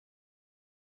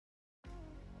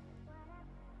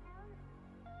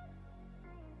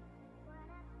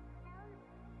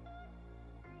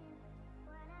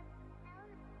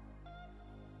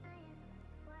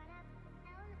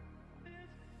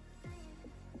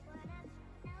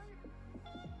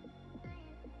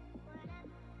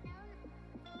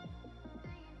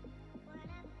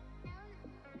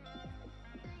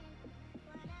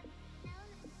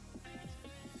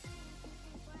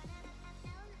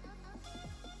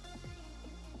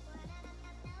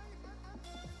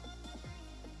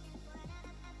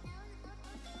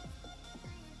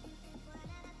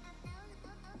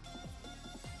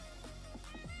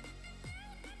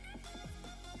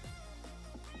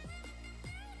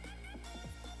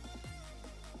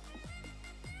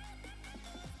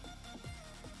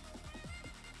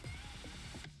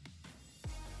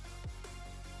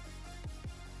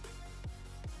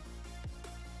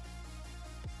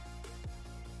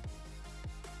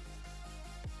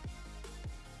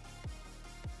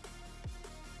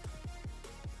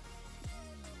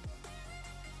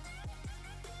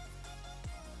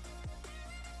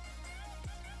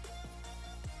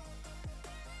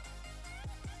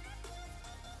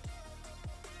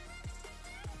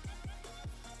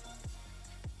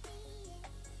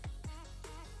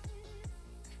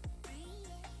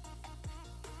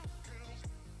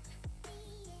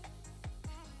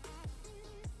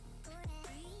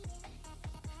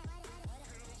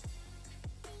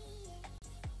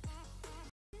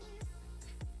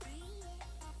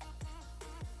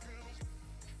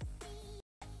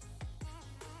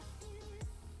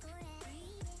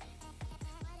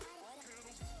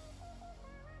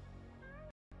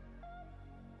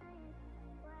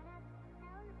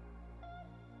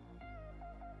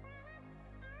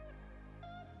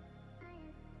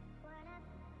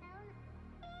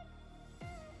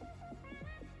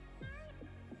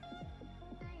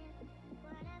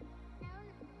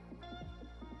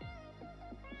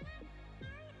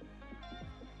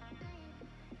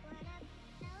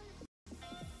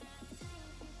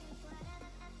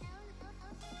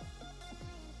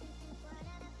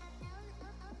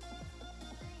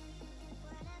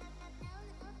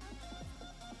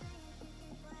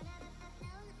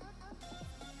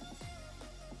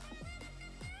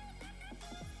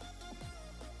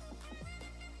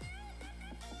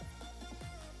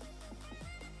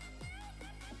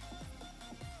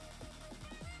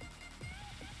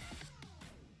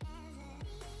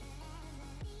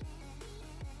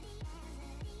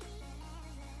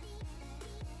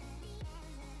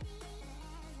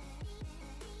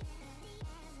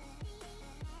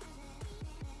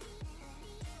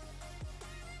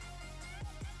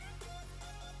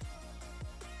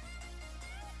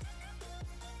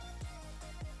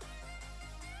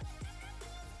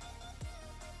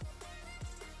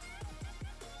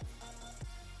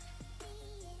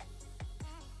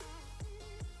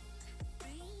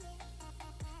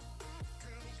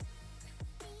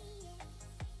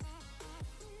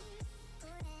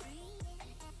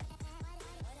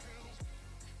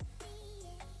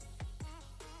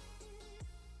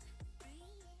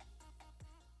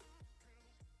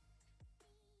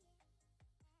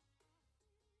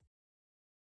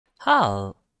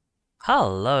Hello,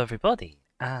 everybody,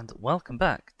 and welcome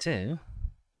back to.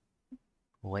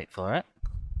 Wait for it.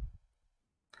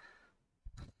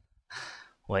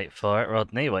 Wait for it,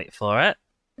 Rodney. Wait for it.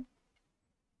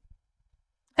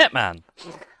 Hitman.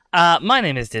 My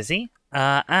name is Dizzy,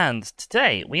 and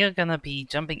today we are gonna be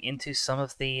jumping into some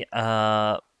of the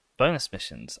bonus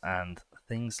missions and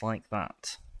things like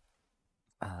that.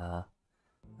 Let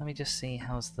me just see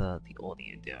how's the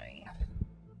audio doing.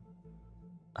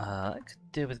 I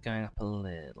could do with going up a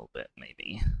little bit,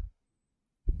 maybe.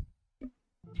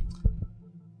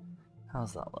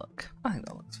 How's that look? I think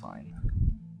that looks fine.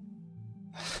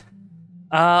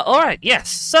 Alright, yes,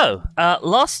 so,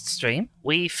 last stream,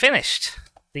 we finished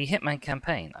the Hitman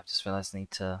campaign. I've just realised I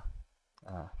need to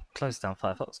close down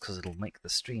Firefox because it'll make the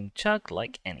stream chug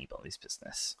like anybody's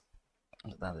business.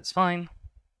 But that is fine.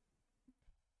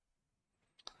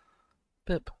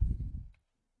 Boop.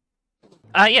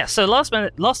 Yeah, so last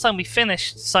time we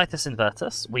finished Citus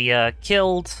Invertus, we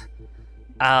killed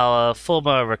our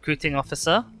former recruiting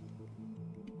officer,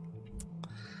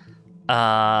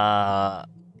 Eric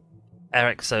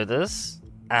Soders,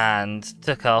 and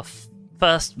took our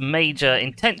first major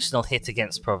intentional hit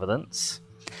against Providence.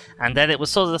 And then it was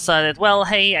sort of decided, well,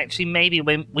 hey, actually, maybe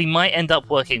we might end up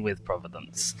working with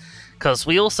Providence, because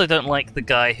we also don't like the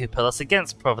guy who put us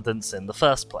against Providence in the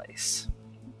first place.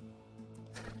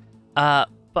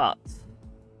 But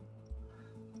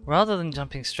rather than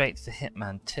jumping straight to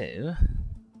Hitman 2,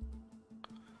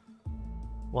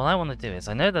 what I want to do is,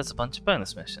 I know there's a bunch of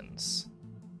bonus missions,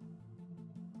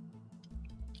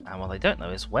 and what I don't know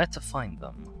is where to find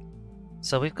them.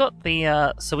 So we've got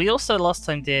the, so we also last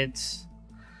time did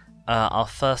our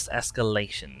first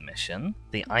escalation mission,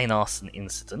 the Einarson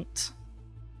incident.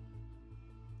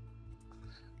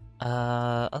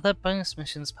 Are there bonus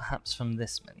missions perhaps from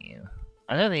this menu?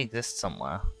 I know they exist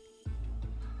somewhere.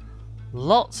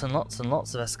 Lots and lots and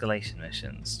lots of escalation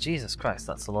missions. Jesus Christ,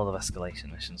 that's a lot of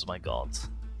escalation missions, my god.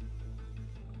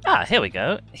 Ah, here we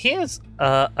go. Here's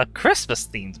a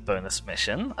Christmas-themed bonus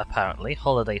mission, apparently,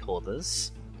 Holiday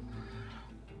Hoarders.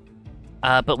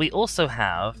 But we also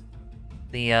have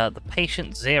the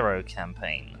Patient Zero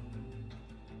campaign.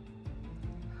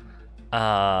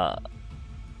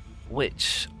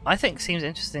 Which I think seems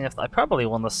interesting. If I probably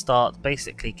want to start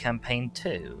basically campaign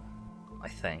 2, I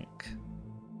think.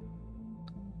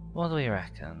 What do we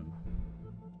reckon?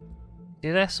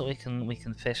 Do this, or we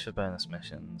can fish for bonus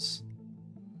missions.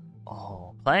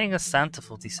 Oh, playing as Santa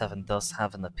 47 does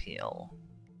have an appeal.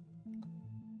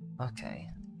 Okay,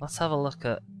 let's have a look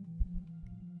at.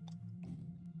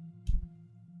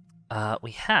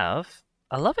 We have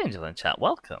a Love Angel in chat.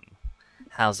 Welcome.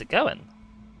 How's it going?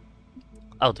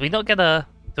 Oh, do we not get a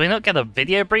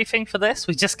video briefing for this?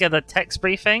 We just get a text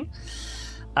briefing?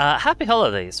 Happy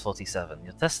holidays, 47.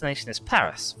 Your destination is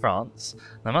Paris, France,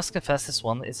 and I must confess this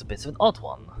one is a bit of an odd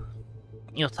one.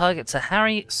 Your targets are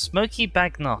Harry Smoky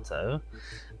Bagnato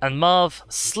and Marv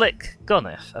Slick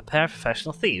Gonif, a pair of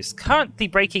professional thieves, currently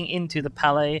breaking into the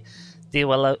Palais de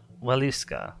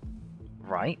Waluska.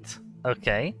 Right,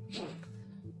 okay.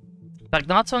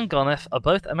 Bagnato and Gonif are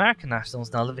both American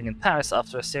nationals now living in Paris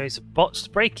after a series of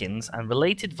botched break-ins and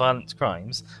related violent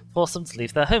crimes forced them to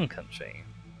leave their home country.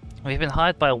 We've been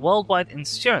hired by a worldwide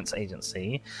insurance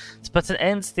agency to put an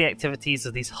end to the activities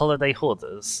of these holiday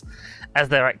hoarders, as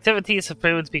their activities have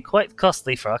proven to be quite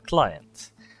costly for our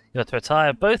client. You are to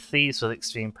retire both thieves with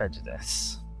extreme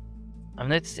prejudice. I've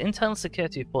noticed internal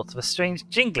security reports of a strange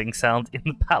jingling sound in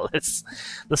the palace.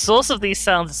 The source of these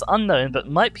sounds is unknown, but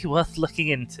might be worth looking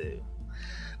into.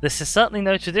 This is certainly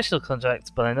no traditional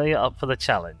contract, but I know you're up for the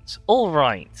challenge.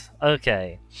 Alright,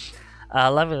 okay.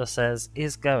 Lavilla says,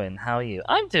 is going, how are you?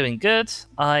 I'm doing good.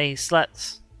 I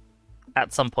slept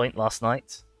at some point last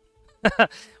night,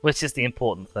 which is the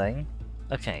important thing.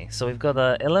 Okay, so we've got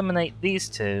to eliminate these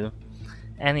two.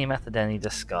 Any method, any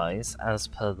disguise, as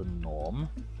per the norm.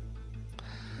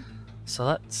 So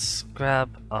let's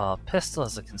grab our pistol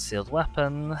as a concealed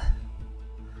weapon.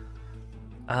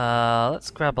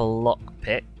 Let's grab a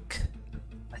lockpick,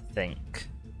 I think.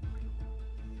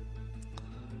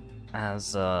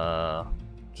 As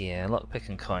gear, lockpick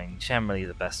and coin, generally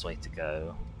the best way to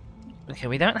go. Okay,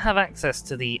 we don't have access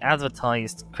to the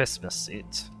advertised Christmas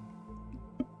suit.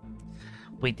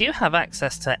 We do have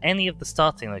access to any of the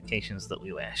starting locations that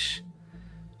we wish.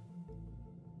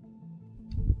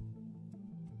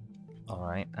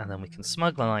 Alright, and then we can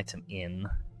smuggle an item in.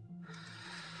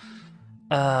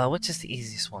 Which is the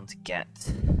easiest one to get?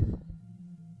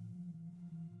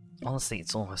 Honestly,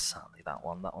 it's almost certainly that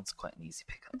one. That one's quite an easy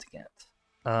pickup to get.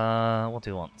 What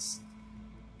do we want?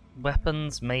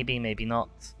 Weapons? Maybe, maybe not.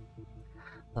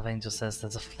 Love Angel says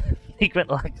there's a flagrant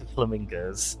lack of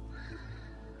flamingos.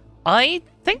 I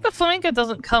think the flamingo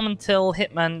doesn't come until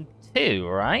Hitman 2,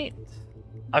 right?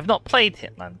 I've not played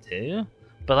Hitman 2,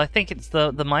 but I think it's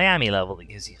the Miami level that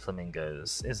gives you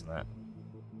flamingos, isn't it?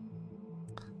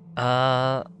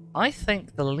 I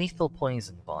think the lethal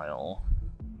poison vial,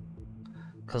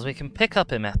 because we can pick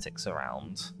up emetics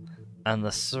around, and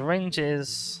the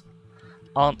syringes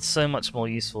aren't so much more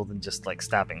useful than just like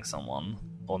stabbing someone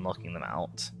or knocking them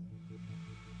out.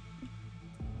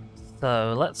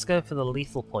 So let's go for the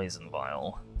lethal poison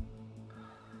vial.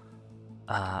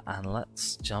 And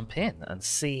let's jump in and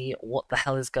see what the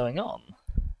hell is going on.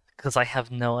 Because I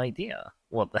have no idea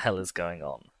what the hell is going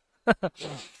on.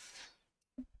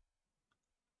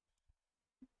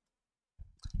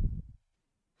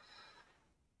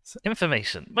 So,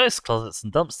 information. Most closets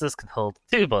and dumpsters can hold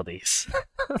 2 bodies.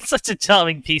 Such a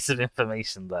charming piece of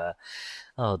information there.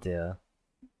 Oh dear.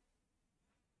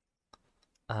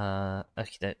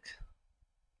 Okie doke.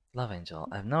 Love Angel,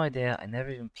 I have no idea. I never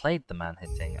even played the man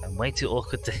hitting. I'm way too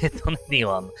awkward to hit on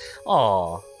anyone.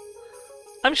 Aww.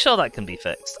 I'm sure that can be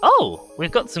fixed. Oh,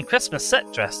 we've got some Christmas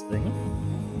set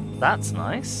dressing. That's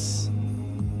nice.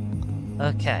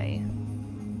 Okay.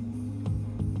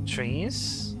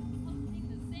 Trees.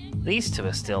 These 2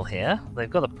 are still here. They've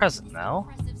got a present now.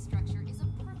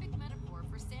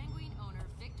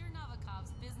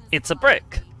 It's a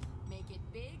brick.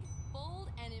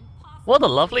 What a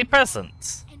lovely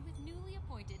present.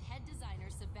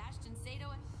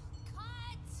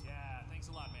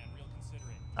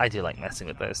 I do like messing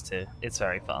with those 2. It's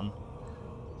very fun.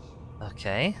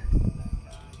 Okay.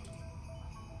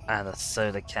 And a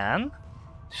soda can.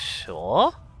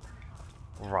 Sure.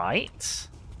 Right.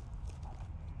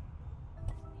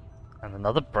 And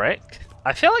another brick.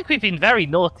 I feel like we've been very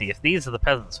naughty if these are the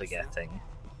presents we're getting.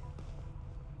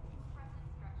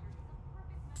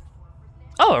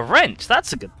 Oh, a wrench!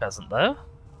 That's a good present though.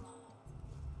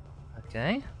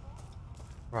 Okay.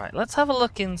 Right, let's have a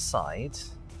look inside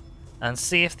and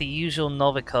see if the usual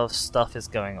Novikov stuff is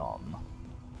going on.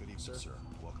 Good evening, sir.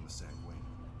 Welcome to Sanguine.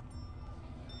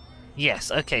 Yes,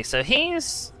 okay, so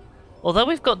he's... Although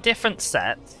we've got different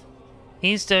sets,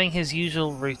 he's doing his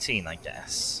usual routine, I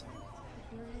guess.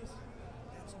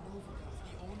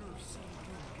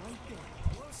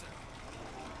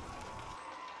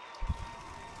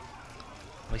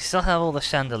 We still have all the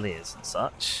chandeliers and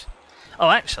such. Oh,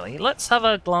 actually, let's have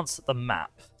a glance at the map.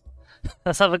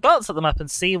 Let's have a glance at the map and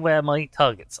see where my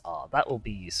targets are. That will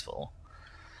be useful.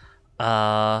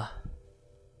 Right,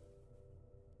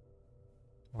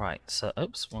 so...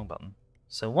 Oops, wrong button.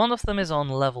 So one of them is on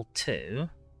level 2.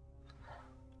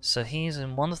 So he's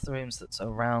in one of the rooms that's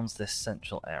around this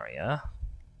central area.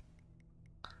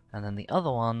 And then the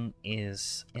other one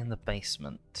is in the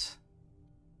basement.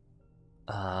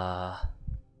 I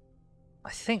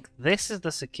think this is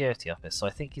the security office, so I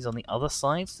think he's on the other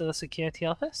side to the security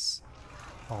office.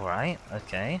 Alright,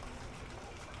 okay.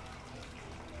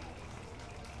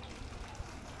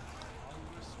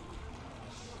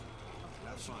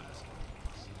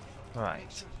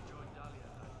 Right.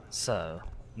 So,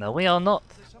 now we are not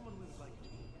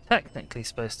technically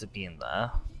supposed to be in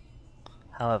there.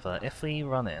 However, if we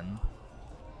run in,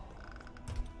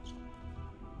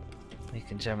 we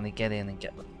can generally get in and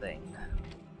get the thing.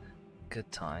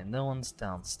 Good time. No one's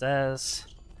downstairs,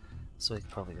 so we can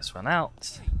probably just run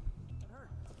out.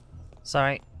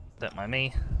 Sorry, don't mind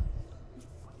me.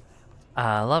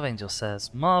 Love Angel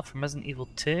says, Marv from Resident Evil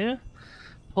 2?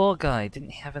 Poor guy, didn't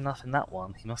he have enough in that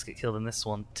one? He must get killed in this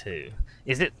one too.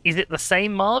 Is it the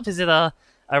same Marv? Is it a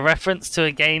reference to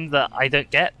a game that I don't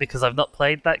get because I've not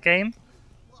played that game?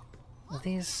 Are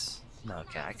these... No,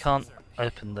 okay, I can't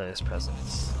open those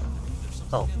presents.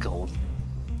 Oh, gold.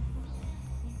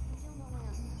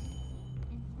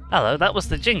 Hello, that was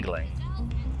the jingling.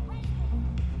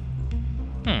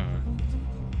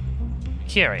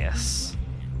 Curious.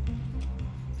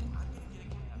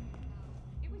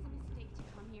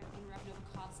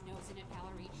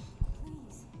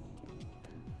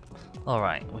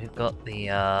 Alright, we've got the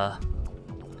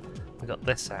we've got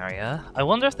this area. I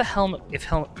wonder if Helmut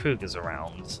Kruger's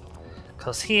around.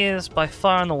 Because he is by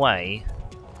far and away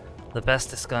the best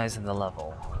disguise in the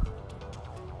level.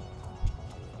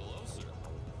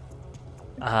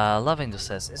 Love Angel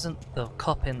says, isn't the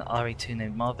cop in RE2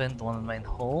 named Marvin the one in the main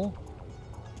hall?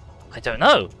 I don't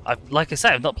know. Like I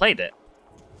said, I've not played it.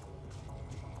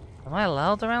 Am I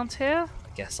allowed around here?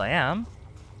 I guess I am.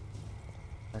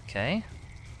 Okay.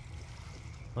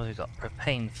 What have we got?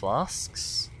 Propane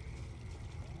flasks.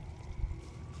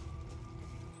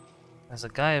 There's a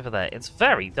guy over there. It's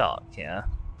very dark here.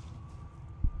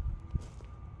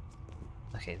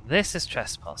 Okay, Okay, this is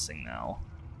trespassing now.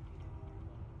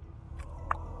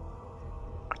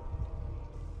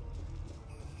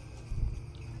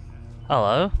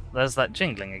 Hello, there's that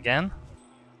jingling again.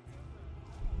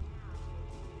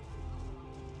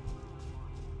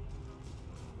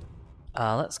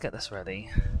 Let's get this ready.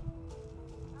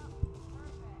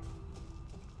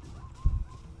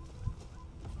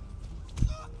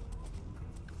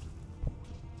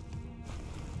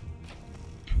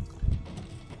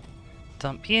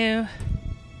 Dump you.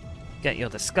 Get your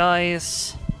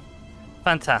disguise.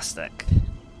 Fantastic.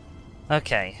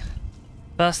 Okay.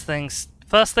 First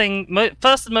and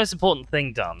most important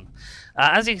thing done.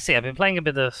 As you can see, I've been playing a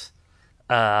bit of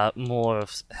more of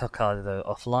Hokkaido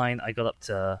offline. I got up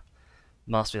to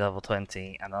Mastery level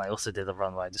 20, and then I also did a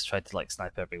run where I just tried to like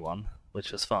snipe everyone,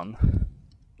 which was fun.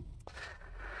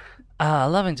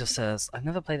 Love Angel says, I've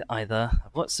never played it either.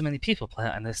 I've watched so many people play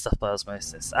it and this stuff by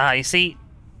osmosis. You see,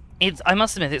 I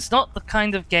must admit, it's not the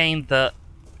kind of game that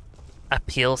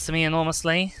appeals to me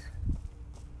enormously.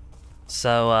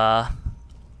 So,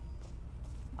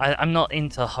 I'm not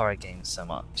into horror games so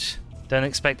much. Don't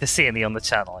expect to see any on the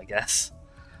channel, I guess.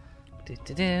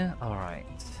 Alright.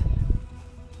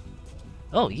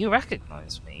 Oh, you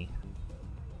recognize me.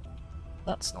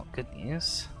 That's not good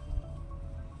news.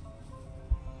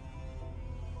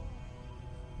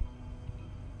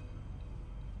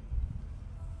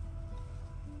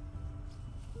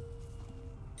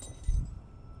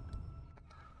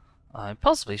 I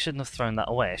possibly shouldn't have thrown that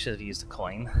away. I should have used a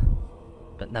coin.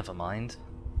 But never mind.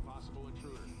 Possible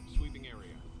intruder. Sweeping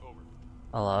area. Over.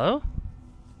 Hello?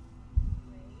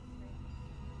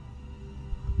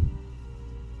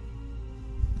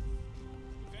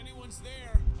 If anyone's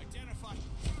there, identify.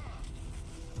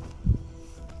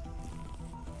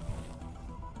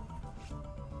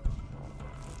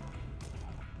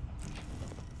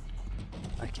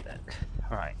 Okie doke.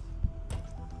 Alright.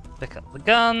 Pick up the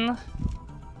gun.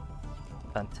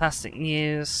 Fantastic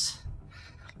news.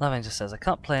 Love Angel says, I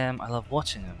can't play him, I love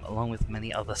watching him, along with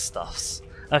many other stuffs.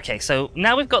 Okay, so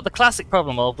now we've got the classic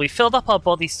problem of we filled up our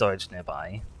body storage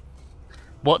nearby.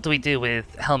 What do we do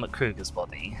with Helmut Kruger's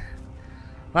body?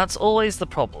 That's always the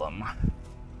problem.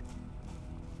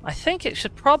 I think it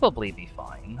should probably be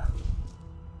fine.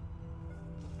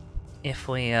 If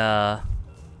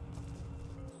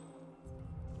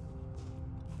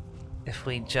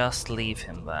we just leave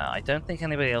him there. I don't think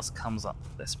anybody else comes up to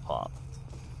this part.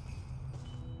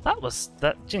 That was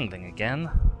that jingling again.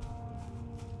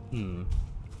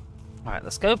 Alright,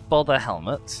 let's go bother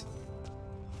Helmut.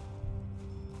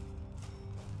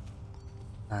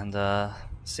 And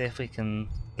see if we can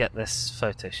get this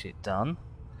photo shoot done.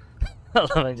 I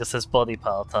love it, just says body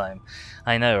pile time.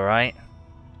 I know, right?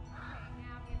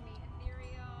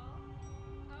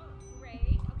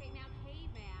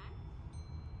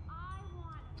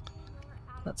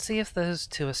 Let's see if those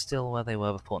two are still where they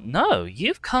were before. No,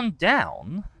 you've come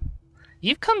down.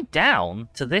 You've come down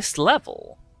to this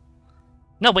level.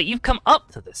 No, wait, you've come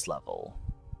up to this level.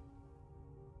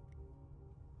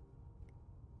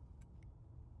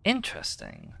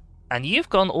 Interesting. And you've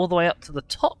gone all the way up to the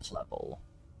top level.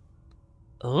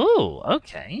 Ooh,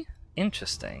 okay.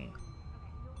 Interesting.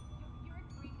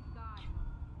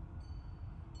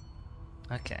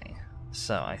 Okay,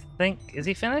 so I think... Is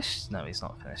he finished? No, he's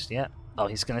not finished yet. Oh,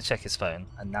 he's going to check his phone,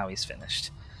 and now he's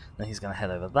finished. Then he's going to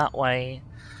head over that way.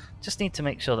 Just need to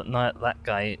make sure that that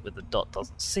guy with the dot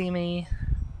doesn't see me.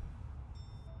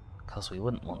 Because we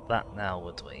wouldn't want that now,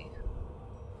 would we?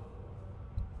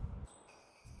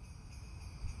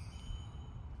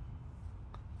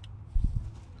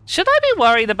 Should I be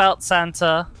worried about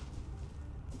Santa?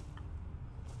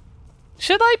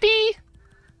 Should I be?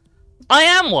 I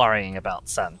am worrying about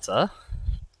Santa.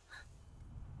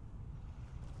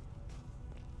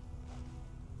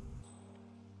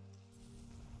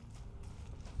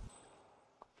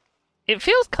 It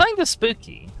feels kind of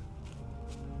spooky.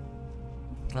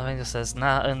 Lavender says,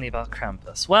 nah, only about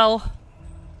Krampus. Well,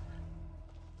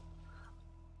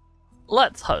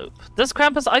 let's hope. Does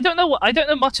Krampus? I don't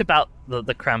know much about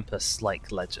the Krampus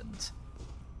like legend.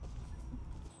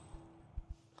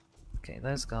 Okay,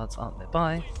 those guards aren't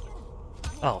nearby.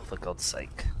 Oh, for God's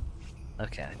sake.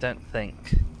 Okay, I don't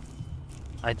think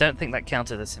that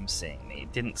counted as him seeing me.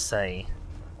 It didn't say.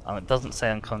 It doesn't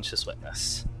say unconscious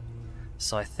witness.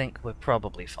 So I think we're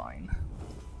probably fine.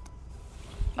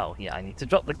 Oh yeah, I need to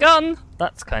drop the gun!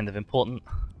 That's kind of important.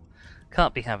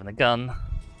 Can't be having a gun.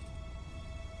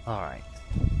 Alright.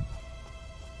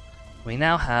 We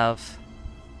now have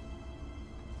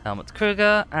Helmut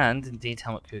Kruger, and indeed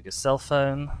Helmut Kruger's cell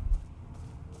phone.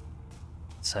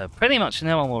 So pretty much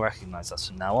no one will recognize us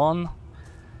from now on.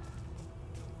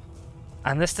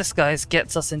 And this disguise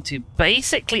gets us into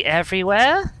basically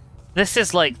everywhere. This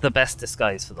is like the best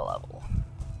disguise for the level.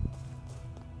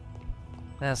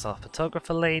 There's our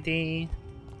photographer lady.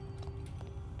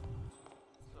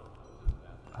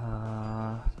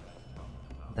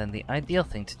 Then the ideal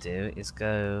thing to do is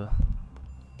go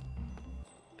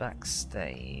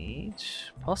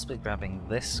backstage, possibly grabbing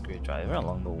this screwdriver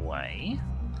along the way.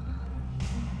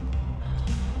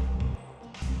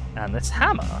 And this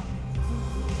hammer.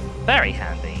 Very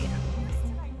handy.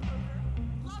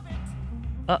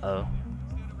 Uh-oh.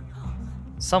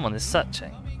 Someone is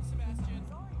searching.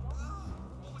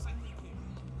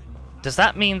 Does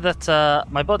that mean that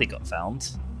my body got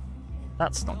found?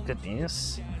 That's not good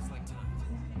news.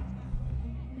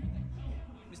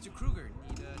 Mr. Kruger,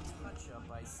 need a touch-up,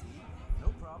 I see. No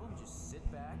problem, just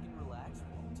sit back and relax.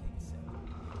 Won't take a second.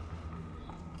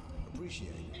 Appreciate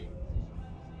it.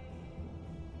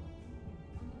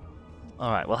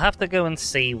 Alright, we'll have to go and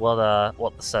see what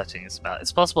the searching is about.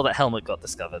 It's possible that Helmut got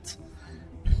discovered.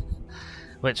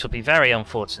 Which would be very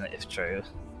unfortunate if true.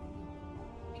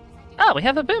 Ah, we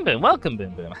have a Boom Boom. Welcome,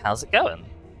 Boom Boom. How's it going?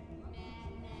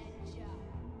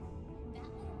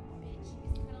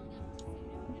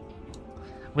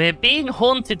 We're being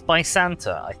haunted by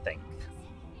Santa, I think.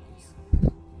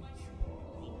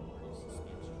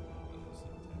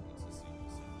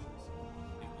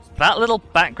 That little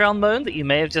background moan that you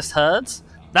may have just heard,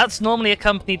 that's normally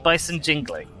accompanied by some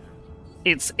jingling.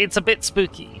 It's a bit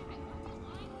spooky.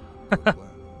 Wow,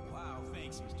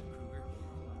 thanks, Mr. Kruger.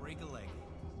 Break a leg.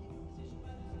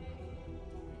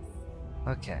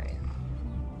 Okay.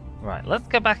 Right, let's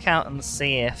go back out and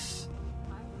see if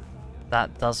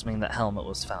that does mean that Helmut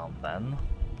was found then.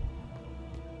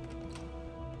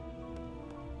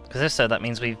 Because if so, that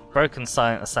means we've broken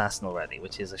Silent Assassin already,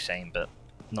 which is a shame, but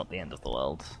not the end of the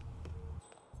world.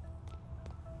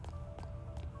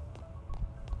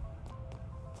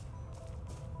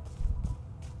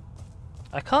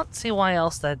 I can't see why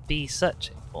else they'd be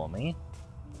searching for me.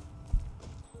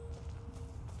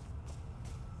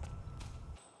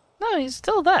 No, he's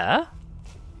still there.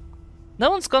 No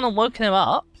one's gone and woken him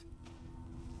up.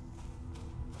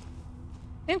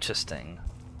 Interesting.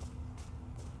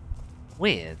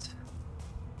 Weird.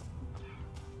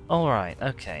 Alright,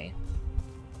 okay.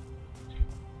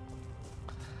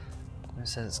 It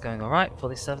says it's going alright.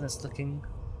 47 is looking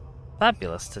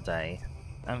fabulous today.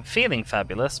 I'm feeling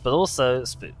fabulous, but also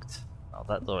spooked. Oh,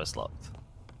 that door is locked.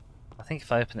 I think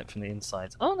if I open it from the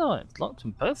inside... Oh no, it's locked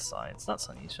from both sides. That's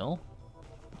unusual.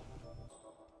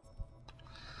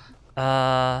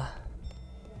 Alright.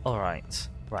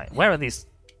 Right, where are these...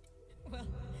 Well,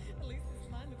 at least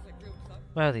this line looks like real clock.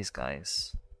 Where are these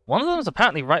guys? One of them is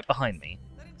apparently right behind me.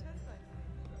 That intense,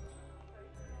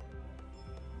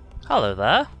 Hello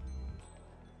there.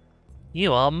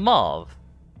 You are Marv.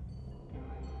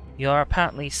 You are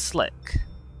apparently slick.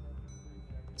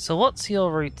 So what's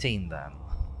your routine then?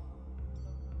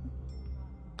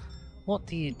 What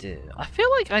do you do? I feel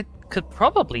like I could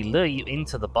probably lure you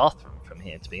into the bathroom from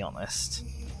here, to be honest.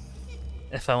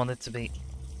 If I wanted to be...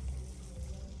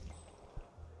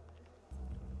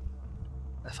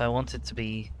 If I wanted to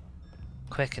be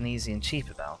quick and easy and cheap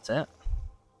about it.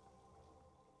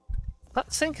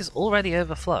 That sink is already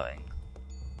overflowing.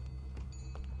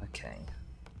 Okay.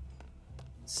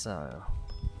 So...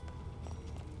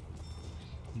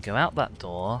 You go out that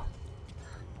door,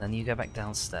 then you go back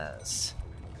downstairs.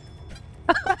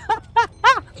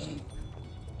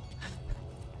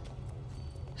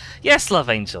 Yes, Love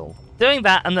Angel. Doing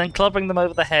that and then clobbering them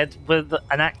over the head with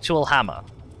an actual hammer.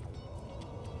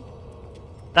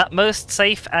 That most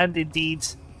safe and indeed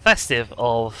festive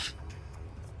of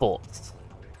sports.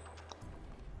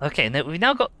 Okay, now we've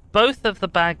now got both of the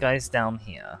bad guys down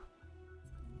here.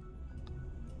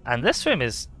 And this room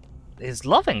is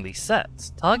lovingly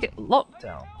set. Target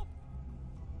lockdown.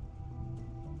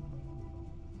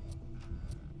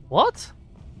 What?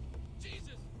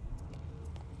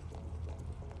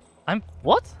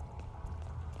 What?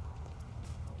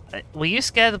 Were you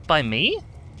scared by me?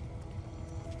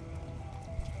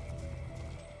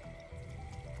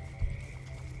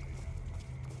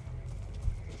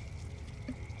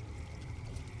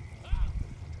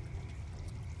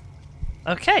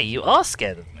 Okay, you are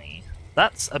scared of me.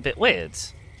 That's a bit weird.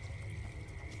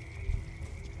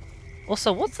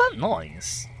 Also, what's that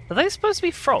noise? Are they supposed to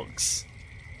be frogs?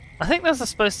 I think those are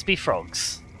supposed to be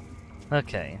frogs.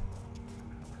 Okay.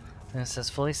 And it says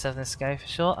 47 is scary for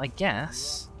sure, I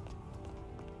guess.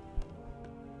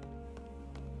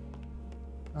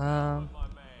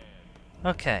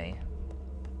 Okay.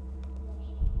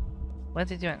 Where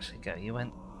did you actually go? You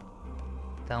went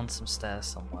down some stairs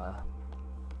somewhere.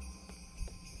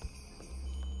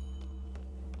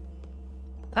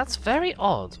 That's very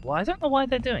odd. Well, I don't know why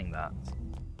they're doing that.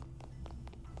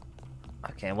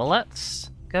 Okay, well let's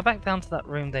go back down to that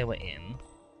room they were in.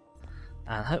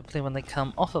 And hopefully when they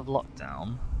come off of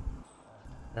lockdown,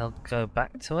 they'll go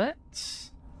back to it.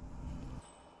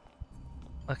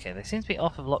 Okay, they seem to be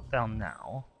off of lockdown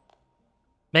now.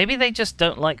 Maybe they just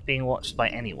don't like being watched by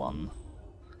anyone,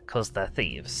 because they're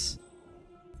thieves.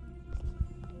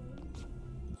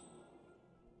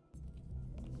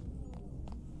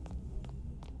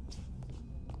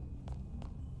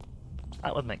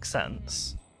 That would make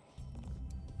sense.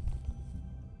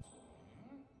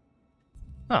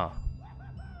 Oh.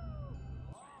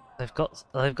 They've got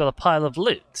a pile of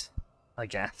loot, I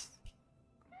guess.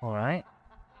 Alright.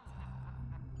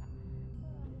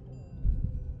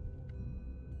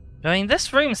 I mean,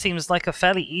 this room seems like a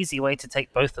fairly easy way to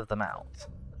take both of them out.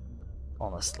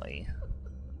 Honestly.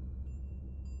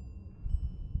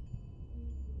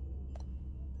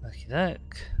 Okie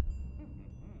doke.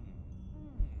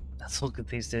 That's all good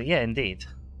things do. Yeah, indeed.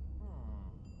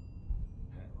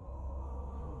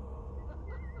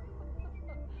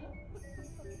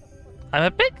 I'm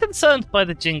a bit concerned by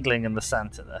the jingling and the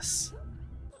Santiness.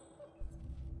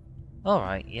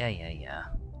 Alright, yeah.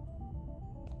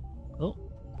 Oh.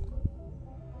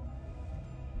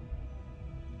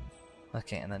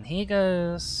 Okay, and then he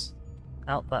goes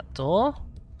out that door.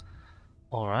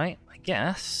 Alright, I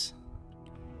guess.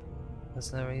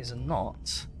 There's no reason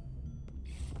not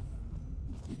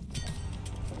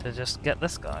to just get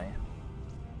this guy.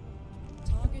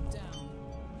 Target down.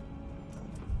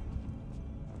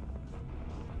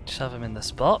 Shove him in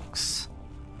this box,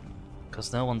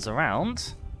 because no one's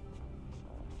around.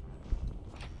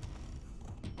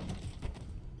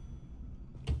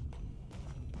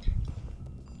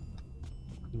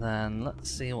 Then let's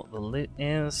see what the loot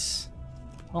is.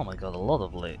 Oh my god, a lot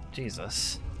of loot.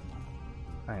 Jesus.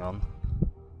 Hang on.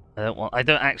 I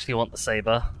don't actually want the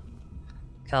saber.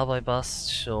 Cowboy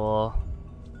bust, sure.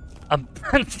 A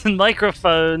Branson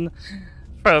microphone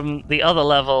from the other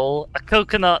level, a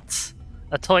coconut,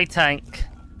 a toy tank,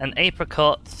 an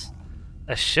apricot,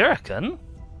 a shuriken,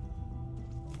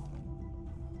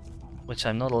 which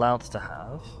I'm not allowed to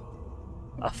have,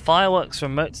 a fireworks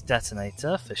remote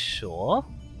detonator for sure.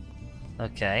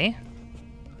 Okay.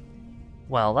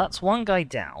 Well, that's one guy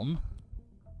down.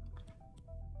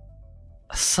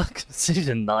 A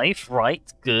circumcision knife, right,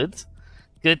 good.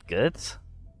 Good.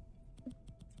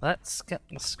 Let's get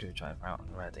the screwdriver out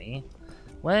and ready.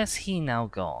 Where's he now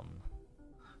gone?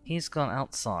 He's gone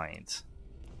outside.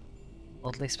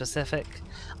 Oddly specific.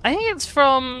 I think it's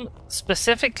from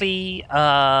specifically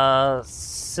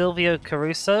Silvio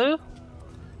Caruso.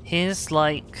 His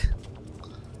like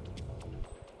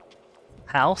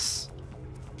house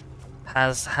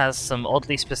has some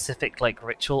oddly specific like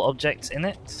ritual objects in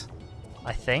it,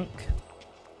 I think.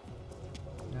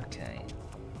 Okay.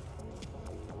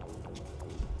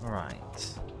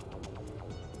 Right.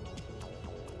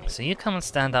 So you come and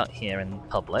stand out here in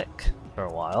public for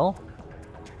a while.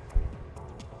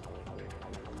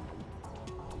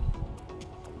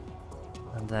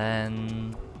 And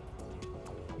then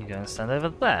you go and stand over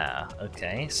there.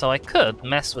 Okay, so I could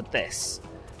mess with this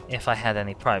if I had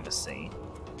any privacy,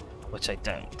 which I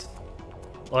don't.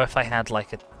 Or if I had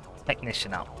like a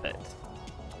technician outfit.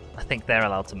 I think they're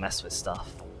allowed to mess with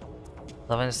stuff.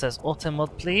 Lavender says,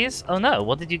 auto-mod please? Oh no,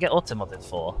 what did you get auto-modded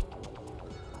for?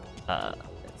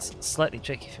 It's slightly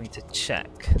tricky for me to check.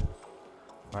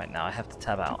 Right now, I have to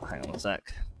tab out. Hang on a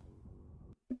sec.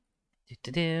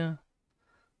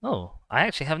 Oh, I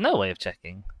actually have no way of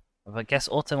checking. I guess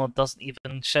auto-mod doesn't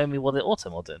even show me what it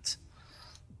auto-modded.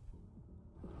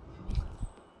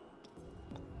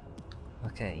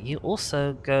 Okay, you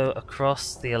also go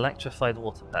across the electrified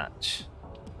water patch.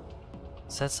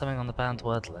 Said something on the banned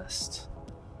word list.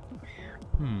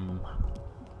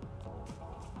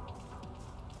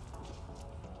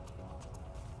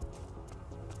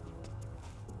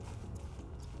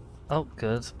 Oh,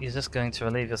 good. You're just going to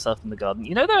relieve yourself in the garden.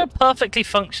 You know they're a perfectly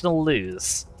functional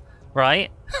loos,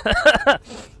 right?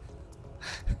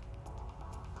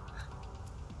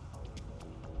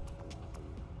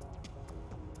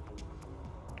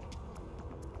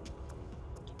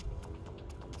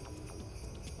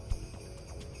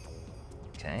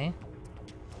 Okay.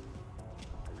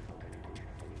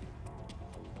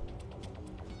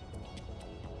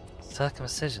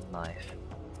 Circumcision knife.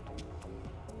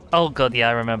 Oh god, yeah,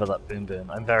 I remember that boom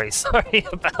boom. I'm very sorry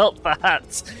about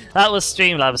that. That was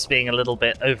Streamlabs being a little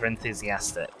bit over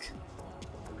enthusiastic.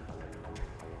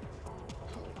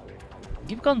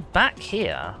 You've gone back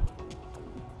here.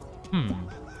 Hmm.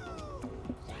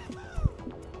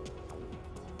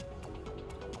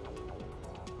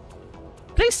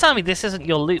 Please tell me this isn't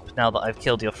your loop now that I've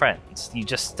killed your friends. You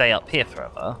just stay up here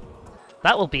forever.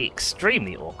 That will be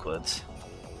extremely awkward.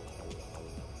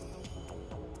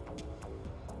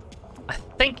 I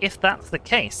think if that's the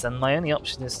case, then my only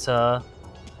option is to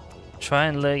try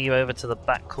and lure you over to the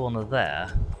back corner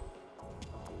there.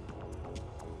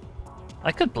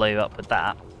 I could blow you up with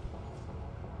that.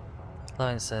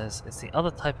 Lion says, it's the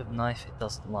other type of knife it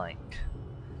doesn't like.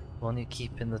 One you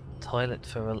keep in the toilet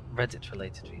for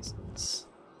Reddit-related reasons.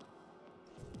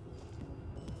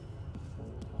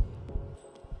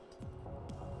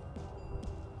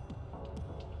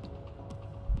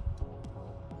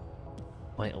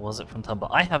 Wait, was it from Tumblr?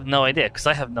 I have no idea, because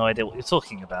I have no idea what you're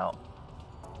talking about.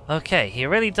 Okay, he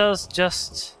really does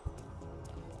just...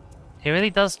 He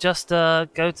really does just go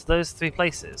to those 3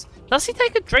 places. Does he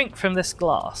take a drink from this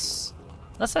glass?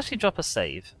 Let's actually drop a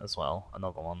save as well,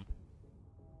 another one.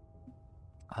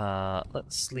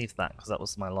 Let's leave that, because that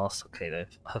was my last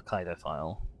Hokkaido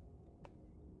file.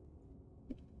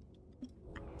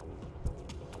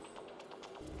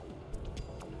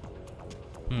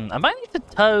 I might need to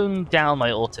tone down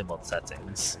my auto-mod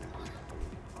settings.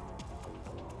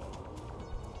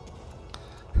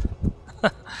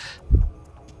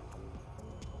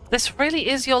 This really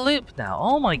is your loop now.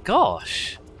 Oh my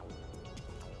gosh.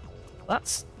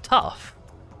 That's tough.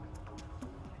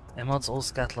 It mods all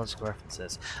scatological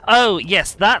references. Oh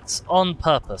yes, that's on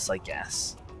purpose, I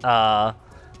guess. I've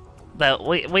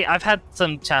had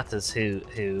some chatters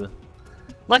who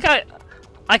like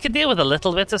I could deal with a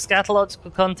little bit of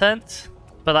scatological content,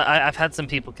 but I've had some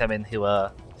people come in who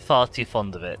are far too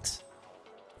fond of it.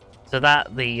 So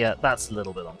that's a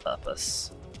little bit on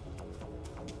purpose.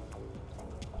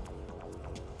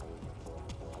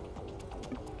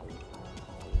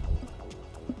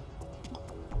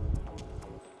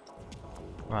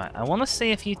 Right, I want to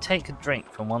see if you take a drink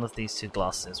from one of these 2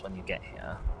 glasses when you get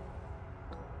here.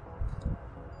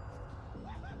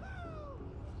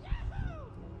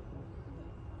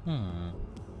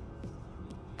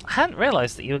 I hadn't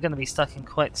realised that you were going to be stuck in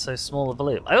quite so small of a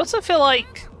loop. I also feel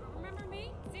like... Remember me,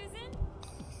 Susan?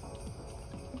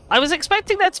 I was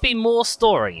expecting there to be more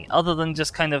story, other than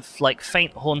just kind of, like,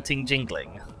 faint haunting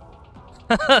jingling.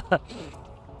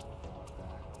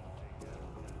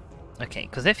 Okay,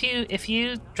 because if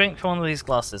you drink from one of these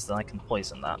glasses, then I can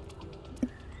poison that.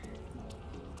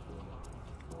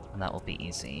 And that will be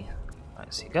easy.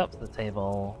 Right, so you go up to the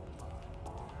table...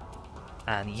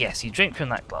 And yes, you drink from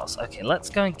that glass. Okay, let's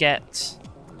go and get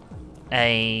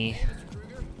a...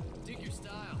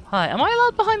 Hi, am I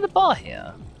allowed behind the bar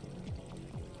here?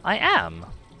 I am.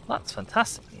 That's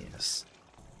fantastic news.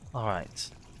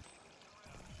 Alright.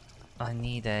 I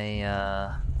need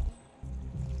a...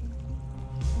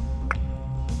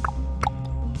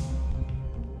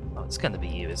 Oh, it's going to be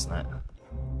you, isn't it?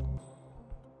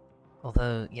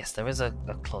 Although, yes, there is a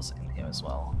closet in here as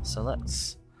well. So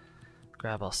let's...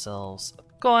 grab ourselves a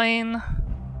coin. I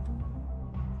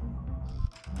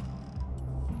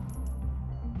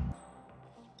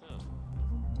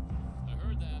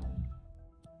heard that.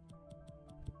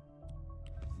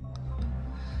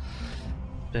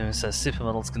 Boom says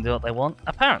supermodels can do what they want.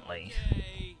 Apparently.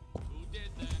 Hey, who did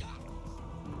that?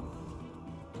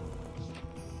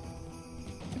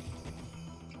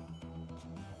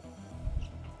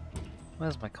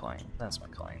 Where's my coin? There's my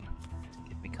coin.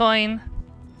 Give me coin.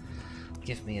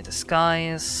 Give me a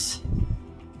disguise.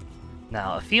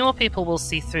 Now, a few more people will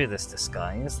see through this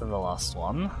disguise than the last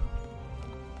one.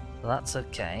 But that's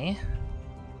okay.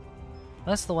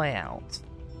 Where's the way out?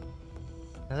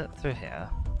 Is it through here?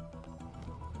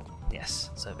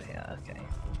 Yes, it's over here, okay.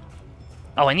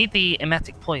 Oh, I need the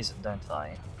emetic poison, don't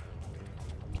I?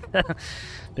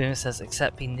 Boomer says,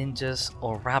 except be ninjas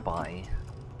or rabbi.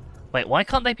 Wait, why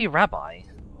can't they be rabbi?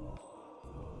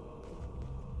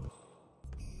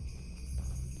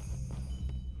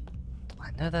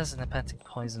 I know there's an emetic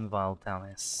poison vial down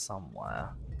here somewhere.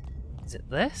 Is it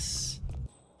this?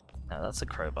 No, that's a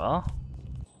crowbar.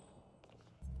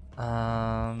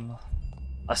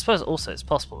 I suppose also it's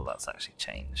possible that that's actually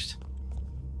changed.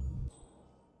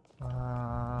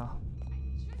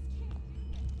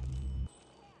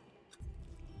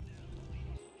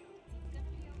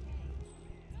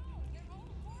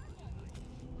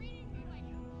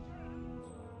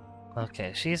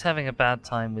 Okay, she's having a bad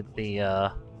time with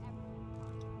the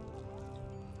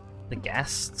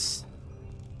guests.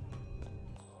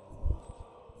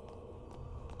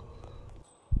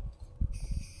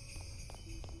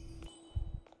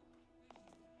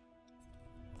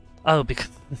 Oh, because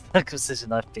the circumcision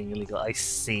knife being illegal. I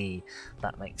see.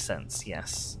 That makes sense,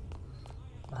 yes.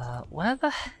 Where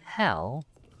the hell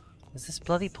is this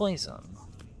bloody poison?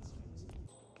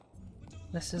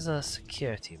 This is a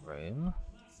security room,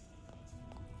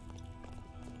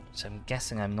 which I'm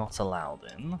guessing I'm not allowed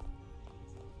in.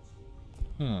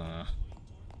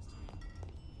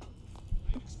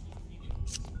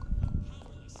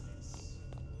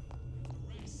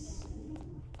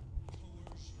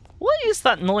 What is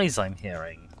that noise I'm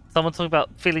hearing? Someone talking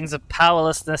about feelings of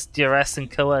powerlessness, duress,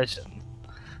 and coercion.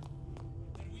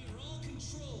 We are all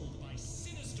controlled by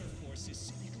sinister forces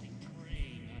cynically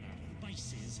preying on our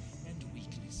vices and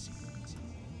weaknesses.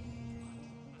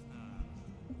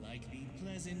 Like the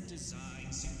pleasant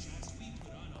design suggest we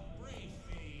put on a brave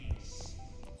face.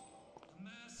 A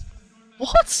mask of normality.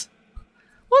 What?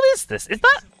 What is this? Is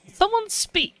that someone's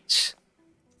speech?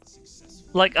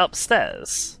 Like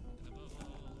upstairs?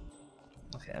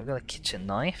 Okay, I've got a kitchen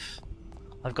knife.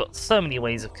 I've got so many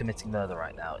ways of committing murder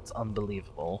right now, it's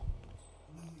unbelievable.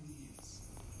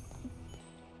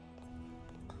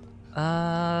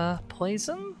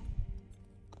 Poison?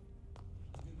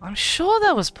 I'm sure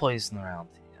there was poison around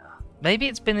here. Maybe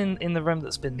it's been in the room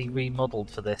that's been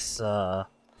remodeled for this,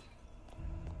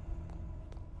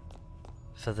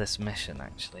 mission,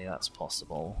 actually. That's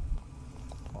possible.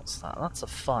 What's that? That's a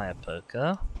fire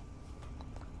poker.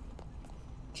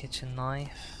 Kitchen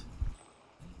knife.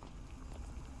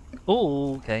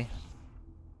 Oh, okay.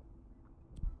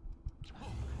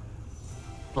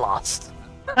 Blast.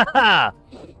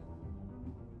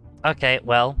 Okay,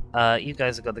 well, you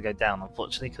guys have got to go down,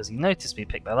 unfortunately, because you noticed me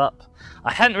pick that up.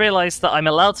 I hadn't realised that I'm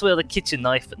allowed to wield a kitchen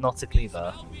knife, but not a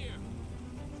cleaver. Help here.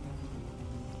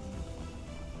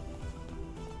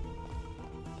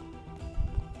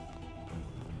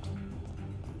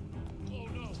 Oh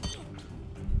no.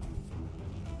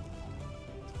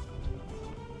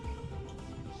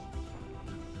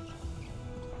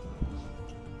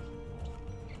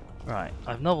 Right,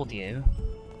 I've nobbled you.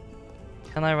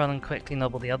 Can I run and quickly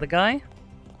nobble the other guy?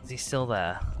 Is he still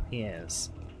there? He is.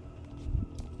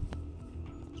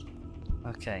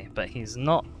 Okay, but he's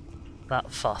not that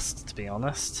fussed, to be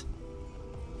honest.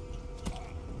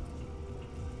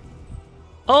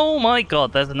 Oh my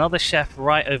god, there's another chef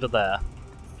right over there.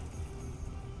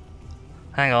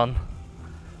 Hang on.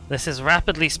 This is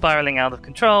rapidly spiraling out of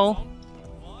control.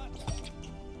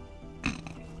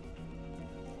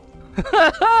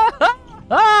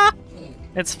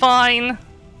 It's fine.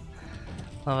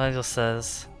 Nigel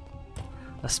says,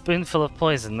 a spoonful of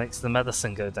poison makes the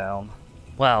medicine go down.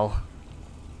 Well.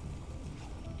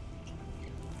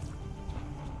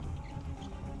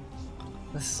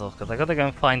 This is awkward. I gotta go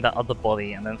and find that other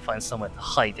body and then find somewhere to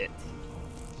hide it.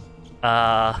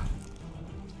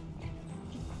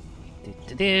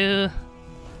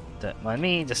 Don't mind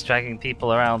me, just dragging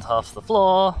people around half the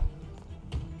floor.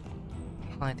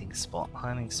 Hiding spot,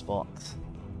 hiding spot.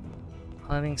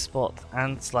 Hiding spot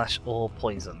and slash or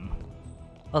poison.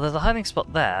 Oh, there's a hiding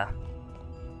spot there.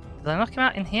 Did I knock him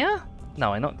out in here?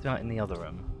 No, I knocked him out in the other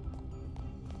room.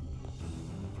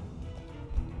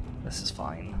 This is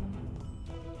fine.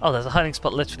 Oh, there's a hiding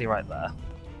spot literally right there.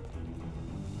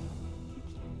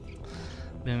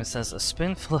 Boomer says, a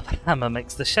spoonful of hammer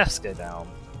makes the chefs go down.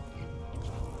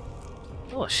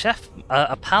 Oh,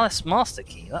 a palace master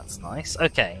key, that's nice.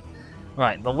 Okay,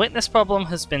 right, the witness problem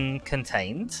has been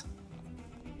contained.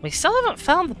 We still haven't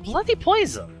found the bloody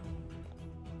poison.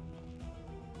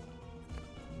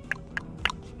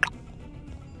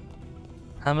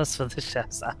 Hammers for the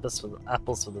chefs, apples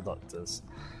for the doctors.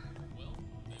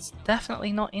 It's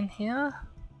definitely not in here.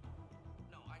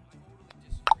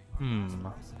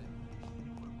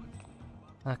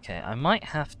 Okay, I might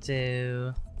have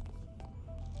to.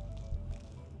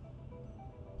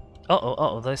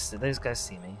 Those guys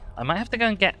see me. I might have to go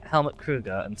and get Helmut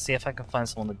Kruger and see if I can find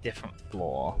someone on a different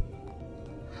floor.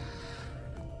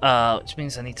 Which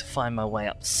means I need to find my way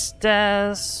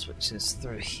upstairs, which is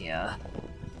through here.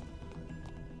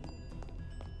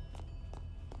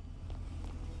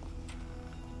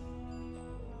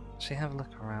 Actually, have a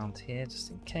look around here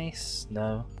just in case.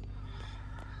 No.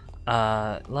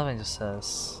 Love Angel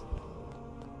says,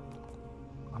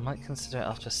 I might consider it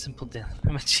after a simple dinner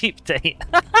from a cheap date.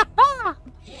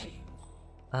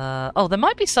 Oh, there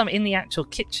might be some in the actual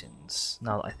kitchens,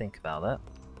 now that I think about it.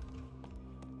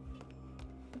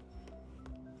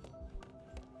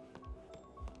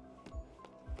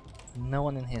 No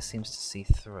one in here seems to see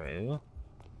through.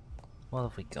 What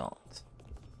have we got?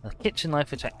 A kitchen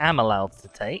knife, which I am allowed to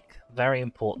take. Very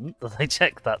important that I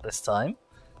check that this time.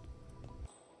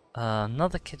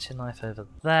 Another kitchen knife over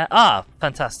there. Ah,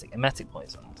 fantastic. Emetic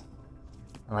poisoned.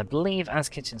 And I believe as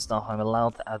kitchen staff I'm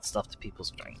allowed to add stuff to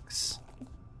people's drinks.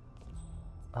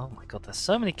 Oh my god, there's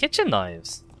so many kitchen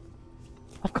knives!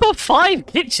 I've got 5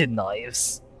 kitchen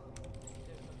knives!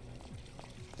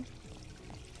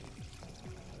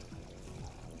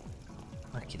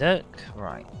 Okie doke,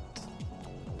 right.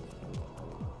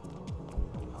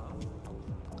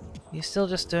 You still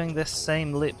just doing this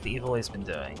same loop that you've always been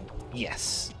doing?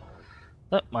 Yes.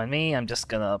 Don't mind me, I'm just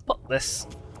gonna put this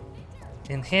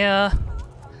in here.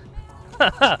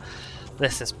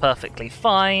 This is perfectly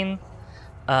fine.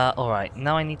 Alright,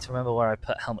 now I need to remember where I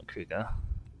put Helmut Kruger.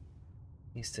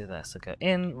 These two there, so go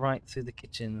in, right through the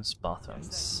kitchens,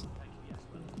 bathrooms.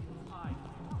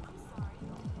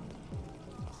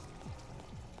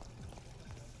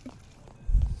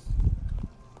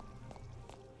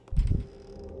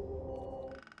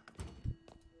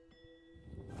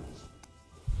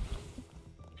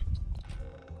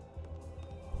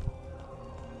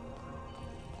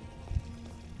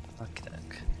 Okay.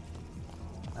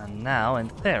 And now, in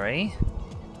theory,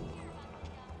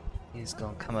 he's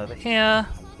gonna come over here.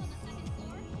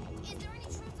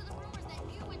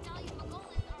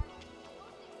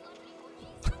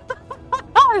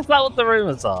 Is that what the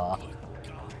rumors are?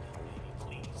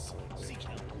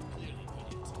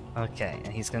 Okay,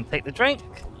 and he's gonna take the drink.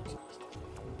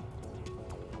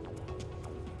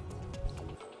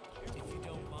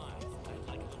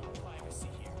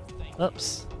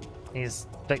 Oops.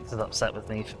 Victor's upset with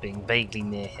me for being vaguely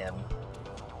near him.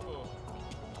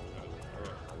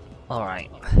 Alright.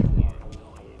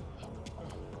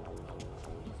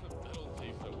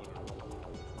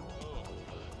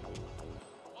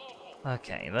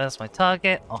 Okay, there's my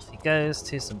target. Off he goes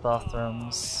to some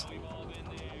bathrooms.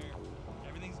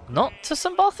 Not to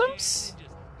some bathrooms?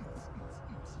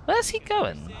 Where's he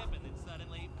going?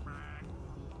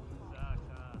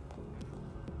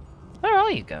 Where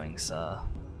are you going, sir?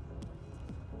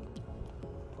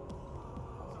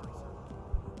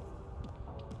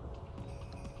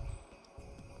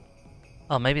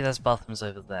 Oh, maybe there's bathrooms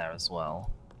over there as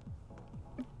well.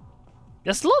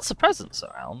 There's lots of presents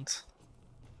around,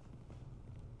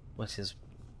 which is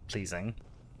pleasing.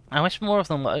 I wish more of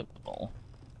them were openable.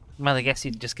 Well, I guess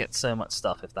you'd just get so much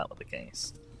stuff if that were the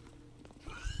case.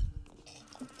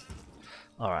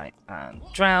 Alright, and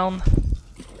drown.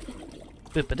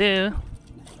 Boopadoo.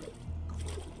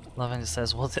 Lavender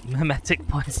says, was it mimetic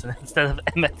poison instead of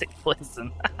emetic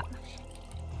poison?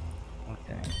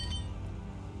 Okay.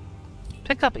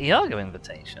 Pick up Iago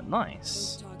invitation,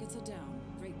 nice. Those targets are down.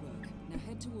 Great work. Now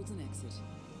head towards an exit.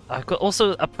 I've got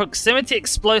also a proximity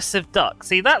explosive duck.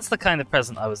 See, that's the kind of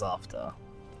present I was after.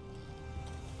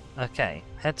 Okay,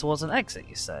 head towards an exit,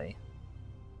 you say.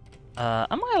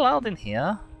 Am I allowed in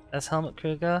here as Helmut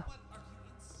Kruger?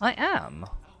 I am.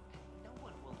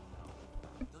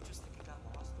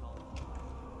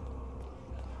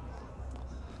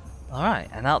 Alright,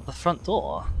 and out the front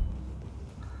door.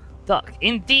 Duck.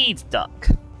 Indeed, duck.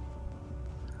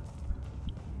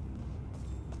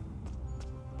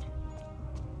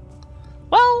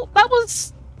 Well, that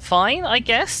was fine, I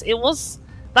guess. That was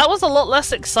a lot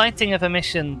less exciting of a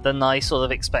mission than I sort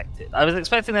of expected. I was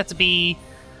expecting there to be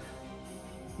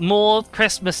more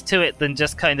Christmas to it than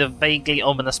just kind of vaguely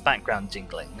ominous background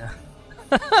jingling.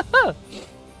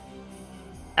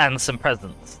 And some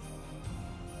presents.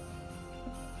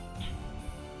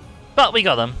 But we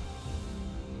got them.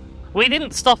 We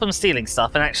didn't stop them stealing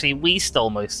stuff, and actually we stole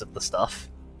most of the stuff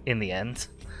in the end.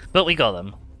 But we got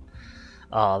them.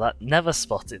 Ah, that never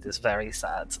spotted is very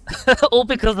sad. All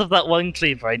because of that one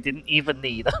cleaver I didn't even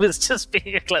need. I was just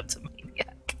being a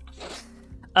kleptomaniac.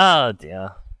 Oh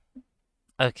dear.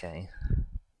 Okay.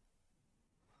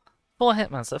 4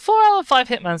 Hitmans. So 4 out of 5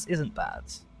 Hitmans isn't bad.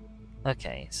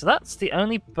 Okay, so that's the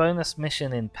only bonus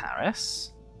mission in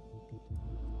Paris.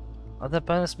 Are there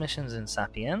bonus missions in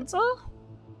Sapienza?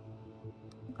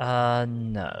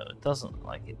 No, it doesn't look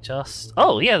like it. Just...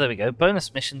 Oh, yeah, there we go.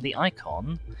 Bonus mission, the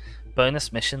icon.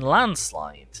 Bonus mission,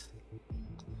 landslide.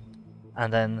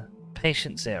 And then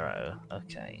patient 0.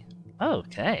 Okay.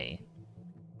 Okay.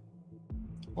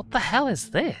 What the hell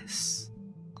is this?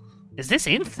 Is this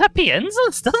in Sapienza?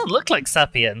 This doesn't look like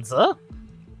Sapienza.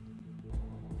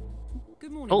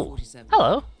 Good morning, Oh, 47.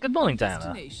 hello. Good morning, Our Diana.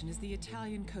 destination is the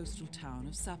Italian coastal town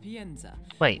of Sapienza.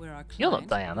 Wait, where our you're not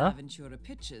client, Diana. Ventura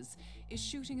Pictures, is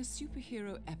shooting a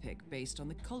superhero epic based on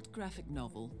the cult graphic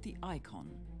novel The Icon.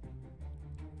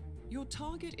 Your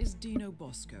target is Dino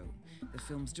Bosco, the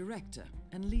film's director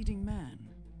and leading man.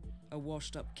 A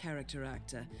washed-up character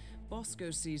actor,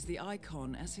 Bosco sees The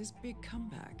Icon as his big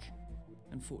comeback.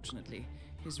 Unfortunately,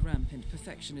 his rampant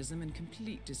perfectionism and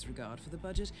complete disregard for the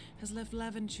budget has left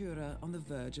L'Avventura on the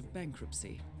verge of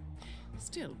bankruptcy.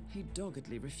 Still, he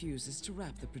doggedly refuses to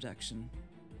wrap the production.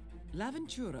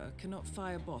 L'Avventura cannot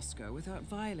fire Bosco without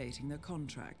violating their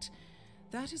contract.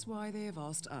 That is why they have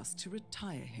asked us to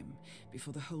retire him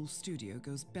before the whole studio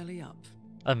goes belly up.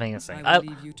 Amazing. I will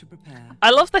leave you to prepare.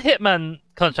 I love the Hitman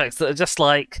contracts that are just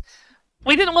like,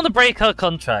 we didn't want to break our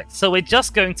contract, so we're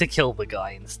just going to kill the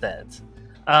guy instead.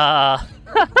 Boomer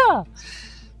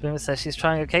says she's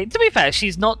trying okay. To be fair,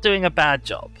 she's not doing a bad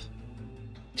job.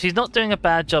 She's not doing a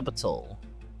bad job at all.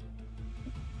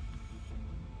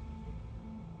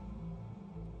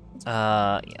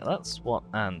 Yeah, that's what.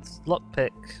 And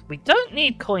lockpick. We don't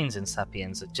need coins in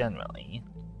Sapienza generally,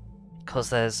 because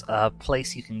there's a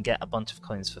place you can get a bunch of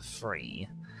coins for free.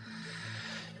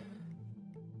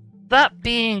 That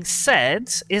being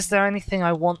said, is there anything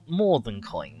I want more than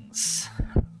coins?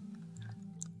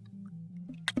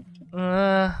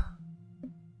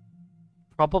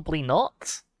 Probably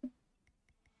not.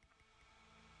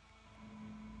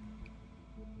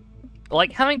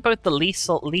 Like, having both the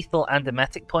lethal and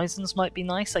emetic poisons might be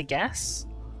nice, I guess.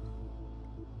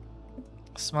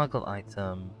 Smuggled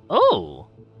item. Oh!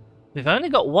 We've only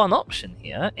got one option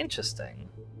here. Interesting.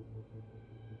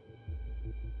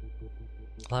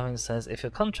 Lavin says, if your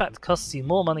contract costs you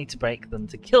more money to break than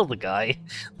to kill the guy's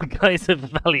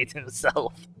overvalued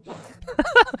himself.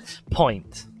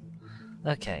 Point.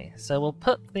 Okay, so we'll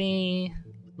put the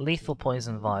lethal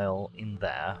poison vial in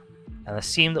there, and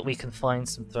assume that we can find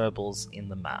some throwables in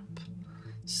the map.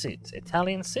 Suit.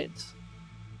 Italian suit?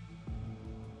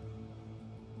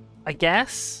 I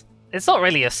guess? It's not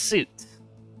really a suit.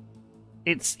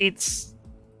 It's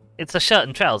a shirt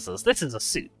and trousers. This is a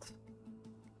suit.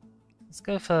 Let's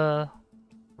go for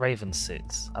Raven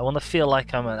suits. I want to feel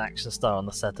like I'm an action star on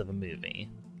the set of a movie.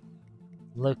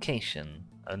 Location.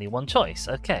 Only one choice.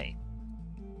 Okay.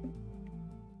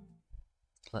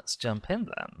 Let's jump in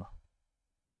then.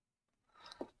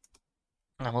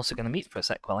 I'm also going to mute for a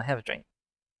sec while I have a drink.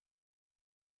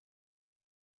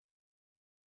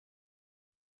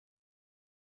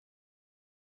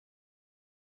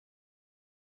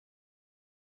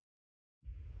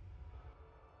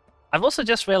 I've also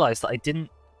just realised that I didn't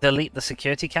delete the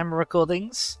security camera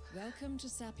recordings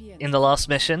in the last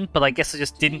mission, but I guess I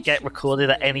just didn't get recorded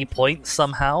at any point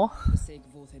somehow. For the sake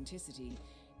of authenticity,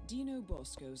 Dino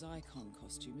Bosco's icon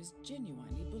costume is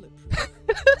genuinely bulletproof.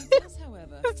 He does,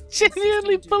 however,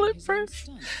 Genuinely insist on doing his own bulletproof.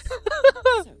 stunts.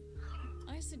 So,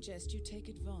 I suggest you take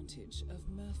advantage of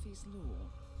Murphy's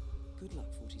Law. Good luck,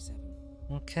 47.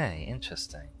 Okay,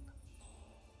 interesting.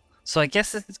 So I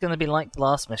guess this is going to be like the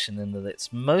last mission in that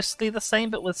it's mostly the same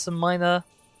but with some minor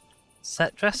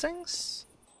set dressings?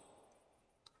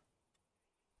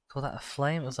 Call that a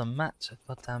flame? It was a match, a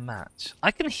goddamn match.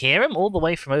 I can hear him all the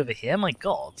way from over here, my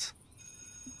god.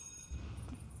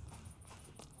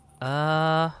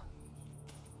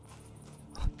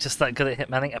 Just that good at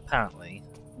hitmanning, apparently.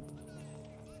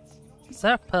 Is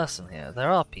there a person here?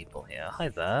 There are people here. Hi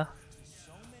there.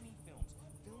 So many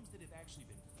films that have actually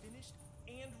been finished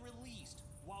and released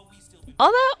while we still do. Are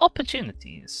there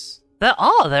opportunities? There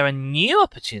are new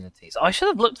opportunities. I should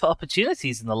have looked for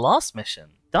opportunities in the last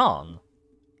mission. Darn.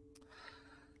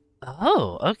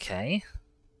 Oh, okay.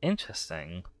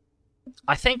 Interesting.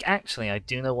 I think actually I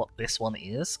do know what this one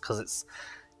is, because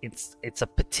it's a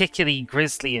particularly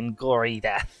grisly and gory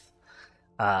death,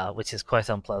 which is quite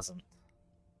unpleasant.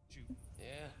 Yeah,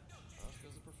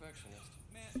 Oscar's a perfectionist.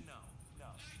 Man, no.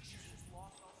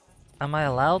 Am I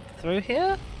allowed through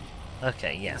here?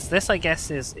 Okay, yes. This, I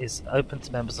guess, is open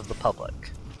to members of the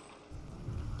public.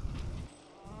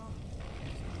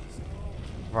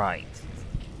 Right.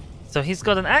 So he's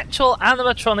got an actual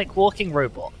animatronic walking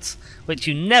robot, which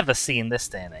you never see in this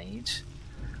day and age.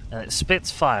 And it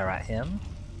spits fire at him.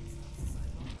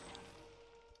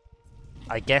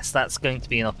 I guess that's going to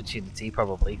be an opportunity,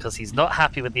 probably, because he's not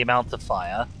happy with the amount of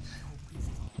fire.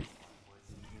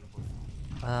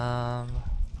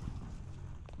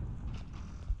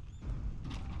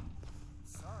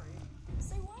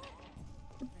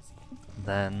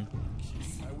 Then...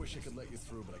 I wish I could let you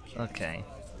through, but I can't. Okay.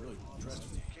 I'm really dressed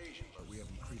for the occasion, but we have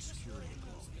increased security.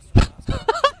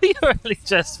 You're really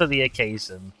dressed for the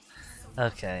occasion.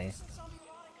 Okay.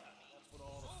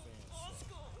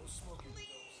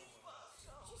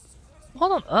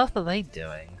 What on earth are they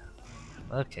doing?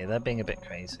 Okay, they're being a bit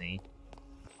crazy.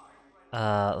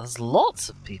 There's lots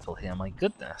of people here, my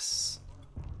goodness.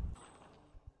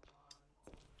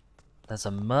 There's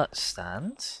a merch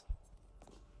stand.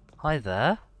 Hi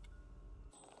there.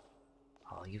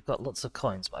 Oh, you've got lots of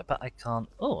coins, but I bet I can't...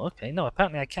 Oh, okay, no,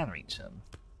 apparently I can reach them.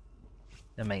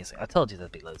 Amazing. I told you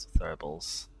there'd be loads of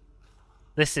throwables.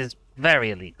 This is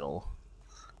very illegal.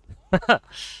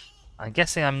 I'm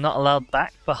guessing I'm not allowed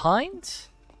back behind?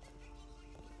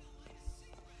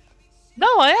 No,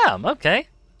 I am. Okay.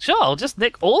 Sure, I'll just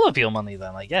nick all of your money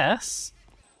then, I guess.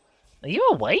 Are you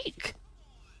awake?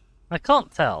 I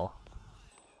can't tell.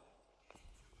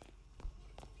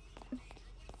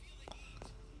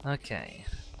 Okay,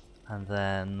 and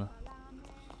then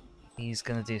he's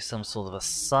gonna do some sort of a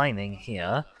signing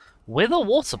here with a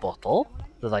water bottle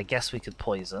that I guess we could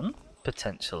poison,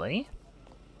 potentially.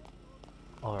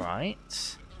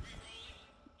 Alright.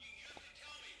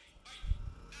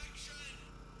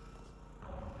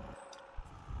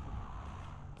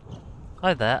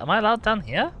 Hi there, am I allowed down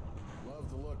here?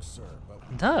 Love the look, sir, but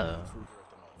we No. can't get through here at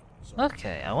the moment. Sorry.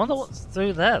 Okay, I wonder what's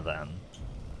through there then.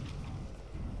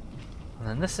 And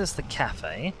then this is the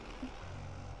cafe,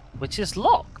 which is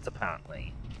locked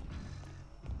apparently.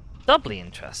 Doubly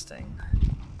interesting.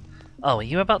 Oh, are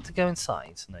you about to go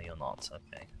inside? No, you're not.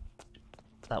 Okay.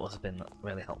 That would have been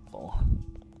really helpful.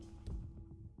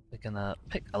 We're gonna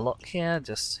pick a lock here,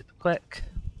 just super quick.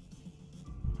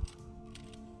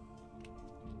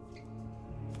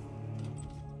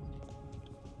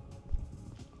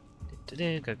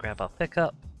 Go grab our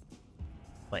pickup.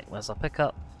 Wait, where's our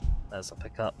pickup? There's our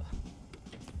pickup.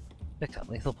 Pickup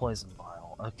lethal poison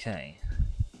vial. Okay.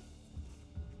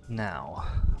 Now,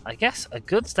 I guess a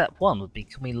good step one would be,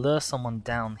 can we lure someone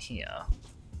down here?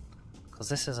 Because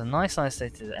this is a nice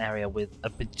isolated area with a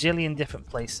bajillion different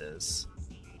places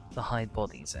to hide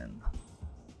bodies in.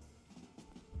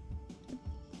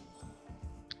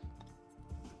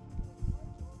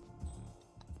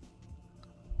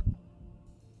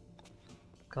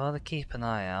 Gotta keep an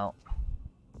eye out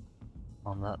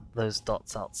on those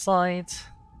dots outside.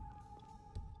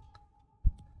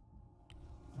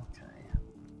 Okay.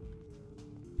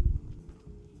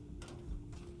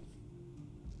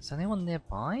 Is anyone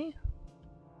nearby?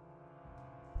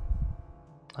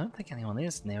 I don't think anyone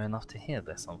is near enough to hear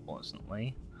this,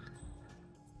 unfortunately.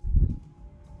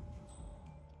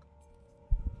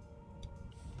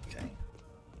 Okay.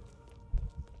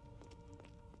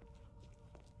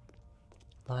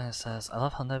 Lawyer says, I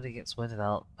love how nobody gets weirded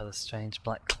out by the strange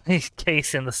black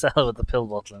case in the cellar with the pill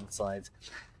bottle inside.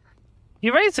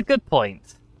 You raise a good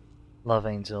point, Love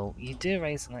Angel. You do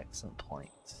raise an excellent point.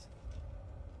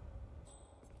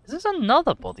 Is this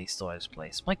another body storage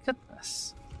place? My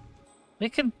goodness. We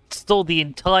can store the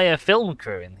entire film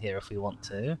crew in here if we want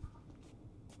to.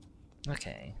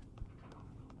 Okay.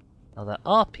 Now there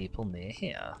are people near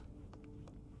here.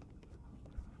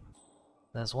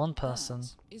 There's one person.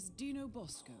 That is Dino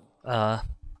Bosco. I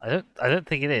don't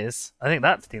think it is. I think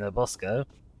that's Dino Bosco.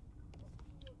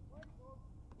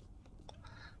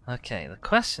 Okay,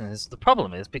 the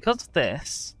problem is, because of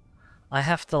this, I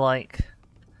have to, like,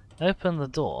 open the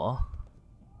door.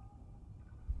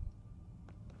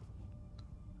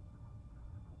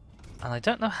 And I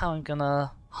don't know how I'm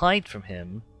gonna hide from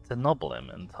him to nobble him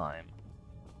in time.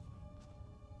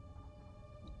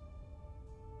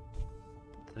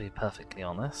 To be perfectly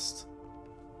honest.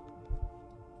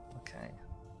 Okay.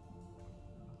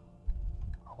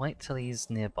 I'll wait till he's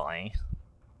nearby.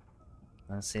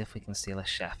 And see if we can steal a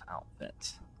chef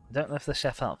outfit. I don't know if the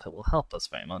chef outfit will help us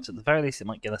very much. At the very least, it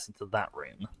might get us into that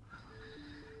room.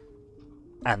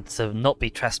 And to not be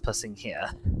trespassing here.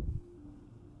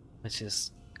 Which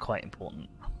is quite important.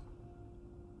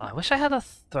 I wish I had a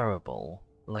throwable.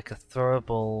 Like a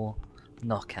throwable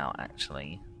knockout,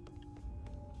 actually.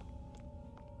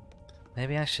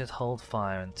 Maybe I should hold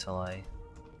fire until I...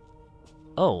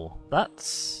 Oh,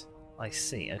 that's... I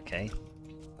see, okay.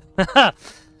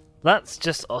 That's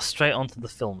just straight onto the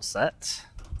film set.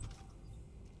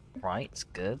 Right,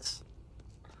 good.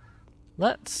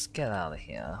 Let's get out of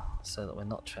here so that we're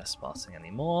not trespassing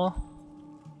anymore.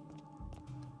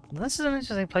 This is an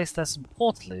interesting place. There's some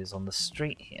portaloos on the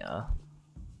street here.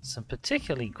 Some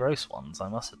particularly gross ones, I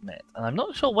must admit. And I'm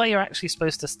not sure where you're actually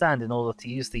supposed to stand in order to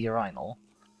use the urinal.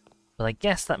 But I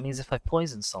guess that means if I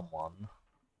poison someone,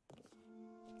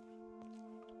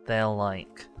 they'll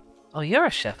like... Oh, you're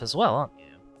a chef as well, aren't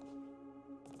you?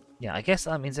 Yeah, I guess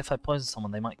that means if I poison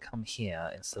someone, they might come here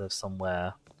instead of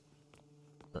somewhere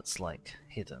that's, like,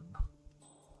 hidden.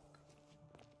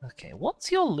 Okay,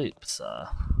 what's your loop, sir?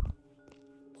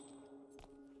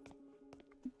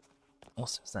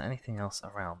 Also, is there anything else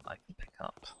around I can pick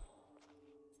up?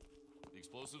 The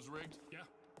explosives rigged? Yeah,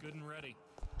 good and ready.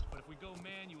 But if we go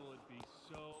manual, it'd be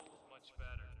so much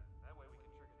better. That way we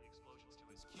can trigger the explosions to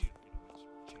his cue, which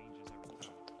changes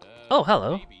everything. Oh,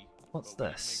 hello. Maybe, What's but we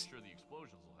have to this? make sure the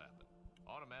explosions will happen.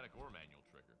 Automatic or manual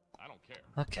trigger. I don't care.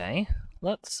 Okay,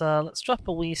 let's drop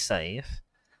a wee save.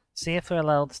 See if we're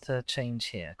allowed to change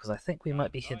here, because I think we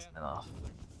might be hidden enough.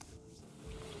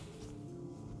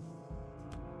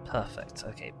 Perfect.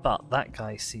 Okay, but that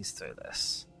guy sees through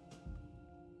this.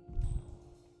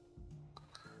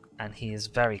 And he is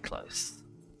very close.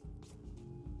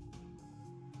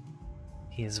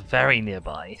 He is very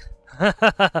nearby. Are the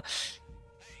pyrotechnics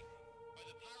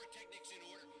in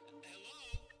order?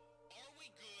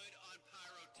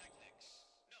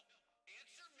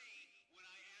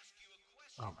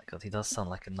 God, he does sound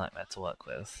like a nightmare to work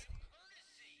with.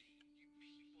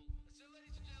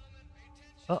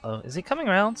 Uh-oh, is he coming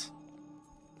around?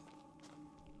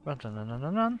 Run, run, run, run,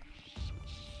 run, run.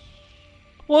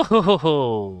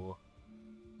 Whoa!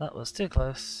 That was too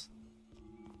close.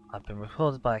 I've been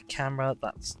recorded by a camera,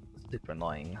 that's super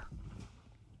annoying.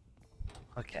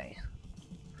 Okay.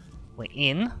 We're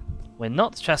in. We're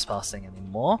not trespassing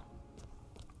anymore.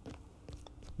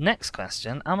 Next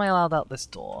question, am I allowed out this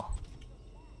door?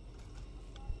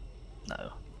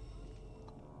 No.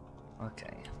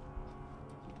 Okay.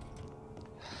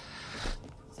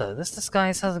 So this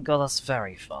disguise hasn't got us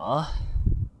very far.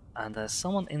 And there's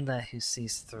someone in there who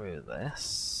sees through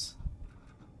this.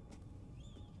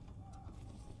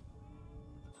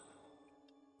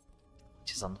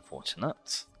 Which is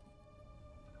unfortunate.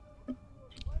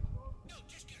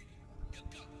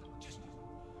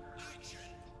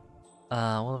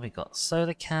 What have we got?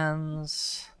 Soda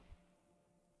cans.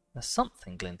 There's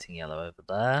something glinting yellow over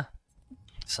there.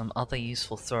 Some other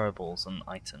useful throwables and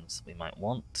items we might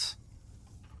want.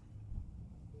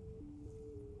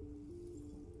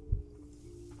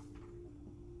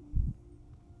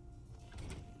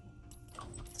 Oh,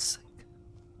 that's sick.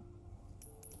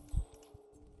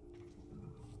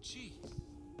 Jeez.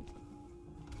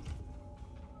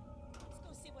 Let's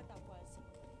go see what that was.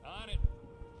 On it.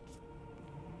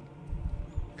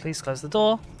 Please close the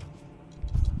door.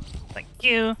 Thank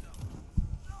you.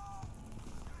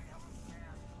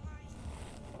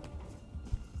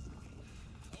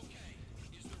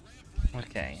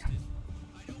 Okay.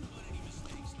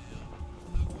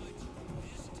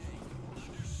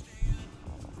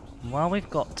 While we've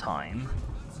got time,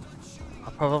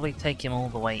 I'll probably take him all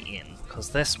the way in, because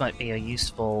this might be a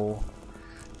useful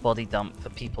body dump for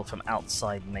people from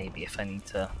outside, maybe, if I need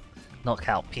to knock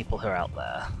out people who are out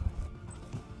there.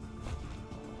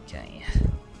 Okay.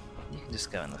 You can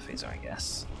just go in the freezer, I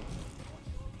guess.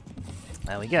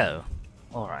 There we go.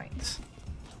 Alright.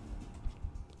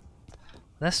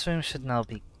 This room should now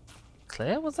be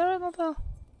clear. Was there another?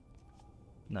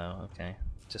 No, okay.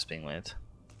 Just being weird.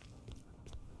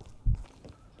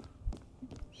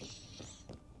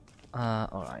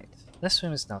 Alright. This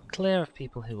room is now clear of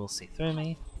people who will see through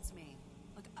me. It's me.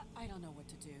 Look, I don't know what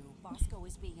to do. Bosco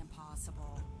is being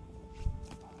impossible.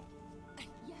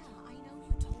 Yeah, I know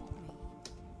you told me.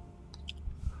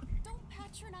 Don't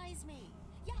patronize me.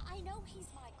 Yeah, I know he's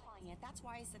my client. That's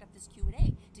why I set up this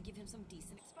Q&A, to give him some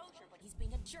decent exposure, but he's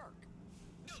being a jerk.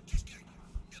 No, just kidding.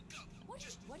 Go. What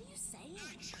are you saying?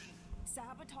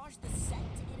 Sabotage the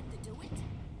set to get him to do it?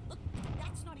 Look,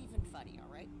 that's not even funny,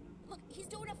 alright? Look, he's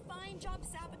doing a fine job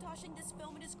sabotaging this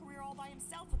film and his career all by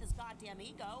himself with his goddamn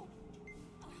ego.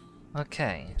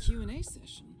 Okay. A Q&A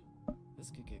session? This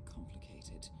could get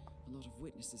complicated. A lot of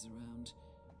witnesses around.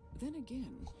 Then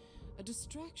again, a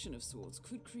distraction of sorts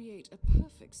could create a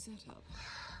perfect setup.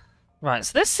 Right,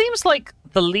 so this seems like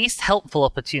the least helpful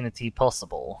opportunity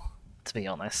possible, to be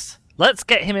honest. Let's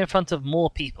get him in front of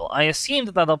more people. I assumed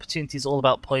that opportunity is all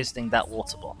about poisoning that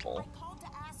water bottle I called to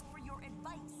ask for your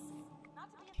advice.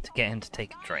 Not to be a to get him to troublemaker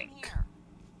take a guy drink.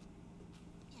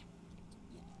 here.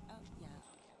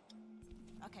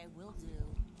 Yeah. Okay, will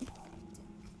do.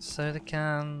 Soda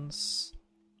cans.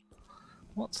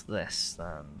 What's this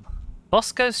then?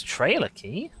 Bosco's trailer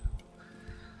key?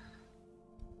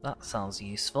 That sounds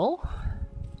useful.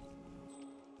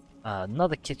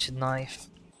 Another kitchen knife.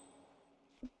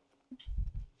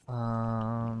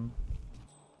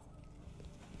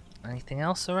 Anything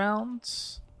else around?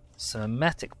 Some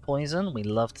emetic poison, we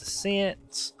love to see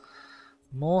it.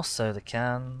 More soda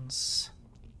cans.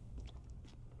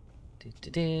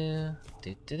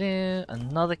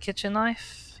 Another kitchen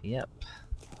knife? Yep.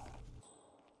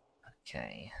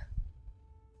 Okay.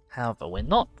 However, we're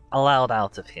not allowed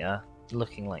out of here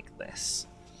looking like this.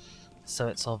 So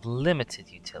it's of limited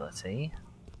utility.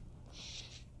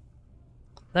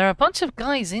 There are a bunch of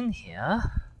guys in here,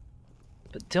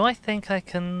 but do I think I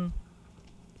can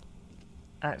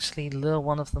actually lure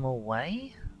one of them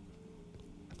away?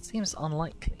 It seems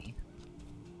unlikely.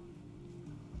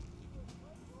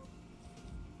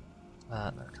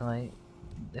 Can I...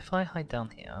 If I hide down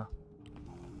here,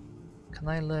 can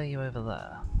I lure you over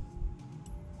there?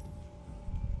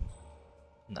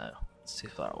 No, it's too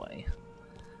far away.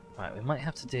 Right, we might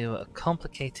have to do a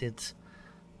complicated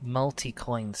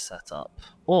multi-coin setup.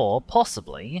 Or,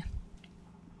 possibly,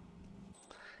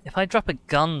 if I drop a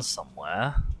gun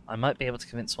somewhere, I might be able to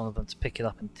convince one of them to pick it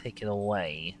up and take it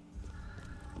away.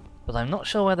 But I'm not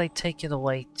sure where they take it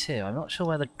away to. I'm not sure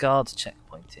where the guard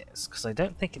checkpoint is, because I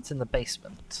don't think it's in the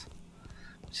basement.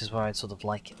 Which is where I'd sort of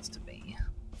like it to be.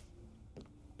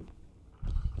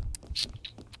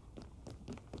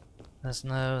 There's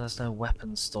no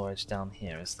weapon storage down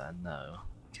here, is there? No.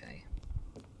 Okay.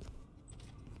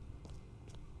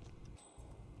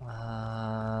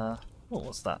 Oh,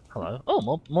 what's that? Hello.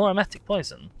 Oh, more emetic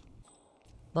poison.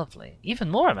 Lovely. Even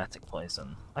more emetic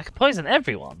poison. I could poison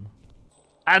everyone.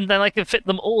 And then I can fit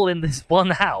them all in this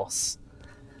one house.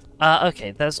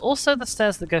 Okay, there's also the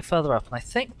stairs that go further up, and I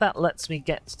think that lets me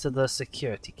get to the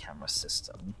security camera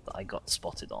system that I got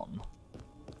spotted on.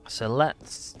 So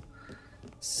let's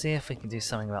see if we can do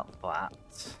something about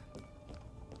that.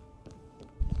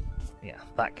 Yeah,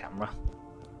 that camera.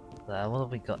 There, what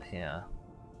have we got here?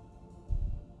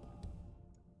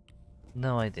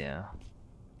 No idea.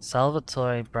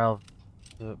 Salvatore Bravuomo.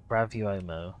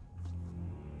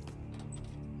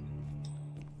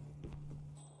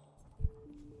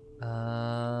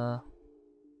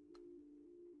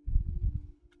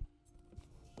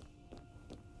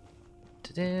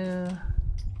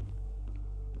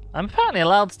 I'm apparently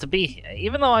allowed to be here,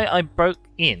 even though I broke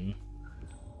in.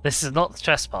 This is not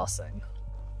trespassing.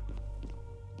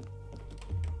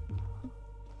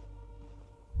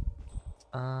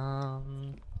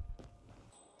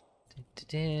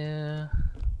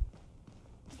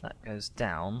 That goes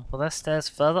down. Well, there's stairs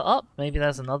further up. Maybe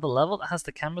there's another level that has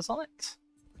the cameras on it.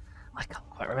 I can't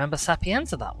quite remember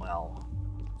Sapienza that well.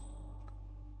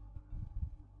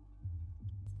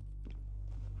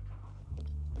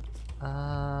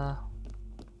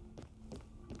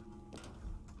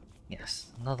 Yes,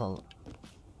 another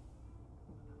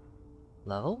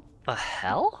level? The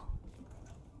hell?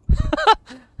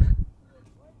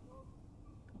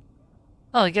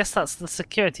 Oh, I guess that's the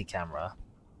security camera.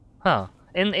 Huh.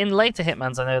 In later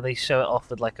Hitmans, I know they show it off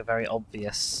with like a very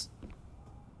obvious...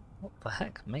 What the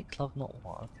heck? Make love not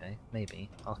war? Okay, maybe.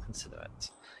 I'll consider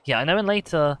it. Yeah, I know in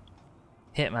later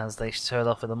Hitmans they show it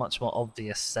off with a much more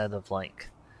obvious set of like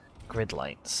grid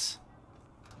lights.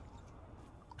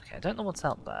 Okay, I don't know what's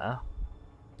out there.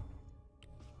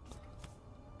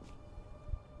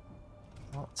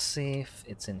 Let's see if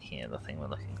it's in here, the thing we're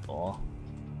looking for.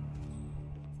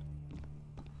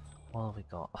 What have we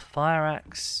got? A fire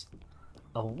axe,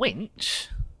 a winch,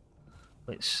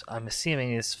 which I'm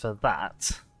assuming is for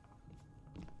that,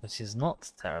 which is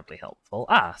not terribly helpful.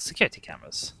 Ah, security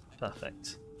cameras.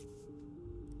 Perfect.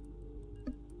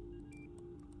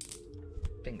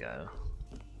 Bingo.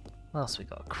 What else we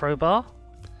got? A crowbar.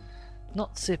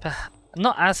 Not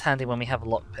as handy when we have a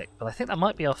lockpick, but I think that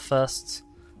might be our first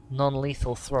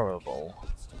non-lethal throwable.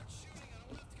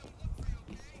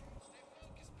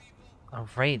 A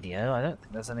radio. I don't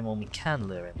think there's anyone we can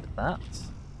lure in with that.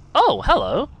 Oh,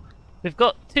 hello! We've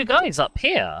got two guys up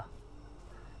here.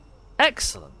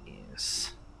 Excellent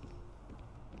news.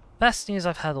 Best news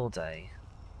I've had all day.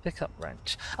 Pick up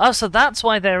wrench. Oh, so that's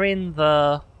why they're in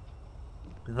the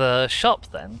shop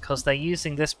then, because they're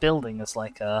using this building as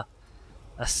like a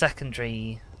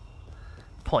secondary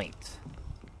point.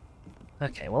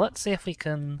 Okay, well let's see if we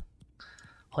can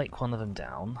hike one of them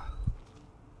down.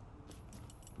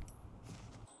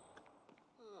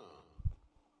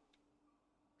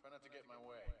 Try not to get in my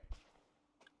way.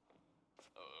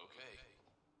 Oh, okay.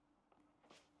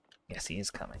 Yes, he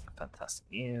is coming. Fantastic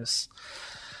news.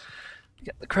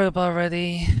 Get the crowbar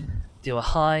ready. Do a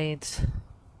hide.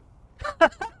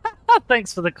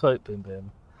 Thanks for the quote, Boom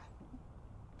Boom.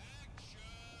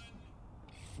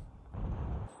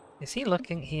 Is he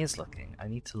looking? He is looking. I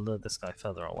need to lure this guy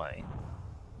further away.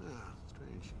 Ah,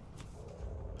 strange.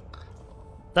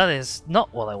 That is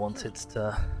not what I wanted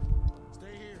to Stay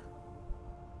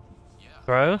here.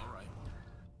 throw, All right.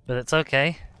 but it's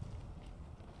okay.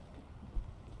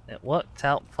 It worked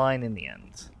out fine in the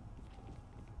end.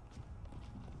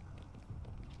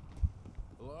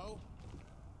 Hello?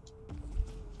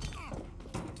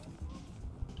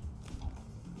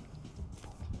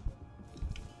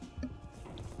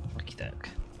 Okie doke.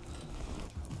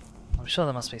 I'm sure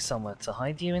there must be somewhere to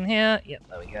hide you in here. Yep,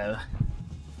 there we go.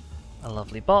 A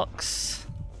lovely box.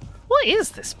 What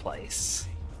is this place?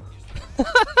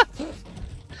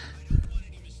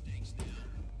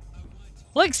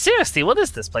 Like, seriously, what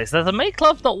is this place? There's a Make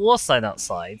Love Not War sign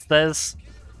outside. There's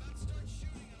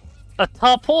a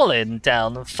tarpaulin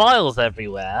down and files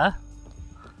everywhere.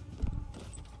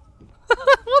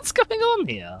 What's going on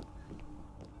here?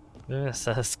 It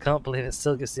says, can't believe it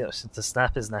still gives the option to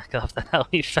snap his neck after how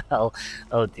he fell.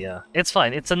 Oh dear. It's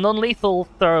fine. It's a non-lethal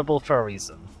throwable for a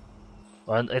reason.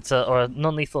 Or a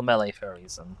non-lethal melee for a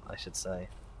reason, I should say.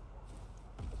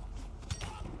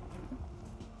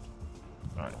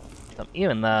 Right. Dump you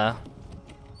in there.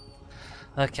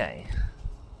 Okay.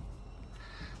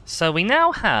 So we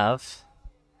now have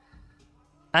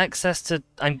Access to,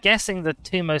 I'm guessing, the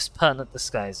two most pertinent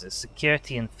disguises,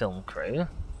 security and film crew.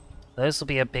 Those will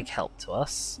be a big help to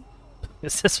us.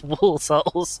 It says walls are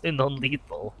also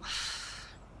non-lethal.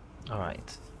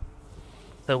 Alright.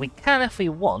 So we can, if we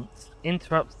want,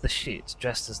 interrupt the shoot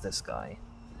dressed as this guy.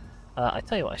 I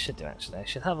tell you what I should do actually. I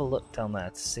should have a look down there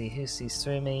to see who sees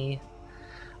through me.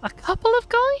 A couple of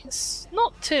guys?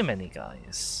 Not too many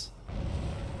guys.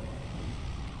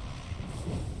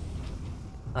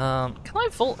 Can I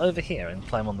vault over here and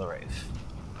climb on the roof?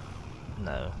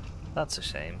 No. That's a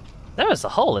shame. There is a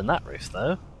hole in that roof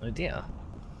though. Oh dear.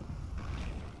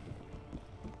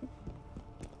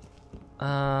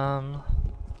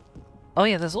 Oh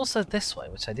yeah, there's also this way,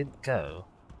 which I didn't go.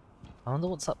 I wonder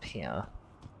what's up here.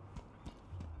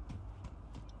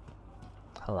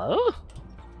 Hello?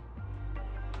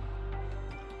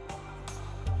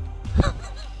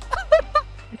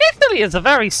 Italy is a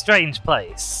very strange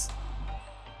place.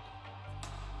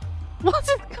 What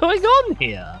is going on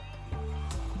here?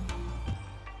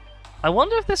 I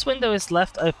wonder if this window is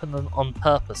left open on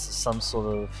purpose as some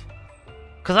sort of...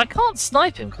 Because I can't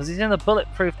snipe him because he's in a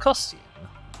bulletproof costume.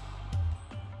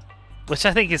 Which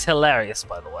I think is hilarious,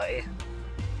 by the way.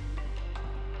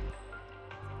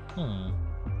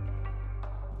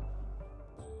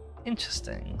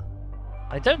 Interesting.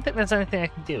 I don't think there's anything I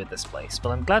can do with this place, but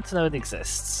I'm glad to know it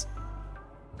exists.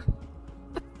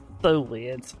 So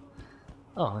weird.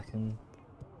 Oh, I can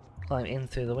climb in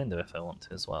through the window if I want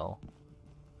to as well.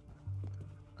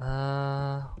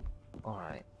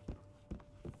 Alright.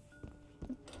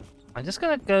 I'm just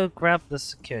gonna go grab the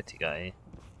security guy.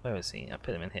 Where is he? I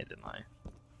put him in here, didn't I?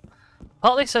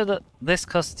 Partly so that this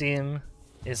costume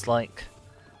is like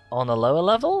on a lower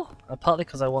level, and partly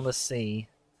because I want to see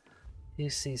who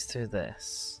sees through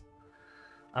this.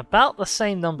 About the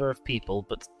same number of people,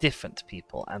 but different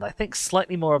people, and I think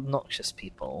slightly more obnoxious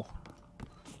people.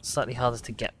 Slightly harder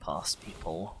to get past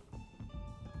people.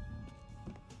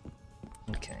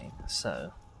 Okay,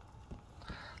 so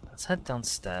let's head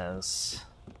downstairs.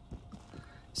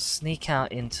 Sneak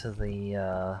out into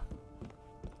the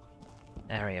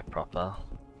area proper.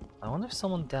 I wonder if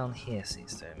someone down here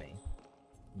sees through me.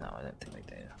 No, I don't think they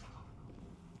do.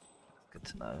 Good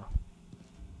to know.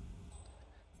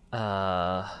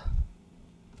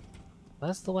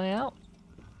 Where's the way out?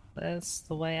 There's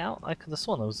the way out? I could have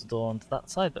sworn there was a door onto that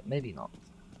side, but maybe not.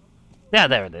 Yeah,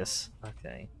 there it is.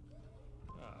 Okay.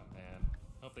 Oh man,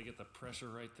 hope they get the pressure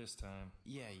right this time.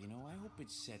 Yeah, you know, I hope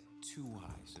it's set too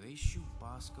high so they shoot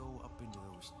Bosco up into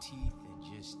those teeth and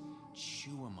just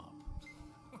chew him up.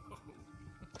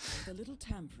 With a little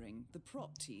tampering, the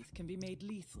prop teeth can be made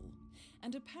lethal,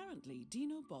 and apparently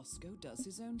Dino Bosco does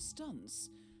his own stunts.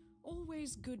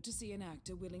 Always good to see an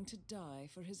actor willing to die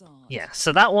for his art. Yeah,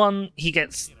 so that one, he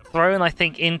gets thrown, I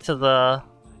think, into the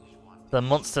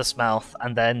monster's mouth,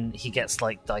 and then he gets,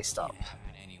 like, diced up. Yeah,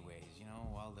 and anyways, you know,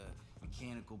 while the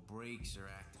mechanical brakes are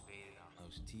activated on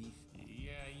those teeth.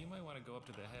 Yeah, you might want to go up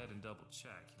to the head and double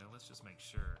check. You know, let's just make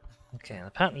sure. Okay, and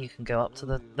apparently you can go up to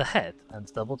the head and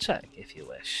double check if you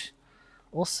wish.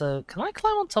 Also, can I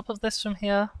climb on top of this from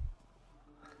here?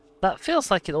 That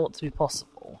feels like it ought to be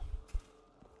possible.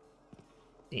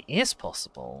 It is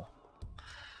possible.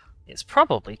 It's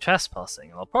probably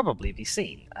trespassing, and I'll probably be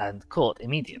seen and caught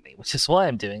immediately, which is why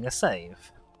I'm doing a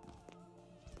save.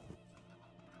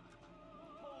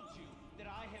 Told you that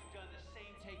I have done the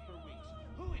same take for weeks.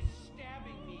 Who is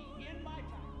stabbing me in my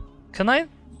back? Can I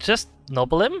just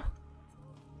nobble him?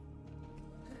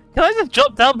 Can I just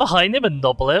drop down behind him and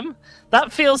nobble him?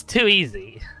 That feels too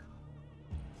easy.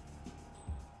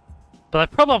 But I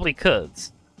probably could.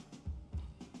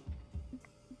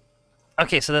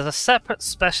 Okay, so there's a separate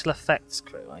special effects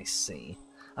crew, I see.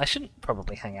 I shouldn't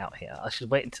probably hang out here. I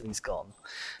should wait until he's gone.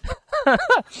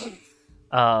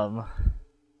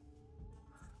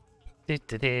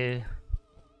 Do-do-do.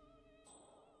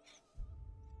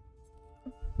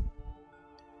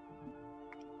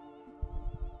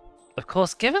 Of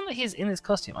course, given that he's in his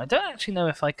costume, I don't actually know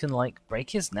if I can, like, break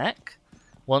his neck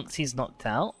once he's knocked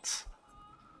out.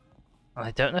 I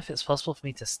don't know if it's possible for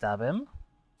me to stab him.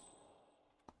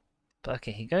 But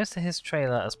okay, he goes to his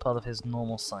trailer as part of his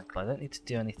normal cycle. I don't need to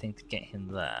do anything to get him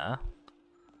there.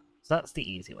 So that's the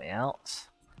easy way out.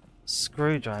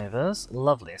 Screwdrivers,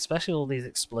 lovely, especially all these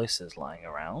explosives lying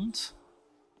around.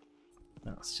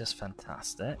 That's just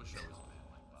fantastic.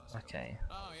 Okay.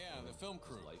 Oh yeah, the film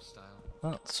crew. Lifestyle.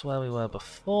 That's where we were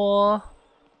before.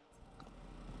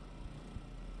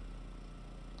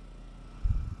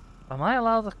 Am I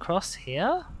allowed to cross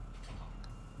here?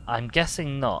 I'm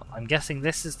guessing not. I'm guessing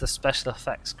this is the special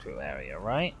effects crew area,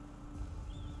 right?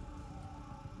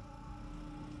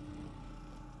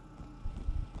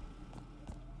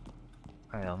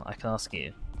 Hang on, I can ask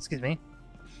you. Excuse me.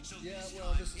 Yeah,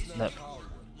 well, this is not Nope.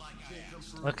 Hollywood. Can't come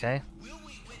from Okay. Will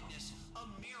we witness a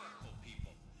miracle,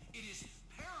 people? It is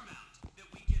paramount that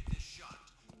we get this shot.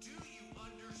 Do you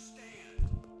understand?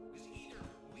 Because either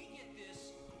we get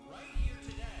this right here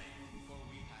today or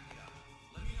we pack it up.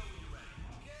 Let me know when you're ready.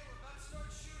 Okay, we're about to start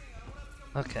shooting. I don't want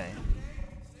to have to come. Okay.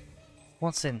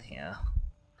 What's in here?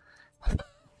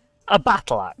 A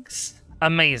battle axe.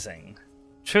 Amazing.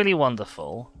 Truly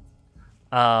wonderful.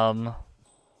 And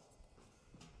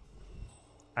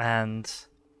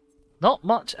not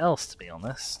much else, to be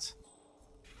honest.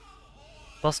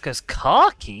 Bosco's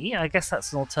car key? I guess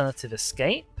that's an alternative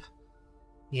escape?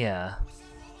 Yeah.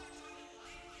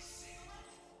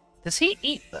 Does he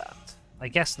eat that? I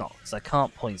guess not, because I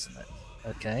can't poison it.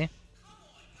 Okay.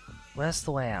 Where's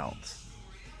the way out?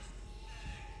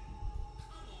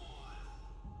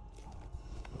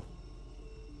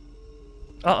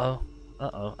 Uh-oh.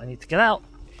 Uh-oh. I need to get out.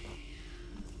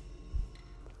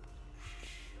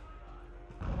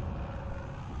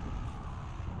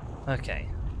 Okay.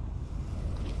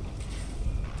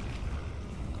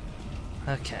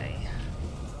 Okay.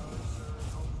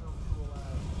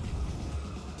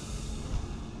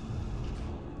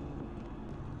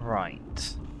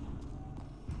 Right.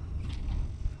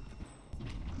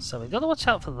 So we gotta watch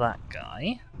out for that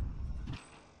guy.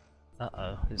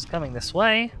 Uh-oh, who's coming this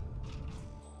way?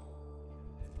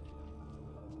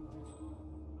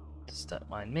 Just don't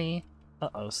mind me.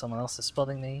 Uh-oh, someone else is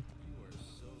spotting me.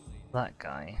 That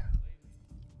guy.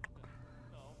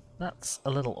 That's a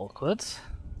little awkward,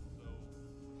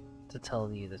 to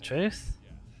tell you the truth.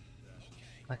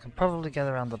 I can probably get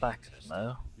around the back of it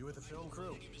though. You with the film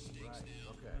crew? Right,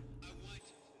 okay.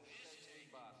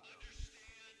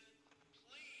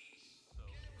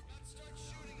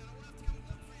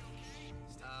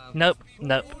 Nope,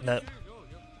 nope, nope.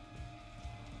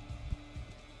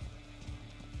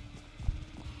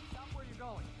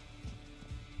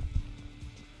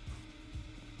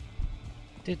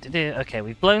 Okay,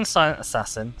 we've blown Silent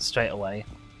Assassin straight away.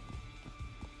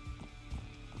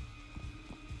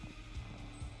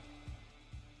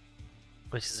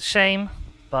 Which is a shame,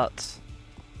 but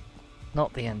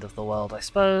not the end of the world, I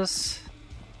suppose.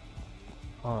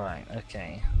 Alright,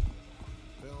 okay.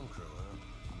 Film crew,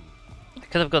 huh? I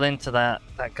could have got into that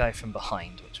guy from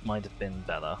behind, which might have been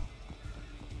better.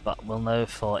 But we'll know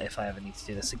for if I ever need to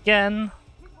do this again.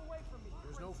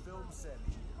 There's no film set.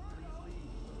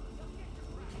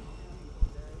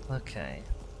 Okay.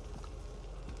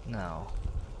 Now.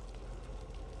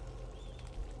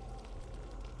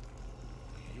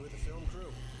 You with the film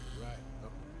crew? Right. Oh.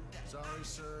 Sorry,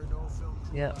 sir, no film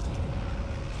crew. Yep.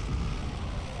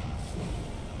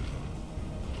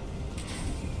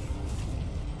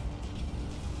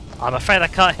 I'm afraid I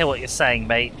can't hear what you're saying,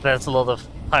 mate. There's a lot of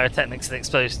pyrotechnics and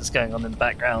explosions going on in the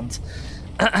background.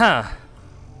 Dino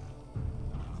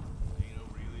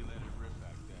really let it rip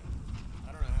back then.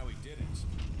 I don't know how he did it,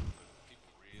 but people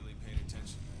really paid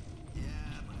attention. Yeah,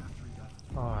 but after he got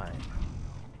Alright.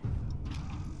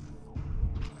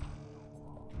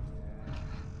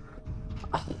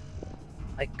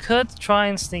 I could try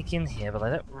and sneak in here, but I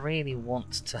don't really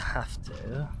want to have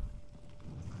to.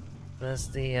 There's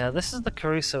the, this is the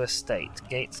Caruso estate.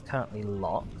 Gate's currently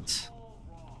locked.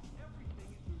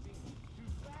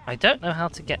 I don't know how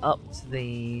to get up to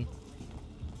the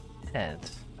head.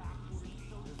 There's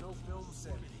no film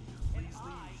set. Please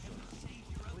leave.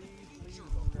 Please leave,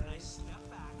 okay?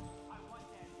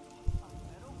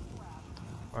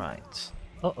 Right.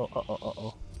 Uh-oh, uh-oh,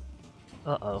 uh-oh.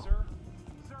 Uh-oh.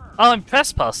 Oh, I'm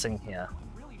trespassing here.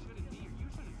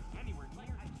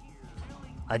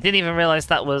 I didn't even realize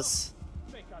that was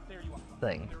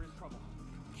thing.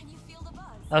 Can you feel the buzz?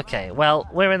 Okay, well,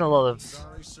 we're in a lot of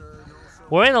Sorry, sir, no film.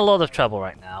 we're in a lot of trouble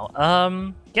right now.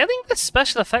 Getting the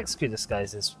special effects crew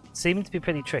disguise is seeming to be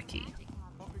pretty tricky.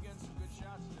 Hope you're getting some good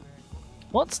shots today.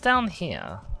 What's down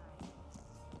here?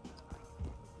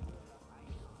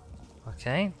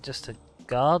 Okay, just a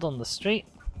guard on the street.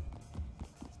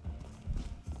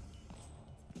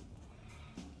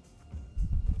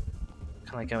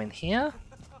 Can I go in here?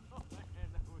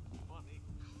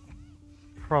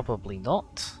 Probably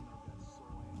not.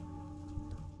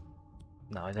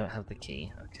 No, I don't have the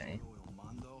key. Okay.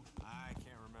 I can't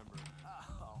remember.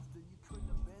 Oh, then you couldn't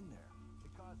have been there.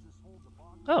 Because this holds a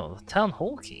box. Oh, the town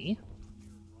hall key.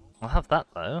 I'll have that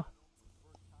though.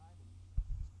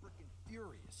 Freaking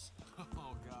furious. Oh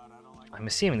God, I don't like. I'm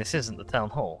assuming this isn't the town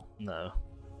hall. No.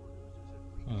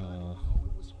 Hmm. Oh,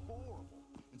 it was horrible.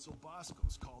 And so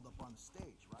Bosco's called up on the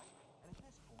stage, right? And at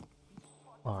this point,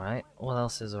 Alright, what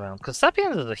else is around? Because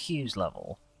Sapiens is a huge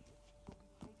level.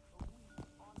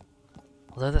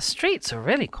 Although the streets are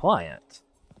really quiet.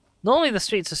 Normally the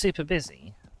streets are super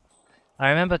busy. I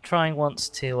remember trying once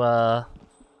to,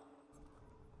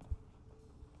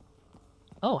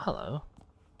 Oh, hello.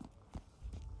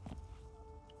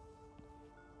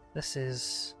 This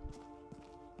is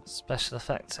special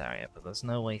effects area, but there's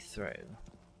no way through.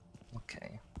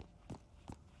 Okay.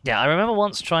 Yeah, I remember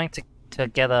once trying to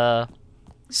get a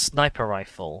sniper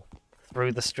rifle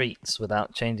through the streets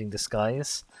without changing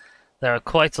disguise. There are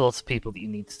quite a lot of people that you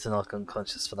need to knock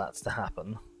unconscious for that to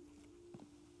happen.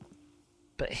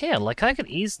 But here, like, I could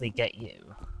easily get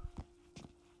you.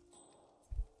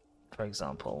 For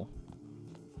example.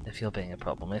 If you're being a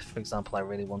problem. If, for example, I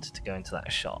really wanted to go into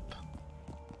that shop.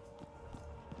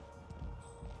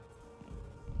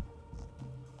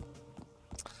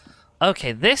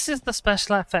 Okay, this is the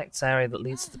special effects area that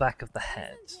leads to the back of the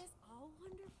head.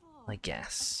 I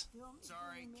guess.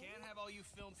 Sorry, can't have all you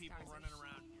film people running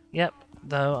around. Yep,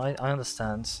 though, I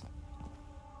understand.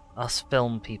 Us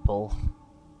film people.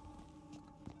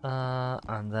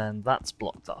 And then that's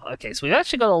blocked off. Okay, so we've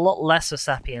actually got a lot less of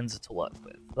Sapienza to work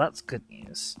with. That's good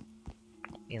news.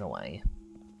 In a way.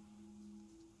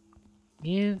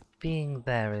 You being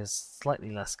there is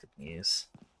slightly less good news.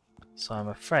 So I'm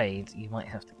afraid you might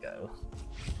have to go.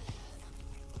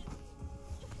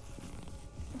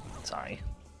 Sorry.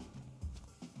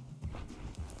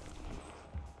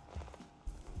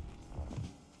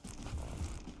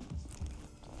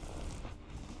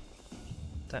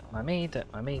 Don't mind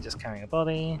me, just carrying a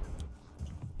body.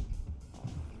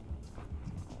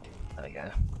 There we go.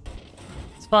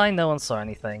 It's fine, no one saw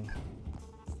anything.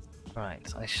 Right,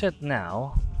 I should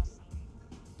now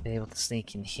be able to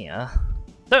sneak in here.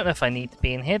 Don't know if I need to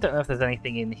be in here, don't know if there's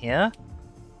anything in here.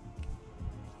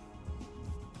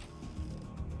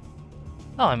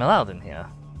 Oh, I'm allowed in here.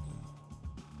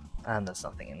 And there's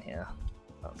nothing in here.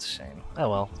 That's a shame. Oh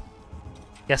well.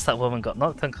 Guess that woman got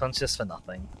knocked unconscious for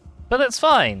nothing. But it's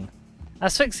fine!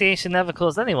 Asphyxiation never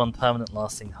caused anyone permanent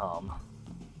lasting harm.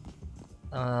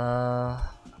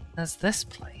 There's this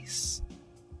place.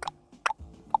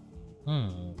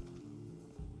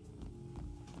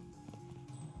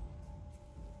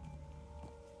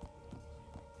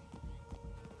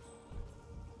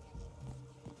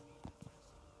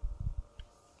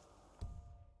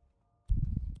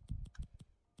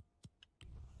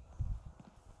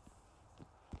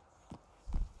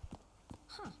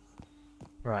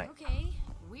 Right. Okay,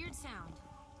 weird sound.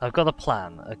 I've got a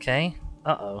plan, okay?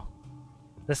 Uh-oh.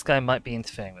 This guy might be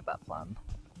interfering with that plan.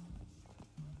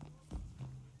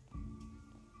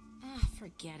 Ah,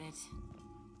 forget it.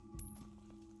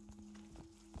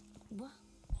 What?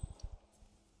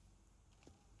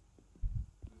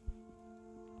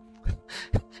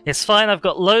 It's fine, I've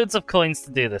got loads of coins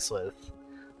to do this with.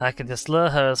 I can just lure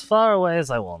her as far away as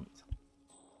I want.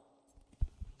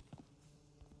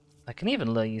 I can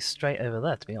even lure you straight over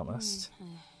there, to be honest.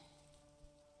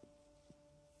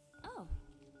 Oh.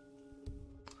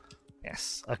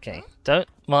 Yes, okay. Don't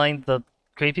mind the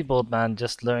creepy bald man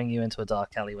just luring you into a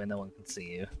dark alley where no one can see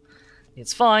you.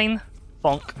 It's fine.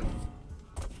 Bonk.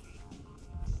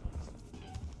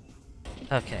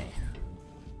 Okay.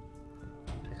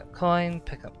 Pick up coin,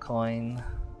 pick up coin.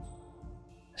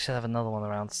 I should have another one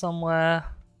around somewhere.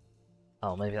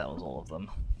 Oh, maybe that was all of them.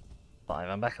 5,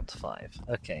 I'm back up to 5.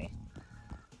 Okay.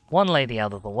 One lady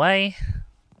out of the way.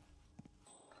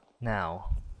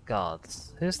 Now,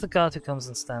 guards. Who's the guard who comes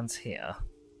and stands here?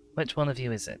 Which one of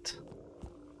you is it?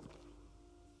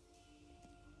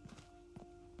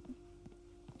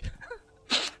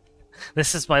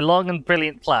 This is my long and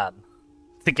brilliant plan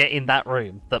to get in that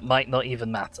room that might not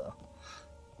even matter.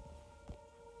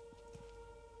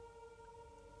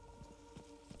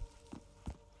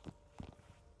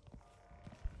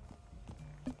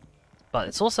 But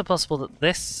it's also possible that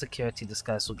this security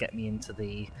disguise will get me into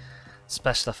the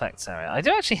special effects area. I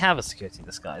do actually have a security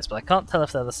disguise, but I can't tell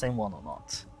if they're the same one or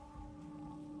not.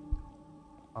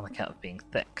 On account of being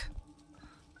thick.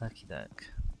 Okie doke.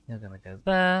 You're gonna go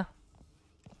there.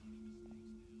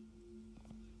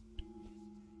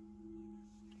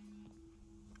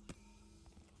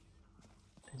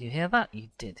 Did you hear that? You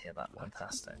did hear that.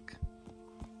 Fantastic.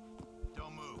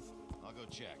 Don't move. I'll go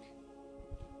check.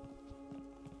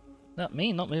 Not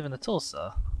me, not moving at all,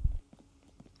 sir.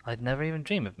 I'd never even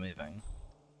dream of moving.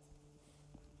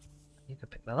 You could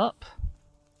pick that up.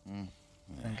 And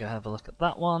go have a look at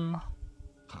that one.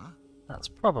 Huh? That's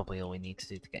probably all we need to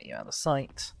do to get you out of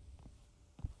sight.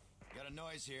 Got a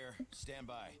noise here. Stand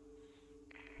by.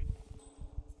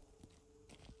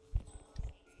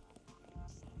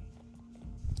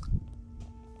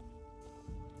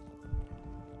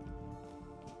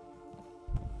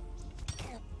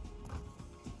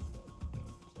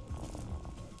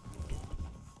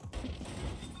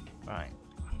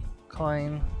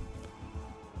 Coin.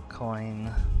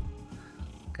 Coin.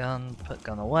 Gun. Put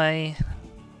gun away.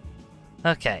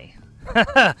 Okay.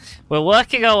 We're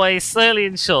working our way slowly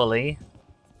and surely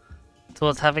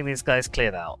towards having these guys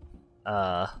cleared out.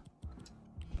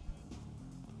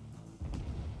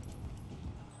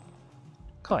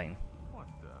 Coin. What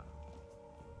the?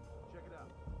 Check it out.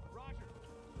 Roger.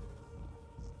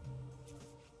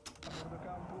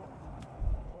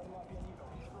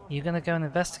 You gonna go and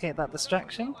investigate that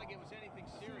distraction? Like it was anything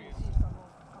serious.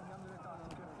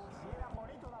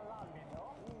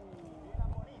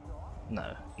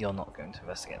 No, you're not going to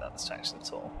investigate that distraction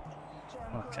at all.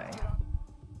 Okay.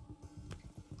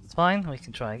 It's fine, we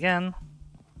can try again.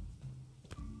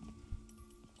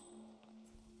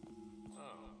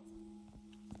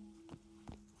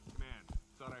 Man,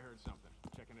 thought I heard something.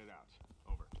 Checking it out.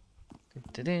 Over.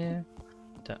 Do-do-do.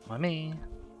 Don't mind me.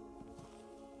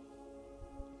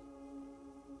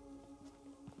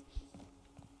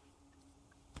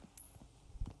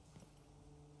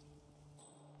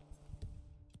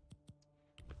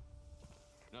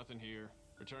 Nothing here.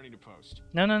 Returning to post.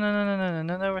 No,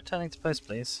 returning to post,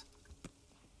 please.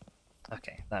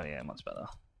 Okay, there we go, much better.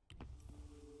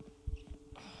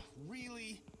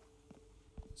 Really?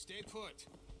 Stay put.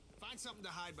 Find something to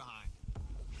hide behind.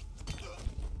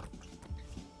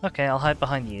 Okay, I'll hide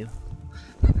behind you.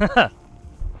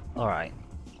 Alright.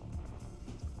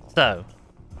 So,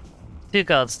 2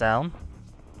 guards down.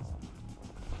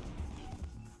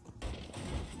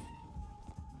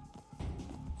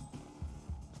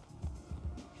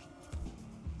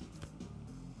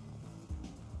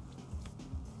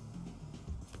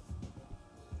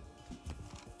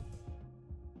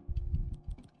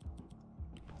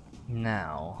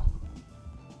 Now,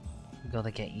 we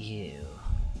gotta get you.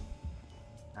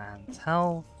 And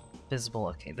how visible?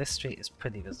 Okay, this street is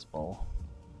pretty visible.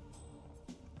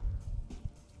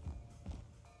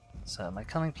 So my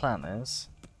cunning plan is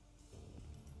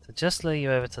to just lure you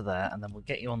over to there, and then we'll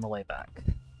get you on the way back.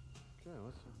 Okay,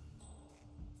 let's see.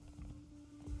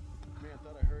 Man,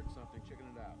 thought I heard something. Checking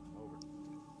it out. Over.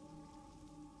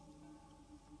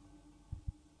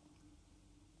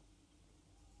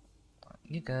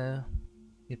 You go.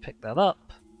 You pick that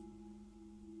up.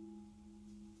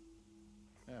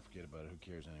 Forget about it. Who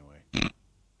cares anyway?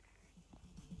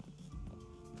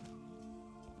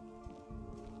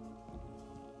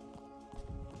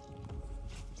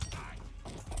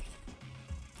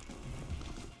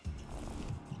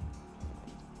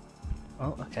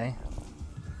 Oh, okay.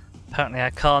 Apparently I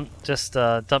can't just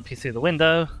dump you through the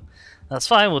window. That's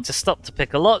fine, we'll just stop to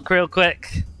pick a lock real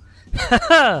quick.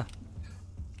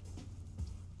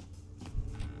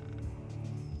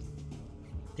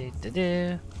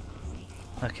 Do-do-do.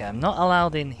 Okay, I'm not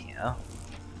allowed in here,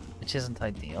 which isn't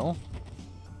ideal.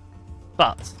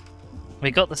 But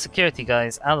we got the security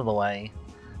guys out of the way.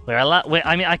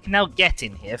 I mean, I can now get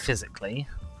in here physically.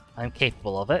 I'm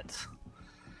capable of it.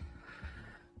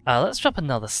 Let's drop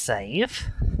another save.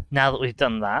 Now that we've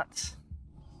done that,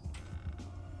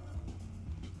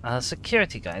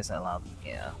 security guys are allowed in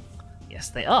here. Yes,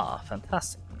 they are.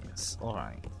 Fantastic news. All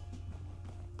right.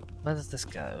 Where does this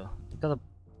go? We've got to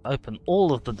open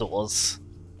all of the doors.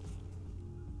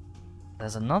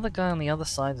 There's another guy on the other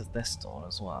side of this door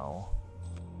as well.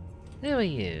 Who are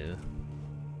you?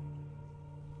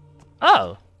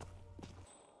 Oh!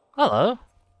 Hello!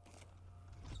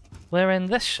 We're in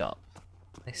this shop.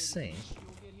 I see.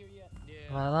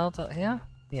 Am I allowed out here?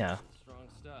 Yeah. Strong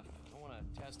stuff. I want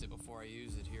to test it before I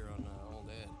use it here on Old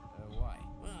Ed. Why?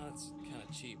 Well, it's kind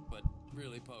of cheap, but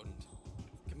really potent.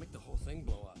 Can make the whole thing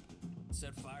blow up.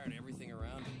 Set fire to everything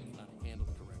around it if not handled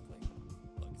correctly.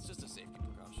 Look, it's just a safety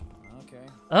precaution. Okay.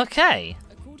 Okay!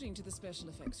 According to the special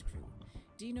effects crew,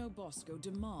 Dino Bosco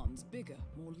demands bigger,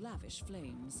 more lavish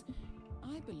flames.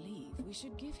 I believe we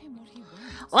should give him what he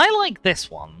wants. I like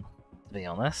this one, to be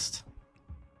honest.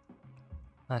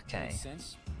 Okay.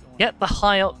 Get the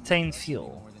high octane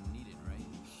fuel.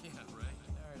 Yeah, right.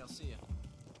 Alright, I'll see you.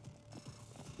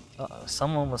 Uh-oh,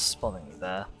 someone was spotting me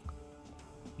there.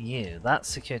 You, that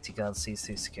security guard sees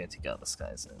through security guard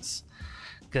disguises.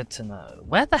 Good to know.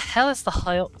 Where the hell is the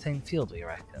high octane fuel, do you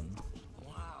reckon?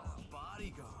 Wow, a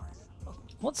bodyguard.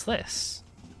 What's this?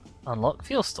 Unlock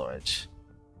fuel storage.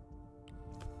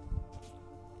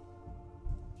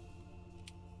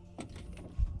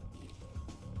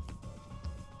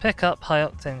 Pick up high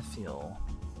octane fuel.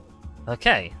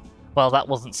 Okay, well that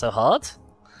wasn't so hard.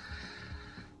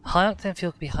 High octane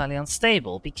fuel could be highly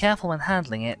unstable. Be careful when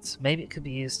handling it. Maybe it could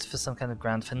be used for some kind of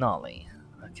grand finale.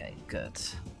 Okay, good.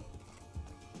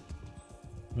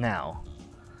 Now,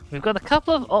 we've got a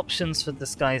couple of options for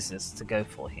disguises to go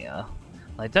for here.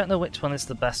 I don't know which one is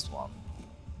the best one.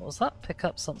 What was that? Pick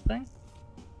up something?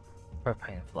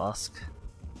 Propane flask.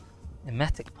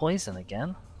 Emetic poison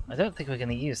again. I don't think we're going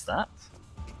to use that.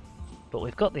 But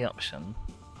we've got the option.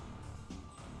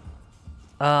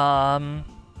 I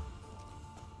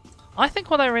think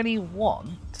what I really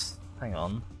want... Hang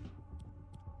on.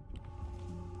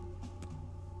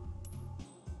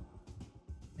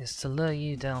 Is to lure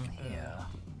you down here.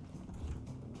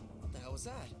 What the hell was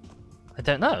that? I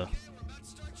don't know.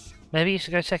 Maybe you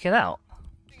should go check it out.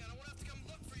 I don't have to come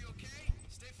look for you, okay?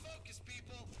 Stay focused,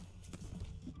 people.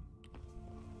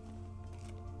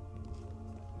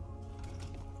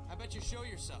 How about you show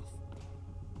yourself?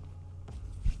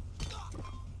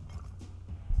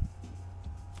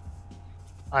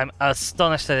 I'm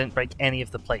astonished I didn't break any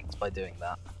of the plates by doing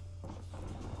that.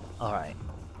 Alright.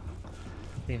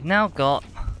 We've now got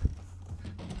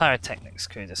Pyrotechnics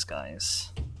Crew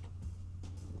Disguise.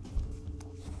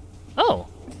 Oh!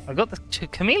 I got the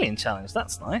Chameleon Challenge,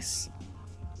 that's nice.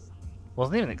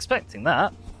 Wasn't even expecting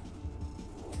that.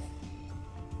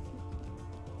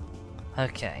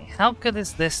 Okay, how good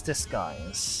is this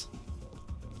disguise?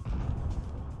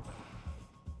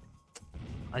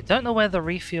 I don't know where the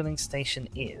refueling station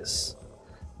is,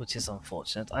 which is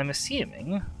unfortunate. I'm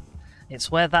assuming it's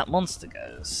where that monster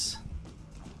goes.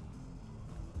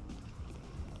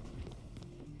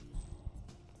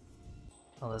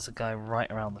 Oh, there's a guy right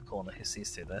around the corner who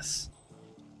sees through this.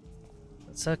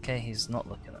 It's okay, he's not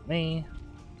looking at me.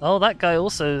 Oh, that guy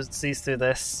also sees through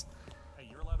this. Hey,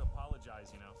 you're allowed to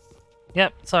apologize, you know.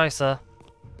 Yep, sorry, sir.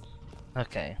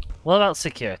 Okay, what about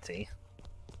security?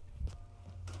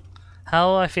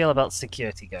 How do I feel about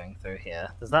security going through here?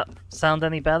 Does that sound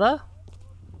any better?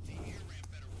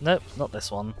 Nope, not this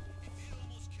one.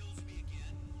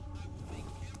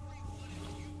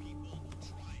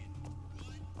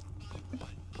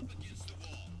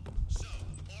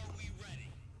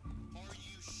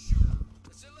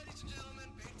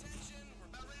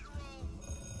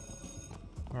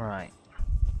 Right.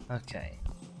 Okay.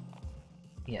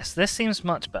 Yes, this seems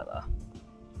much better.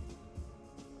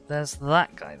 There's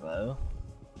that guy, though,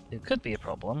 who could be a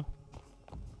problem.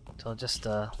 So I'll just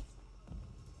have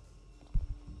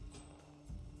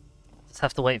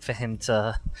to wait for him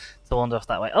to wander off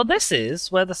that way. Oh, this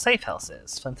is where the safe house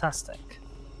is. Fantastic.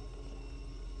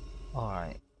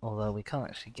 Alright, although we can't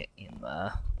actually get in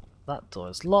there. That door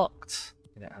is locked.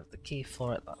 We don't have the key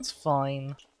for it, that's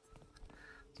fine.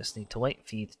 Just need to wait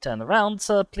for you to turn around,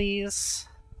 sir, please.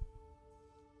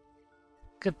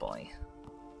 Good boy.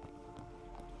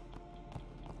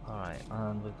 Alright,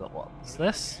 and we've got what's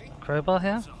this? Crowbar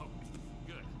here?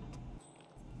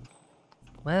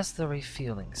 Where's the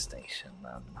refueling station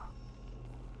then?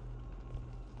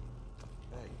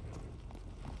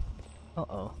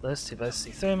 Uh-oh, those two both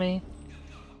see through me.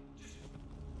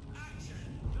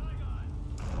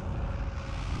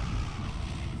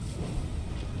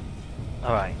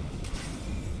 Alright.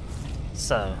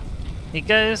 So, he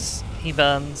goes, he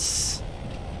burns.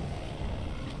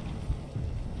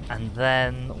 And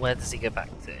then, where does he go back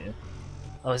to?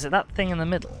 Oh, is it that thing in the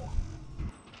middle?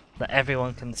 That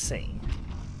everyone can see?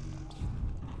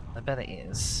 I bet it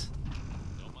is.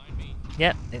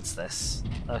 Yep, it's this.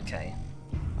 Okay.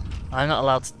 I'm not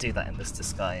allowed to do that in this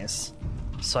disguise.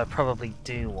 So I probably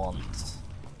do want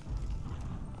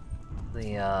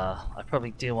the, I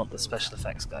probably do want the special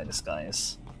effects guy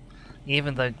disguise.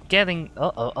 Even though getting...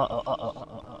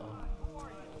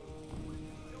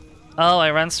 Oh,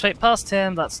 I ran straight past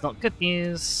him. That's not good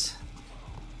news.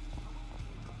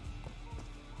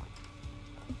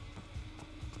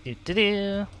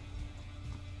 Do-do-do.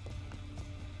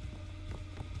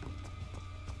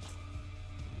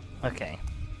 Okay.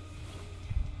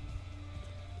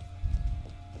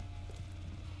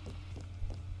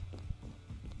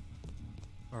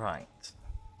 Right.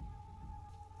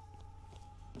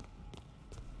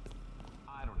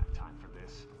 I don't have time for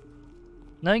this.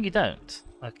 No, you don't.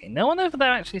 Okay, no one over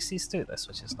there actually sees through this,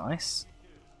 which is nice.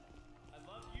 I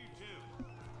love you too.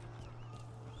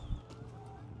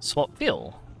 Swap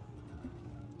fuel.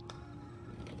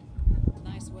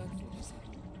 Nice work, Phillips.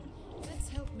 Let's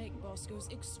help make Bosco's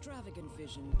extravagant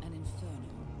vision an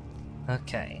inferno.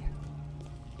 Okay.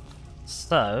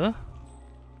 So,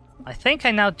 I think I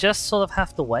now just sort of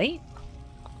have to wait.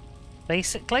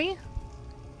 Basically.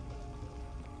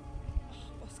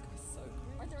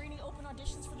 Are there any open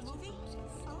auditions for the movie?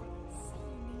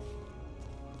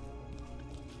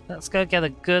 Let's go get a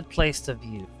good place to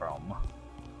view from.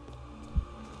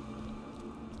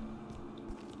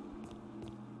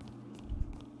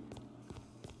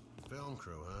 Film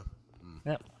crew, huh?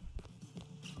 Yep.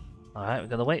 Alright, we've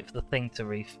got to wait for the thing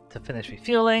to finish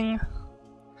refueling.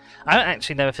 I don't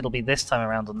actually know if it'll be this time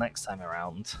around or next time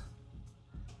around.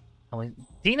 I mean,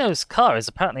 Dino's car is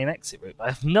apparently an exit route, but I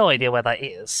have no idea where that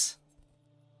is.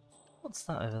 What's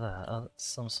that over there? Oh, that's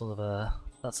some sort of a...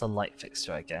 That's a light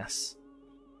fixture, I guess.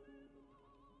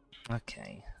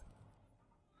 Okay.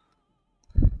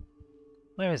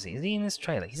 Where is he? Is he in his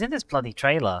trailer? He's in his bloody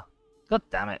trailer. God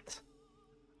damn it.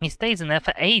 He stays in there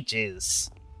for ages.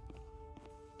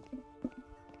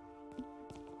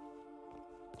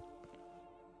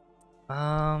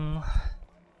 I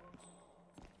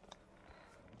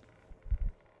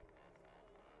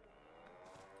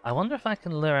wonder if I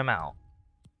can lure him out.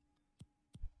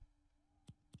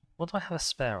 What do I have a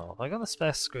spare of? I got a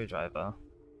spare screwdriver.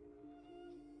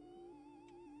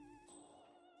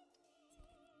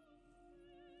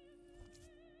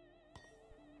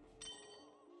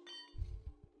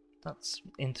 That's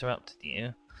interrupted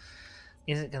you.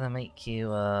 Is it gonna make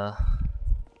you, I'm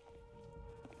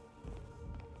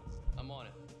on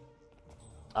it.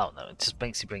 Oh no, it just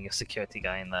makes you bring your security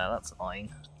guy in there, that's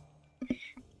annoying.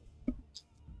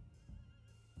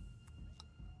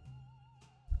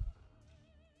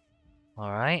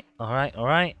 Alright, alright,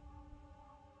 alright.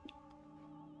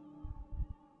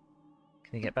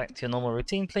 Can you get back to your normal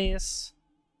routine, please?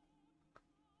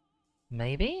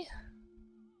 Maybe?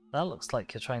 That looks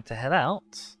like you're trying to head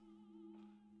out.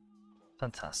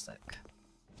 Fantastic.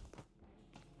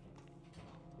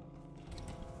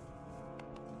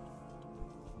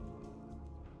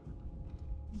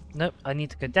 Nope, I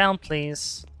need to go down,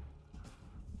 please.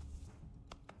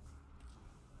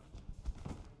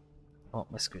 Oh,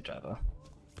 my screwdriver.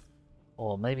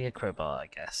 Or maybe a crowbar, I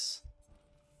guess.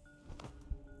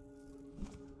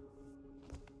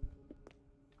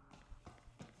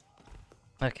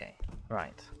 Okay,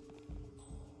 right.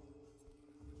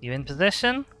 You in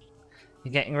position?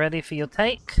 You getting ready for your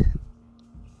take?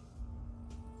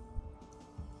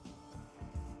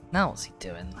 Now what's he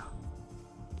doing?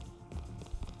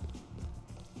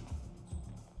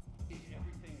 Is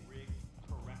everything rigged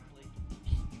correctly?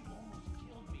 You almost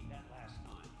killed me that last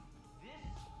time.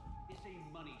 This is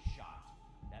a money shot.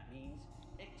 That means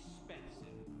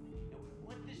expensive. Now we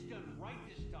want this done right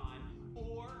this time,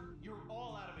 or you're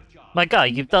all out of a job. My guy,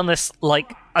 you've done this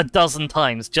like a dozen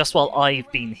times just while I've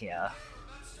been here.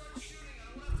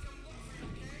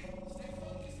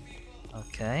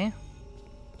 Okay.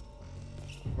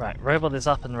 Right, robot is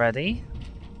up and ready.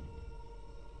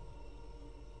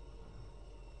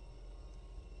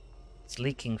 It's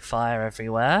leaking fire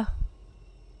everywhere.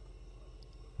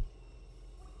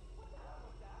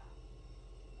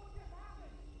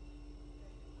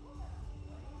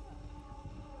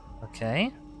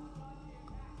 Okay.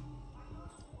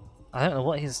 I don't know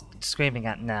what he's screaming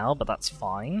at now, but that's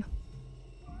fine.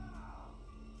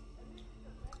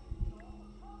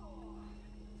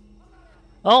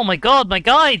 Oh my god, my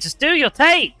guy, just do your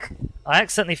take! I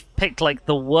accidentally picked like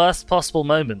the worst possible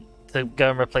moment to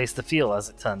go and replace the fuel, as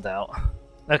it turned out.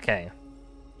 Okay.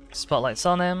 Spotlight's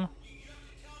on him.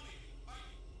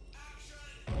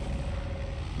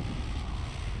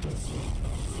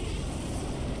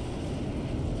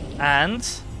 And...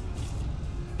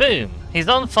 boom! He's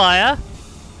on fire!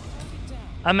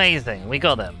 Amazing, we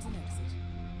got him.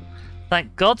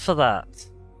 Thank God for that.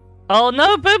 Oh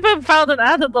no, Boom Boom found an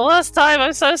ad at the worst time,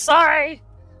 I'm so sorry!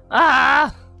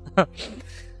 Ah!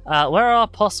 Where are our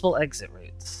possible exit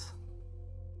routes?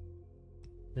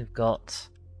 We've got...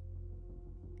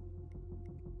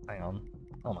 hang on.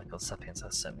 Oh my god, Sapiens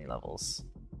has so many levels.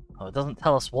 Oh, it doesn't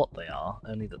tell us what they are,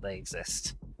 only that they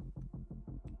exist.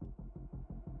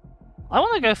 I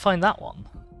want to go find that one.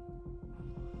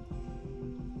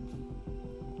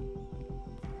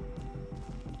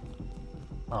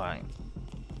 Alright.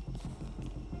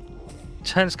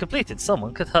 Challenge completed.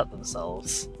 Someone could hurt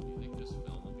themselves.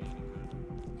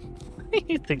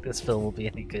 You think this film will be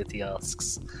any good, he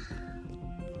asks.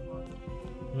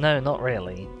 No, not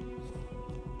really.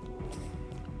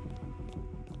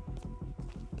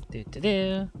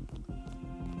 Do-do-do.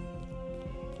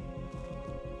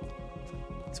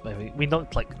 We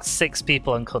knocked like 6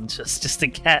 people unconscious just to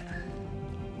get...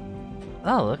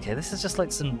 oh, okay, this is just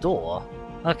like some door.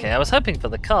 Okay, I was hoping for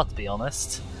the car, to be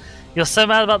honest. You're so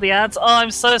mad about the ads? Oh,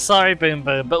 I'm so sorry, Boom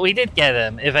Boom, but we did get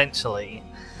him, eventually.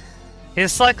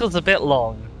 His cycle's a bit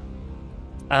long.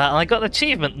 And I got an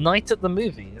achievement, Night at the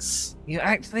Movies. You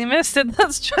actually missed it,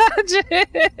 that's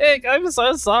tragic! I'm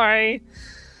so sorry.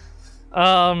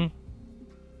 Oh,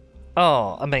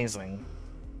 amazing.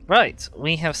 Right,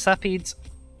 we have Sapied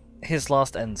his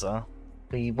last Enza.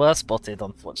 We were spotted,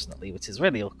 unfortunately, which is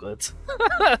really awkward.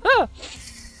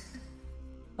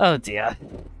 Oh dear.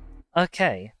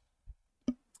 Okay.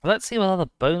 Let's see what other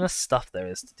bonus stuff there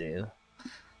is to do.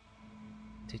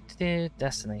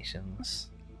 Destinations.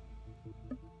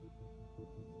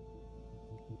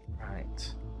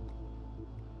 Right.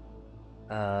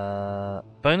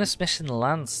 Bonus mission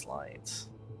landslide.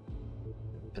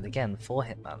 But again, 4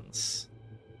 hitmans.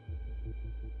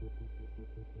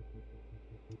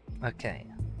 Okay.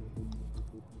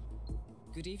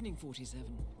 Good evening, 47.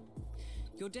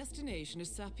 Your destination is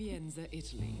Sapienza,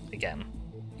 Italy. Again.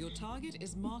 Your target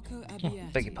is Marco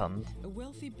Abbiati, Beg your pardon. a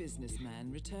wealthy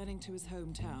businessman returning to his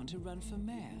hometown to run for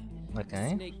mayor.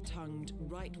 Okay. A snake-tongued,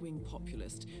 right-wing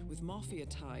populist with mafia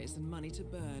ties and money to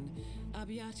burn,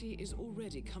 Abbiati is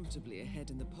already comfortably ahead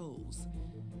in the polls.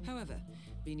 However,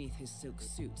 beneath his silk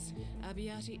suits,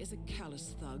 Abbiati is a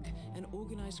callous thug, and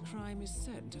organized crime is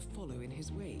certain to follow in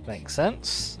his wake. Makes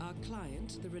sense. Our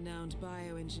client, the renowned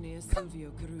bioengineer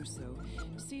Silvio Caruso,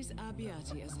 sees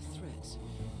Abbiati as a threat,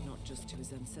 not just to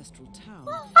his ancestral town,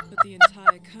 but the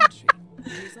entire country. He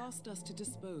has asked us to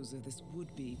dispose of this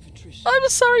would-be patrician. I'm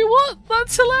sorry, what?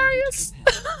 That's hilarious!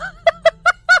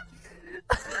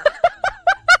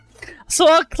 So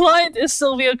our client is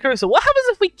Silvio Caruso. What happens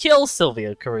if we kill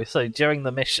Silvio Caruso during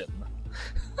the mission?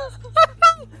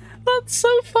 That's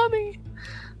so funny!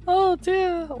 Oh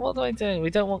dear, what do I do? We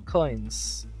don't want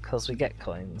coins, because we get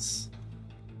coins.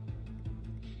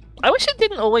 I wish it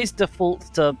didn't always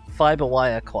default to fiber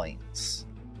wire coins.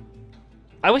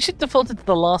 I wish it defaulted to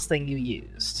the last thing you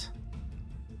used.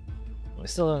 We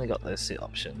still only got those 2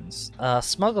 options.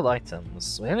 Smuggled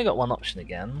items. We only got 1 option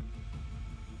again.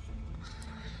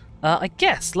 I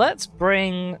guess let's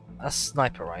bring a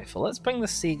sniper rifle. Let's bring the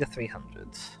Sega 300.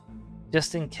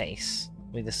 Just in case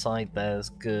we decide there's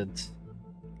good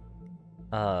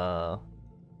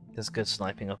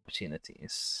sniping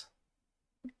opportunities.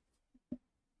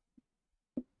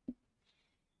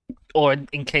 Or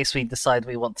in case we decide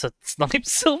we want to snipe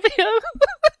Silvio.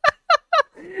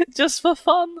 Just for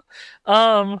fun.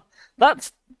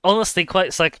 That's honestly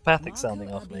quite psychopathic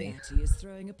sounding off me. Abbiati is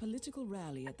throwing a political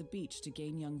rally at the beach to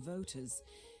gain young voters,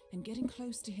 and getting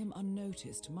close to him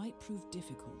unnoticed might prove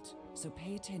difficult. So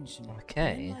pay attention.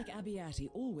 Okay. Men like Abbiati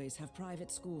always have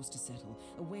private scores to settle,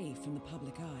 away from the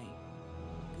public eye.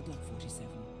 Good luck, 47.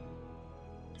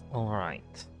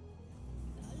 Alright.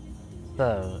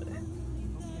 So,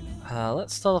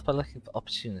 let's start off by looking for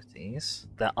opportunities.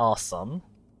 There are some.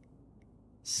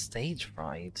 Stage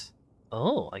fright.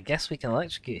 Oh, I guess we can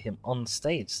electrocute him on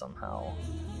stage somehow.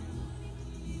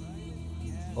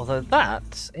 Although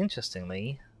that,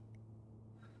 interestingly,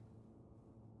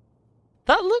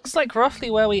 that looks like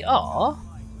roughly where we are,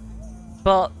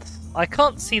 but I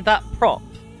can't see that prop.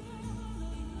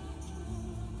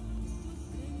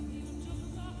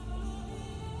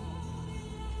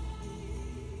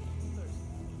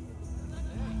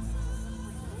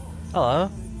 Hello,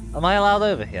 am I allowed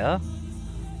over here?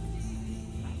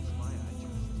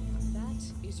 That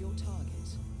is your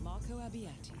target, Marco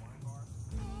Abbiati.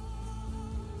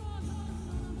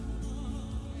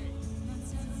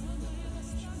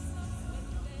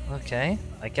 Okay,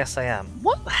 I guess I am.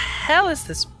 What the hell is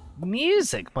this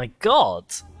music? My god!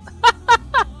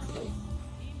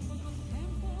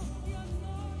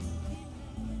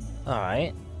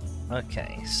 Alright,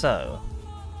 okay, so...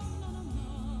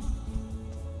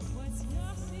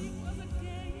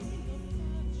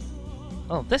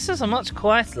 Oh, this is a much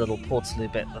quieter little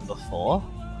Portaloo bit than before.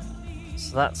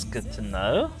 So that's good to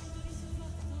know.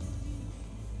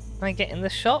 Can I get in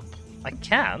this shop? I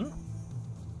can.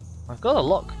 I've got a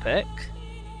lockpick.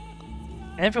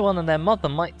 Everyone and their mother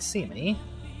might see me.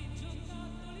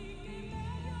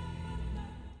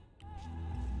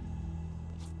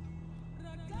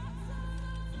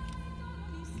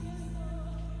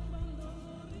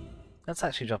 Let's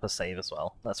actually drop a save as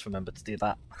well. Let's remember to do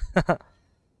that.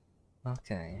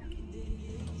 Okay.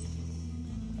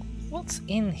 What's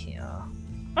in here?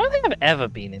 I don't think I've ever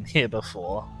been in here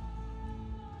before.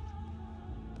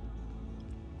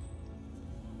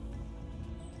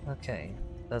 Okay,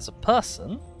 there's a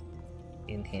person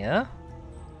in here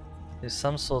who's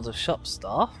some sort of shop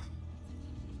staff.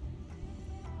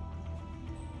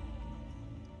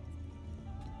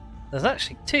 There's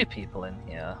actually 2 people in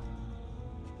here.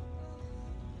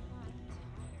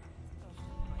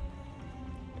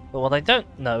 But what I don't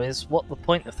know is what the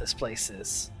point of this place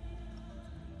is.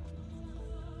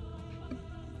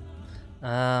 Oh,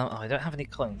 I don't have any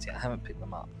coins yet. I haven't picked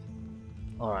them up.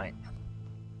 Alright.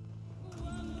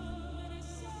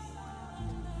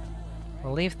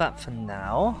 We'll leave that for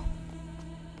now.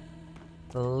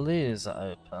 The loos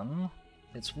are open.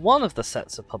 It's one of the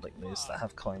sets of public loos that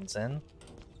have coins in.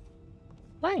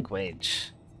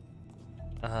 Language.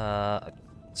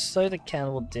 soda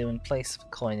can will do in place of a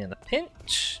coin in a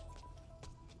pinch.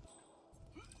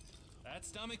 That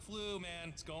stomach flu, man.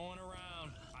 It's going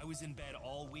around. I was in bed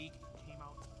all week. Came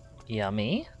out.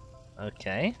 Yummy.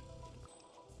 Okay.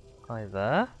 Hi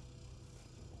there.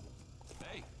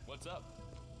 Hey, what's up?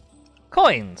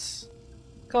 Coins!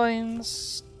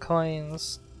 Coins,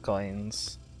 coins,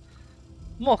 coins.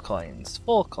 More coins,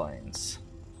 4 coins.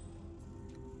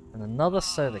 And another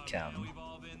soda can. Man, we've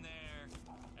all been there.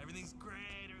 Everything's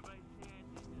great. Everybody's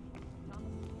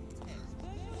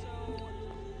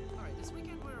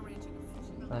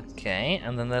Okay,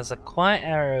 and then there's a quiet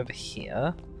area over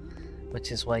here,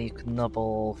 which is where you can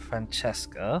nubble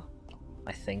Francesca,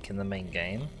 I think, in the main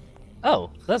game.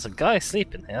 Oh, there's a guy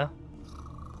sleeping here.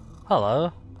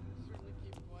 Hello. Certainly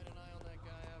keep quite an eye on that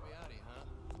guy Abiati, huh?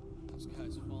 Those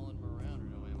guys following him around are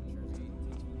no amateurs. He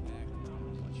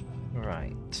takes me back.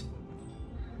 Right.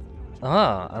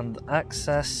 Ah, and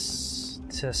access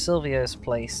to Silvio's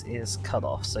place is cut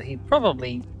off, so he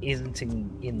probably isn't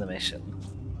in the mission.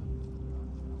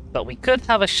 But we could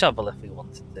have a shovel if we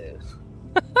wanted to.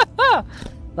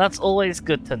 That's always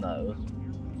good to know.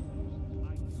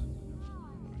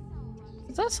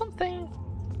 Is that something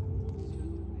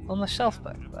on the shelf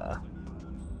back there?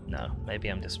 No, maybe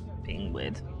I'm just being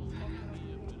weird.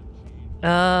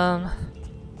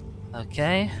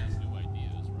 Okay.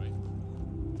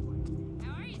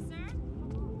 How are you, sir?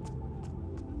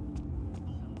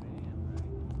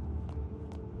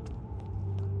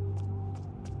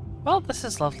 Well, this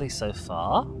is lovely so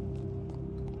far.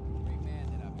 Great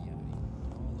man, that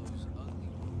Abiati. All those ugly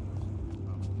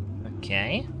ones.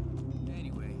 Okay.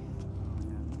 Anyway,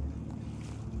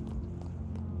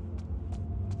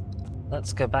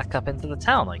 Let's go back up into the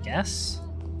town, I guess.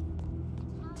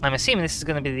 I'm assuming this is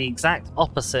going to be the exact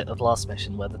opposite of last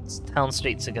mission, where the town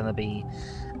streets are going to be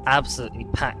absolutely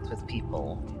packed with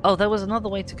people. Oh, there was another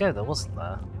way to go though, wasn't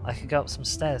there? I could go up some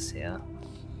stairs here.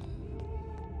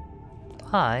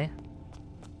 Hi.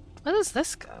 Where does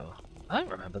this go? I don't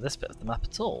remember this bit of the map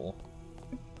at all.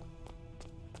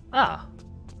 Ah,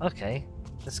 okay.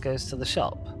 This goes to the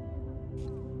shop.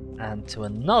 And to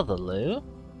another loo.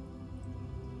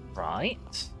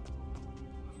 Right.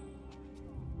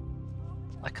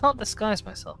 I can't disguise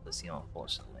myself as you,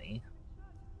 unfortunately.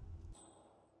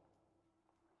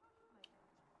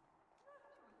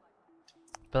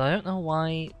 But I don't know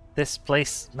why this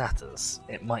place matters.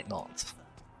 It might not.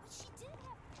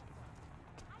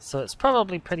 So it's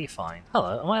probably pretty fine.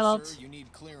 Hello, am I allowed? sir, you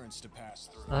need clearance to pass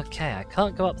through. Okay, I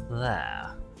can't go up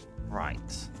there.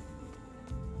 Right.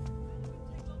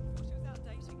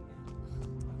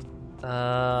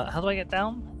 How do I get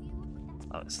down?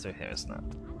 Oh, it's through here, isn't it?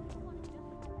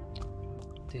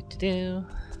 Do.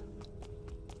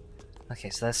 Okay,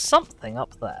 so there's something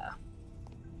up there.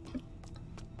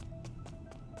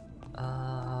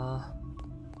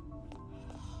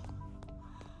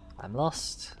 I'm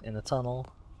lost in a tunnel.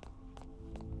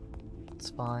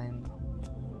 It's fine.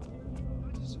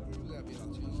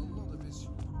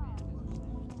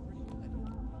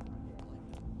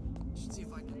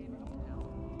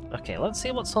 Okay, let's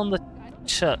see what's on the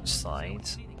church side.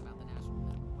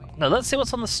 No, let's see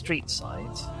what's on the street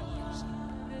side.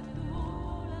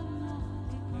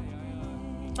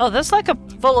 Oh, there's like a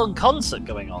full-on concert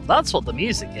going on. That's what the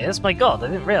music is. My god, I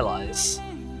didn't realise.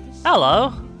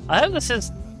 Hello. I hope this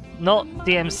is not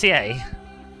DMCA.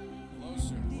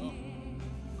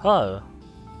 Hello.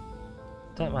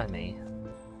 Don't mind me.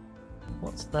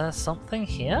 What's there? Something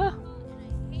here?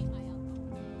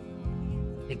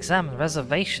 Examine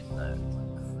reservation note.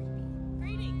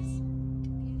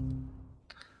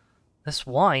 This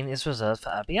wine is reserved for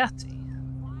Abiati.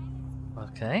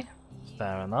 Okay,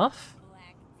 fair enough.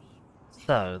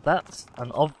 So, that's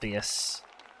an obvious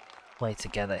way to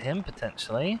get at him,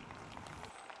 potentially.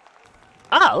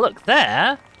 Ah, look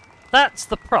there! That's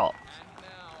the prop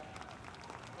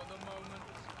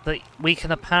that we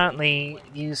can apparently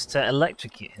use to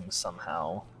electrocute him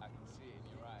somehow.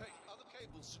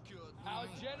 Our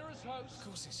generous host, of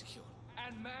course it's secure,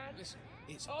 and man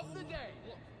of the day,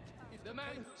 the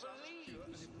man who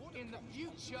believes in the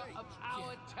future of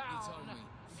our town.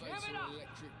 Give it up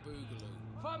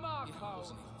for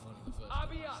Marco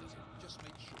Abiati.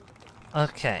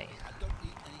 Okay.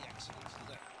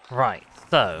 Right,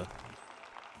 so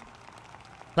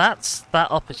that's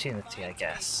that opportunity, I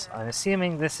guess. I'm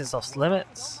assuming this is off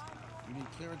limits.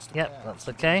 Yep, that's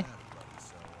okay.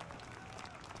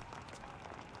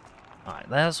 Alright,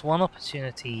 there's one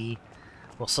opportunity.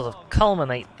 We'll sort of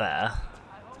culminate there,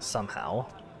 somehow.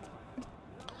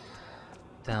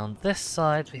 Down this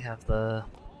side we have the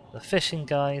fishing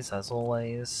guys, as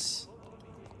always.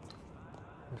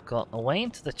 We've got a way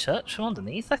into the church from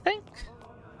underneath, I think?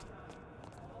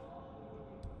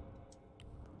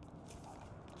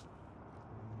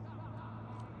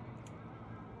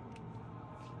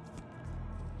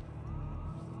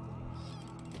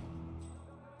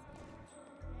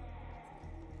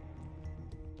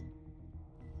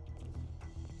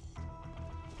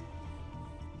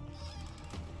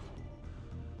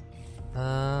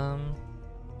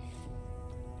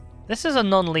 This is a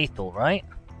non-lethal, right?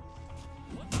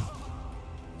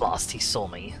 Blast, he saw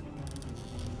me.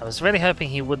 I was really hoping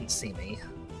he wouldn't see me.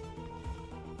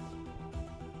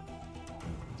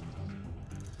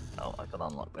 Oh, I gotta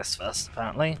unlock this first,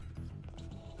 apparently.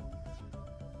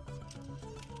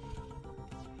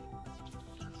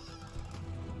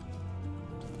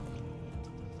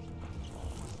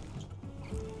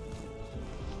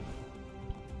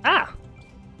 Ah!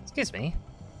 Excuse me.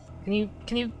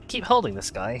 Can you keep holding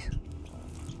this guy?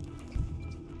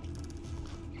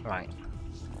 Right.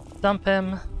 Dump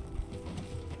him.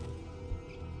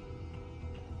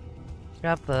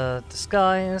 Grab the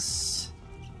disguise.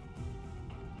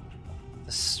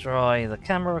 Destroy the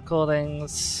camera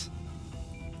recordings.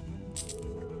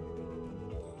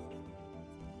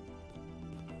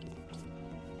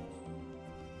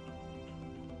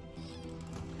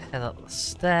 Head up the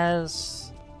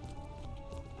stairs.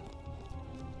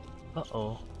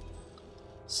 Uh-oh.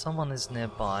 Someone is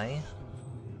nearby.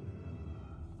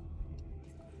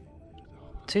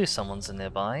 Two someone's are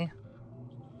nearby.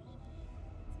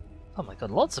 Oh my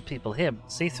god, lots of people here.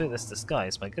 See through this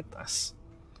disguise, my goodness.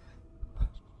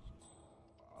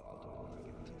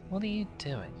 What are you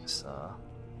doing, sir?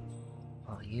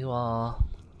 Oh, you are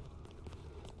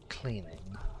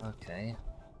cleaning. Okay.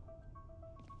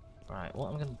 Right,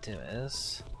 what I'm gonna do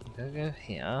is I'm gonna go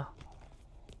here.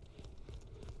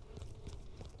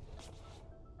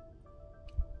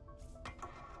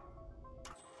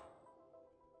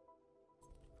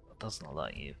 Doesn't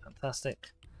alert you.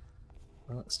 Fantastic.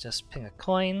 Well, let's just ping a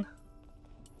coin.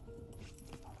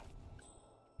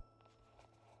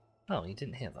 Oh, you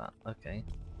didn't hear that. Okay.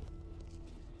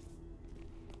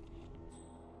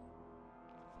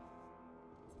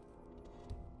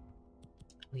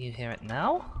 Will you hear it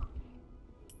now?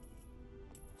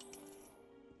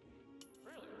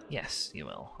 Yes, you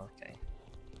will. Okay.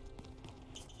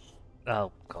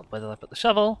 Oh god, where did I put the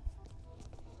shovel?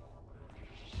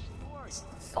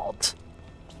 Odd.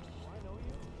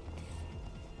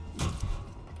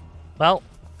 Well,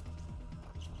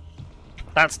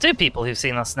 that's two people who've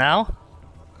seen us now.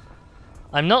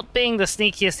 I'm not being the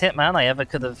sneakiest hitman I ever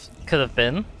could have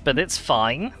been, but it's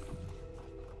fine.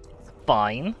 It's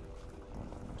fine.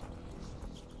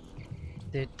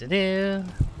 Do.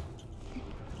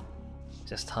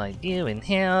 Just hide you in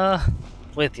here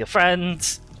with your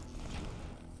friends.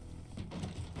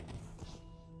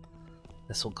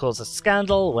 This will cause a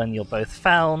scandal when you're both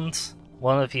found,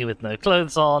 one of you with no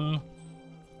clothes on,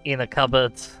 in a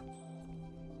cupboard.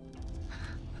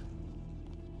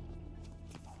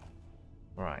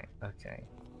 Right, okay.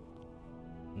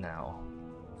 Now,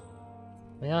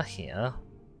 we are here.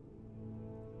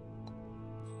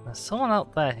 There's someone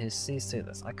out there who sees through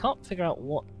this. I can't figure out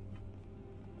what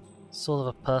sort of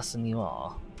a person you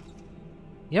are.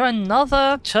 You're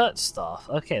another church staff.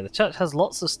 Okay, the church has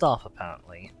lots of staff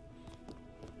apparently.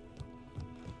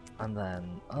 And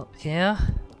then up here,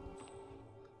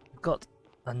 we've got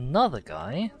another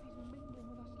guy.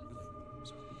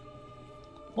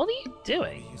 What are you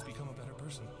doing? He's become a better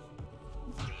person.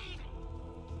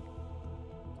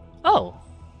 Oh.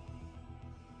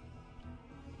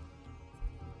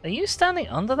 Are you standing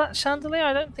under that chandelier?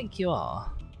 I don't think you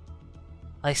are.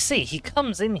 I see, he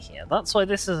comes in here. That's why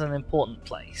this is an important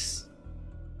place.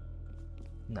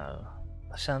 No.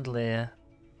 The chandelier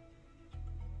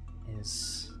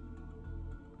is...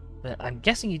 But I'm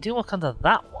guessing you do walk under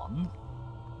that one.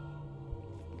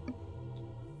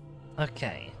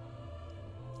 Okay.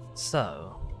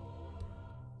 So.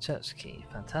 Church key.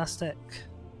 Fantastic.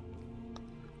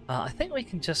 I think we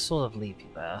can just sort of leave you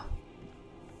there.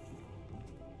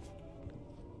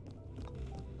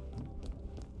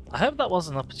 I hope that was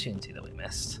an opportunity that we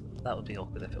missed. That would be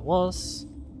awkward if it was.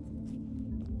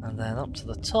 And then up to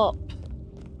the top.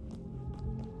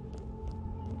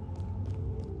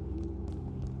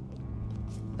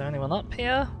 Is there anyone up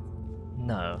here?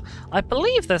 No. I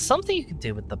believe there's something you can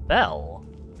do with the bell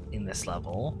in this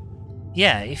level.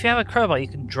 Yeah, if you have a crowbar you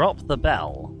can drop the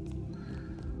bell.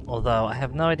 Although I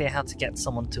have no idea how to get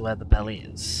someone to where the bell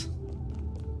is.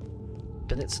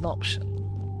 But it's an option.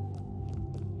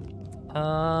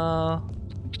 Oh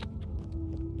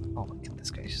my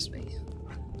goodness gracious me.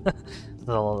 There's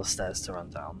a lot of stairs to run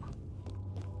down.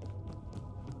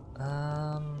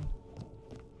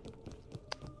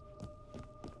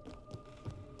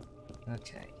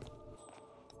 Okay.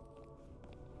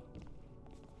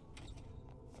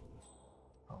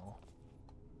 Oh.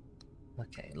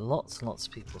 Okay, lots and lots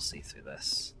of people see through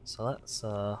this. So let's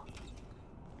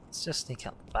just sneak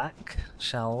out the back,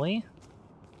 shall we?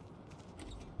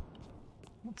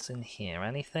 What's in here?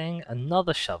 Anything?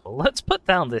 Another shovel. Let's put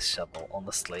down this shovel,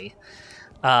 honestly.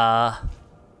 I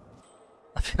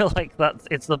feel like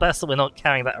it's the best that we're not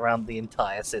carrying that around the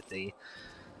entire city.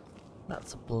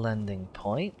 That's a blending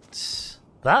point.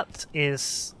 That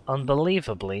is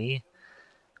unbelievably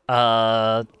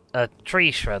a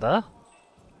tree shredder.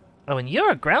 Oh, and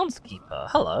you're a groundskeeper.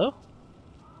 Hello.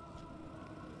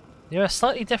 You're a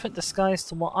slightly different disguise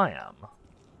to what I am.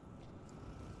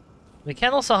 We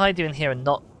can also hide you in here and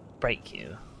not break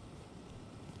you.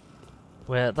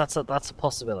 That's a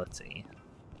possibility.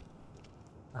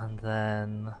 And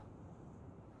then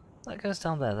that goes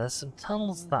down there. There's some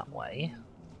tunnels that way.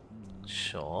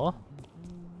 Sure.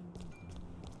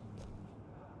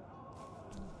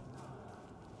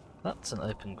 That's an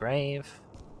open grave.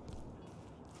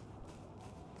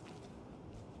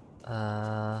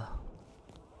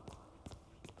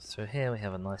 Through here we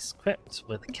have a nice crypt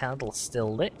with the candle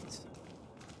still lit.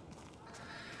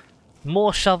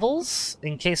 More shovels,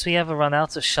 in case we ever run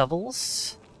out of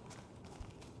shovels.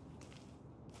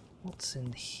 What's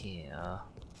in here?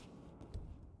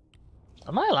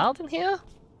 Am I allowed in here?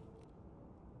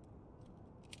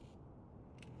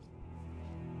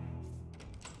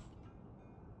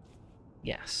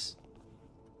 Yes.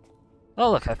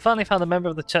 Oh look, I finally found a member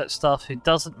of the church staff who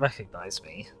doesn't recognize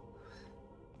me.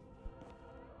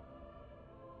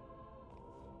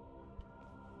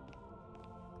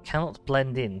 Cannot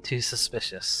blend in, too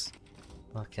suspicious.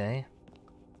 Okay.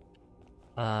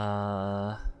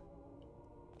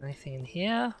 Anything in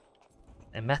here?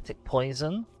 Emetic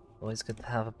poison. Always good to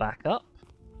have a backup.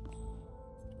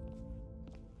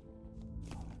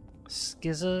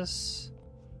 Skizzers.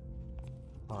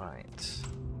 Alright.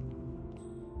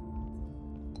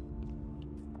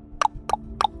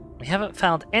 We haven't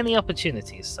found any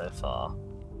opportunities so far.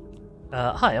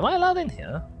 Hi, am I allowed in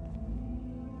here?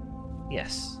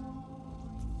 Yes.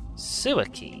 Sewer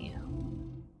key.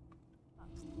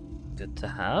 Good to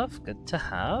have, good to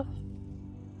have.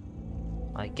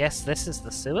 I guess this is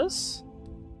the sewers?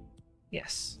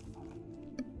 Yes.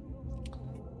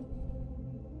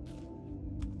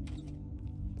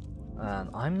 And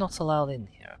I'm not allowed in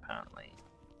here, apparently.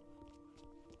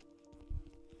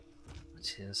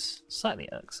 Which is slightly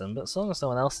irksome, but as long as no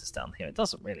one else is down here, it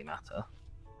doesn't really matter.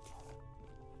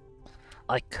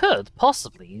 I could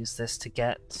possibly use this to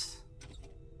get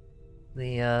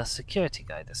the security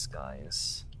guy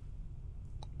disguise.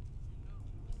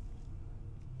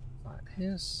 Right,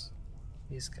 who's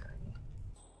going?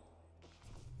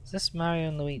 Is this Mario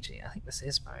and Luigi? I think this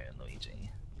is Mario and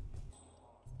Luigi.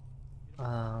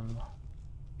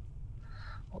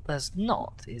 What there's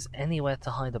not is anywhere to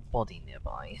hide a body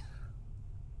nearby.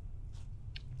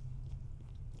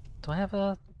 Do I have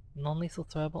a non-lethal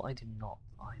throwable? I do not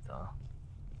either.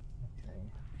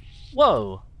 Okay.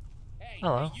 Whoa! Hey,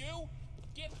 hello. You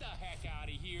get the heck out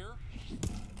of here!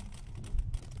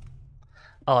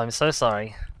 Oh, I'm so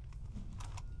sorry.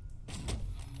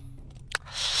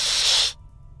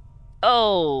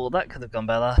 Oh, that could have gone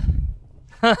better.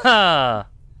 Haha!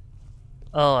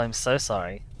 Oh, I'm so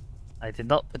sorry. I did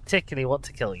not particularly want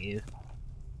to kill you.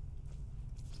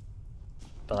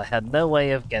 But I had no way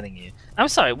of getting you. I'm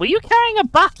sorry, were you carrying a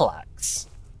battle axe?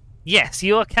 Yes,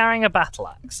 you are carrying a battle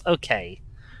axe. Okay.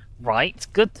 Right,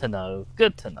 good to know,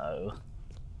 good to know.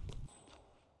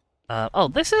 Oh,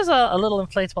 this is a little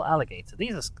inflatable alligator.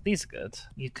 These are good.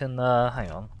 You can,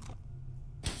 hang on.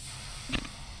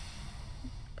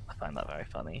 I find that very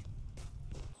funny.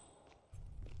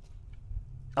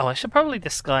 Oh, I should probably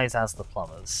disguise as the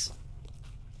plumbers.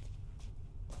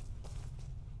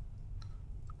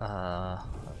 There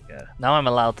we go. Now I'm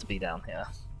allowed to be down here.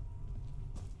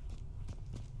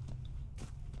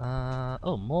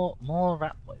 Oh, more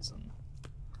rat poison.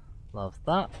 Love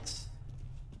that.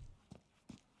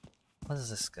 Where does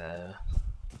this go?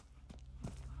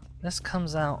 This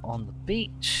comes out on the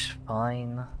beach.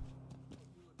 Fine.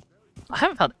 I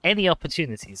haven't found any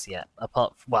opportunities yet,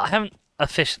 apart from... Well, I haven't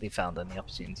officially found any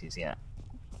opportunities yet.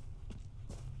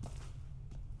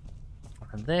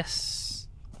 And this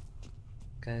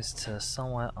goes to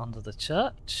somewhere under the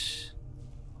church.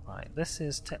 Right, this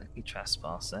is technically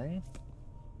trespassing.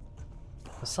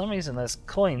 For some reason there's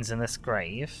coins in this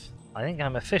grave. I think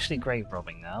I'm officially grave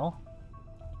robbing now.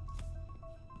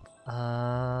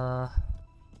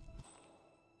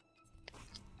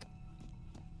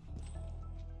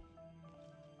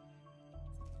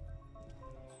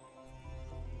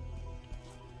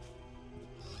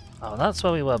 Oh, that's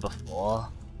where we were before.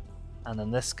 And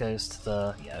then this goes to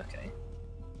the... yeah, okay.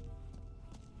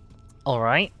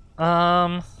 Alright,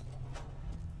 and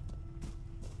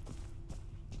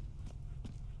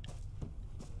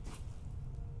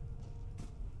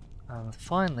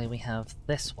finally we have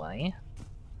this way.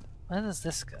 Where does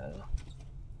this go?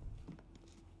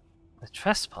 The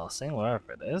trespassing,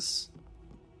 wherever it is.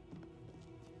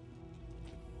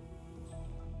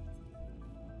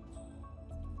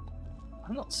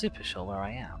 I'm not super sure where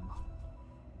I am.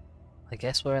 I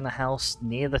guess we're in a house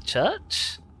near the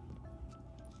church?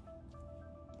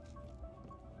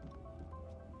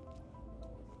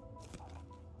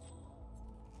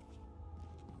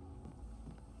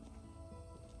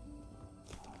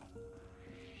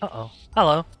 Uh-oh.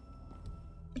 Hello.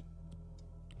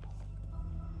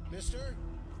 Mister?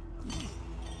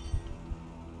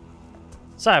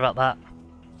 Sorry about that.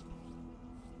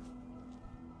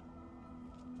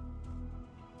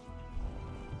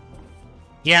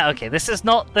 Yeah, okay, this is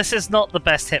not the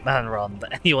best Hitman run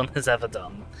that anyone has ever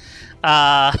done.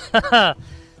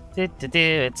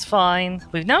 It's fine.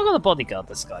 We've now got a bodyguard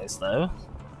disguise though,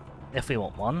 if we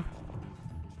want one.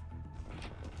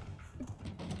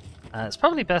 It's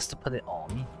probably best to put it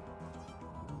on,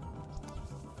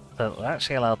 so that we're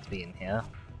actually allowed to be in here.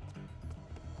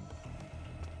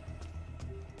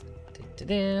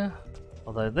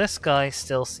 Although this guy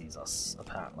still sees us,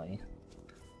 apparently.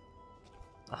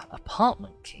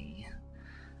 Apartment key.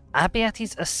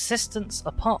 Abbiati's assistant's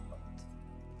apartment.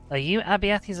 Are you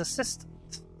Abbiati's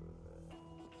assistant?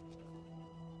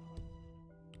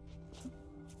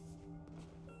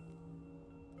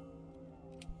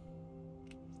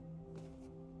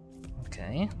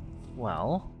 Okay,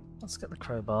 well, let's get the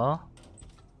crowbar.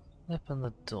 Open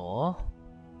the door.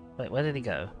 Wait, where did he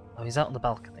go? Oh, he's out on the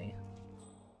balcony.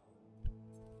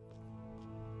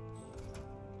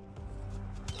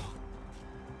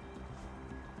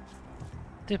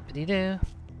 Doopity-doo.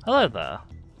 Hello there.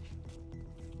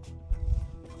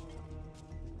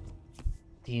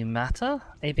 Do you matter?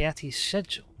 Abbiati's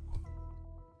schedule.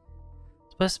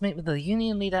 Supposed to meet with the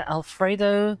union leader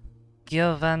Alfredo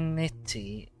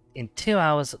Giovannitti in 2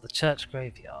 hours at the church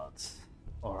graveyard.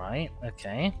 Alright,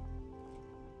 okay.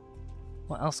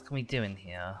 What else can we do in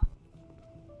here?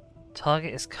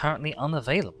 Target is currently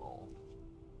unavailable.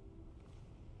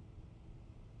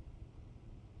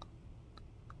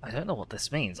 I don't know what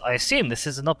this means. I assume this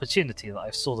is an opportunity that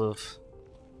I've sort of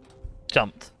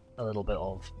jumped a little bit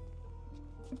of.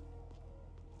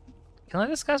 Can I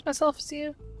disguise myself as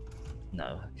you?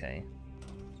 No, okay.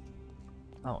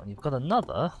 Oh, and you've got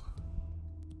another.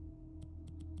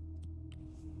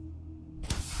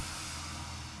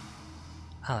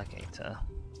 Alligator.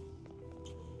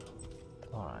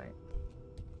 Alright.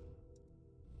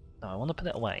 No, I want to put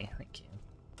it away, thank you.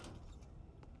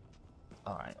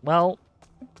 Alright, well,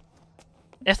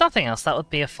 if nothing else, that would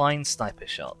be a fine sniper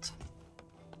shot.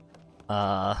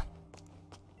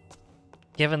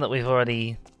 Given that we've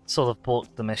already sort of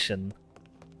balked the mission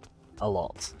a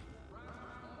lot.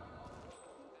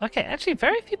 Okay, actually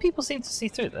very few people seem to see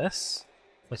through this,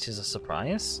 which is a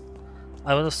surprise.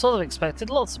 I would have sort of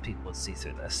expected lots of people would see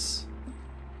through this.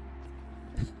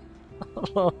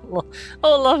 Oh,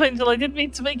 Love Angel, I didn't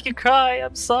mean to make you cry,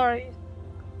 I'm sorry.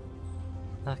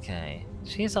 Okay,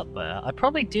 she's up there. I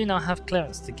probably do now have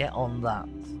clearance to get on that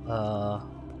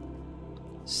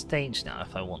stage now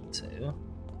if I want to.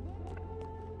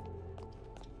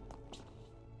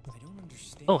 I don't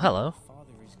understand. Oh, hello.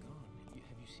 Father is gone.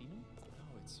 Have you seen him?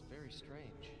 No, it's very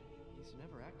strange. He's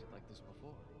never acted like this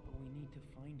before. But we need to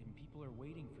find him. People are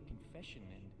waiting for confession,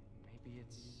 and maybe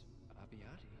it's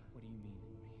Abbiati. What do you mean?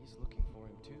 He's looking for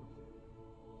him too.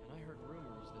 And I heard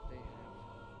rumors that they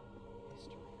have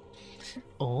history.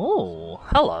 Oh,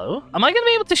 hello. Am I going to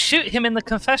be able to shoot him in the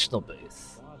confessional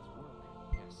booth?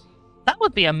 Yes. That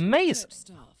would be amazing.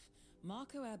 Staff.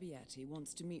 Marco Abbiati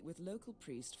wants to meet with local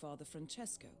priest Father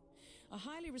Francesco, a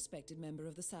highly respected member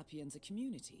of the Sapienza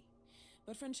community.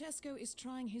 But Francesco is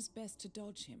trying his best to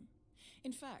dodge him.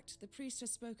 In fact, the priest has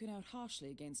spoken out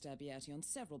harshly against Abbiati on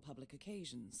several public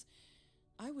occasions.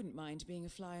 I wouldn't mind being a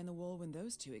fly on the wall when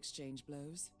those two exchange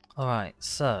blows. Alright,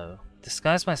 so,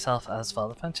 disguise myself as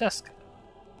Father Francesco.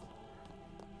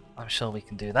 I'm sure we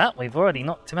can do that. We've already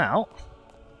knocked him out.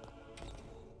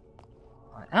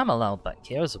 I am allowed back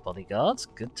here as a bodyguard.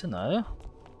 Good to know.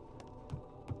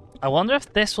 I wonder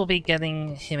if this will be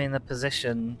getting him in a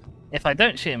position... If I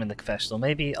don't shoot him in the confessional,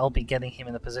 maybe I'll be getting him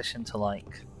in a position to,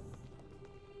 like,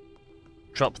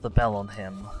 drop the bell on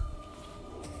him.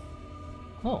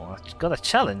 Oh, I've got a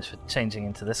challenge for changing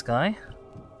into this guy.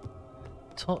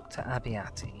 Talk to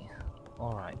Abbiati.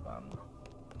 Alright then.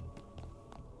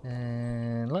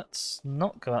 And let's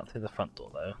not go out through the front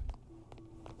door though.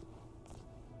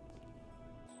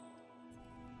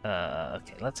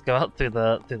 Okay, let's go out through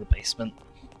the basement.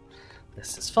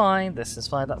 This is fine. This is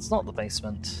fine. That's not the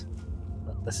basement.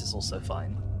 But this is also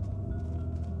fine.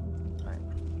 Right,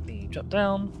 B, drop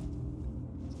down.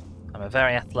 I'm a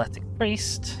very athletic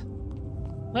priest.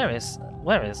 Where is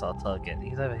our target?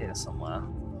 He's over here somewhere.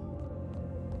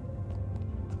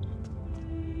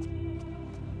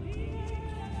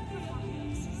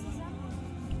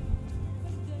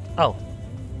 Oh.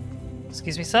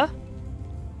 Excuse me, sir?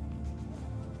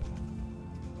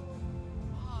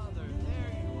 Father,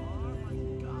 there you are. My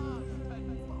God, and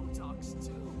Botox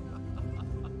too.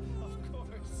 Of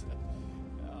course.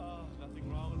 Oh, nothing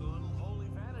wrong with a little holy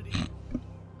vanity.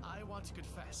 I want to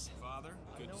confess. Father,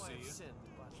 good to see I've you. sinned,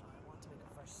 but I want to make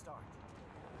a fresh start.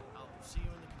 I'll see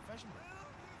you in the confession booth.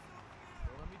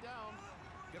 Don't let me down.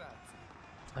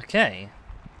 Grazie. Okay.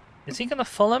 Is he gonna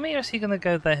follow me or is he gonna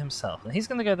go there himself? And he's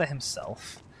gonna go there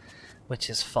himself, which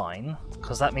is fine,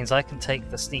 because that means I can take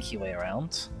the sneaky way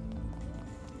around.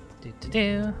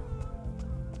 Do.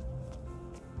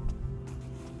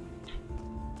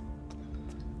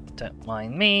 Don't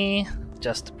mind me,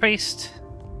 just a priest.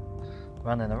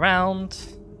 Running around,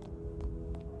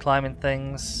 climbing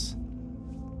things.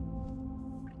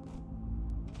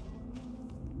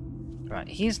 Right,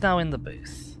 he's now in the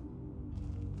booth.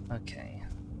 Okay.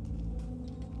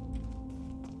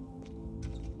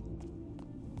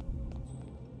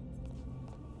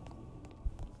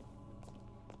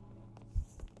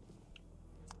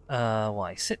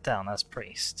 Why? Sit down as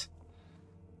priest.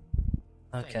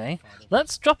 Okay.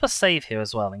 Let's drop a save here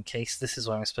as well, in case this is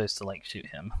where I'm supposed to, like, shoot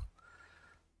him.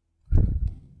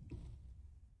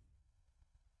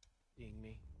 Being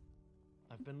me,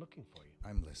 I've been looking for you.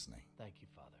 I'm listening. Thank you,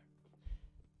 Father.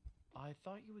 I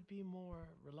thought you would be more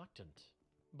reluctant,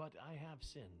 but I have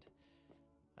sinned.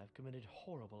 I've committed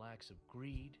horrible acts of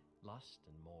greed, lust,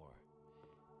 and more.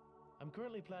 I'm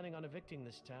currently planning on evicting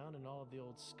this town and all of the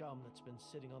old scum that's been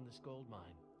sitting on this gold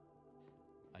mine.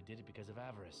 I did it because of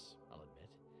avarice, I'll admit,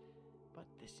 but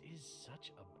this is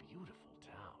such a beautiful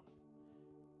town.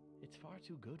 It's far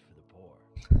too good for the poor.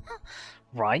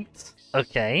 Right.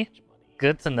 Okay.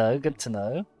 Good to know, good to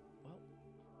know. Well,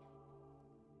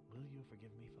 will you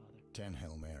forgive me, Father? 10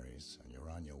 Hail Marys, and you're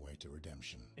on your way to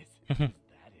redemption. Is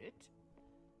that it?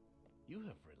 You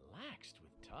have relaxed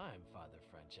with time, Father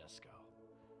Francesco.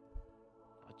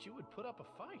 But you would put up a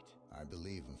fight. I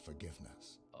believe in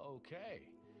forgiveness. Okay.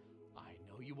 I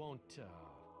know you won't,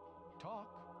 talk.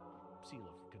 Seal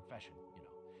of confession, you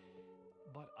know.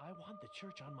 But I want the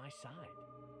church on my side.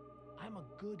 I'm a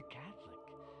good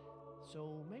Catholic.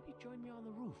 So maybe join me on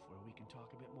the roof where we can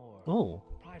talk a bit more Ooh.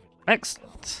 privately.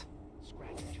 Excellent.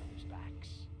 Scratch each other's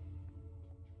backs.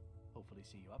 Hopefully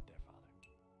see you up there, Father.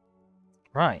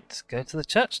 Right, go to the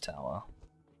church tower.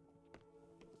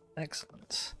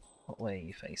 Excellent. What way are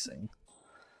you facing?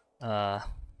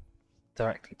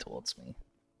 Directly towards me.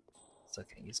 It's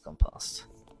okay, he's gone past.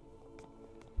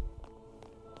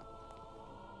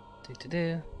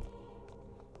 Do.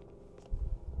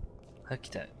 Okie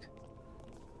doke.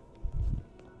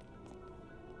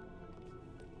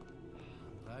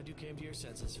 Glad you came to your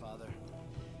senses, Father.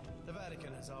 The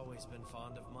Vatican has always been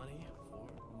fond of money,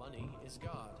 for money is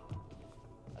God.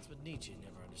 That's what Nietzsche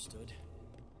never understood.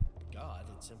 God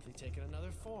had simply taken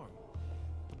another form.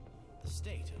 The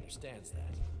state understands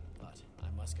that, but I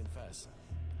must confess,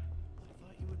 I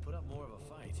thought you would put up more of a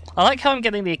fight. I like how I'm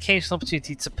getting the occasional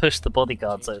opportunity to push the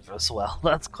bodyguards over as well.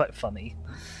 That's quite funny.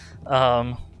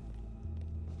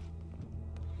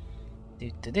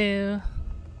 Do.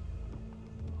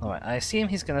 Alright, I assume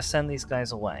he's going to send these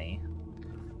guys away.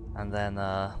 And then,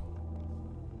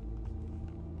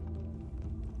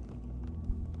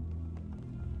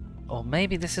 or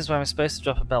maybe this is where I'm supposed to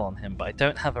drop a bell on him, but I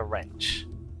don't have a wrench.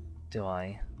 Do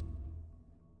I?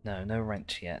 No, no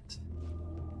wrench yet.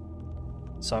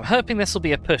 So I'm hoping this will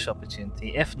be a push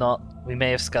opportunity. If not, we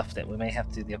may have scuffed it. We may have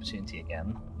to do the opportunity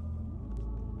again.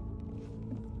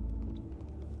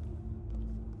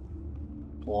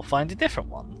 Or find a different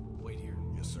one. Wait here.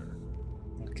 Yes, sir.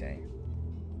 Okay.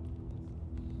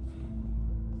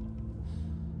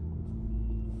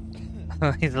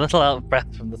 He's a little out of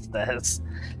breath from the stairs.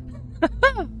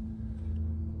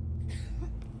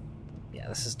 Yeah,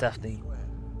 this is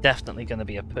definitely going to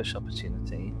be a push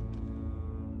opportunity.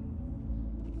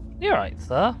 You're right,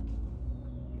 sir.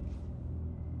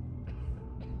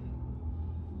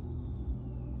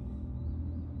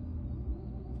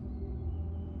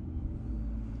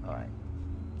 Alright.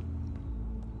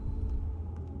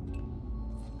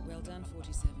 Well done,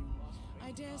 47.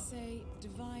 I dare say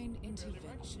divine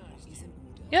intervention is in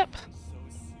order. Yep. So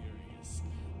serious.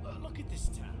 Look at this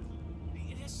town.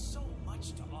 It has so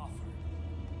much to offer.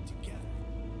 Together,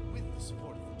 with the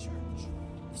support of the church,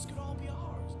 this could all be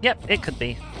ours. Yep, it could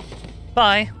be.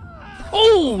 Bye.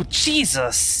 Oh,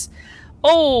 Jesus!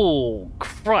 Oh,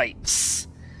 cripes.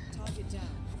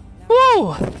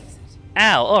 Woo!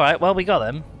 Ow, alright, well, we got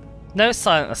him. No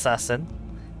silent assassin.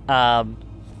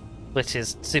 Which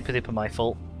is super duper my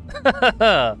fault.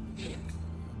 I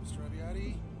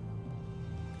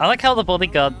like how the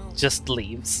bodyguard just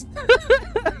leaves.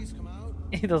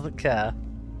 He doesn't care.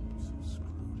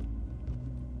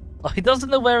 Oh, he doesn't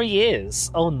know where he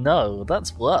is. Oh no,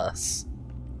 that's worse.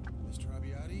 Mr.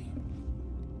 Abbiati?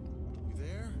 You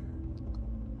there?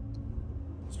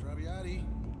 Mr. Abbiati?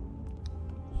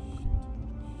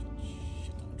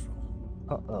 Shit, I'm in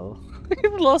trouble. Uh-oh.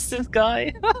 He's lost his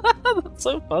guy. That's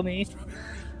so funny.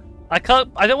 I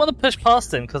don't want to push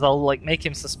past him because I'll like make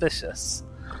him suspicious.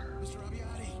 Mr.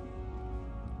 Abbiati?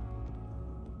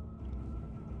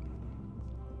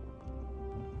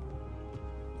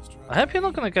 I hope you're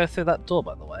not going to go through that door,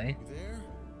 by the way. You there?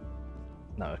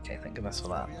 No, okay, thank goodness for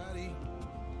that. Abbiati?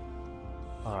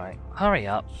 Alright, hurry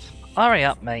up. Hurry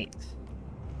up, mate.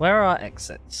 Where are our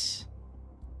exits?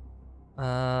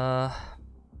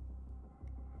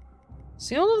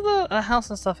 See, all of the house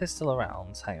and stuff is still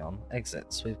around. Hang on,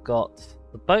 exits. We've got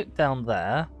the boat down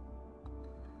there.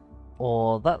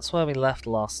 Or that's where we left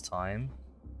last time.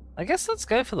 I guess let's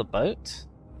go for the boat.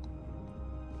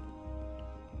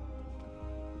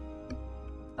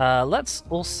 Let's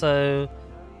also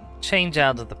change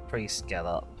out of the priest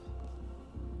getup.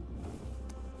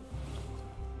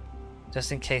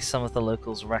 Just in case some of the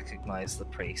locals recognize the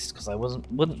priest, because I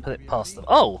wouldn't put it past them.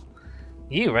 Oh!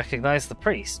 You recognize the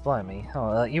priest, blimey.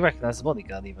 Oh, you recognize the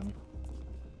bodyguard even.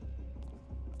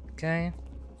 Okay.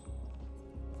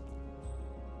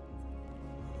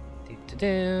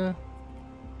 Do-do-do.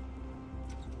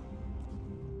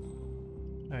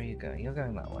 Where are you going? You're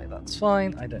going that way, that's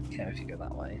fine. I don't care if you go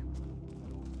that way.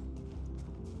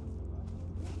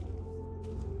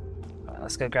 Alright,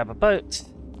 let's go grab a boat.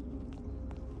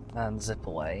 And zip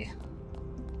away.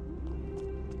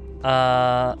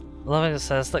 Loving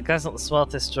says, that guy's not the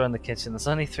smartest drawer in the kitchen. There's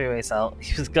only 3 ways out.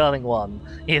 He was guarding one.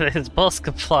 Either his boss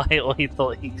could fly or he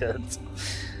thought he could.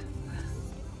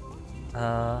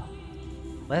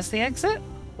 Where's the exit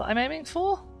that I'm aiming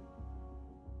for?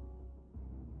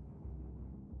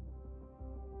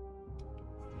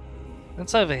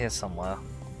 It's over here somewhere.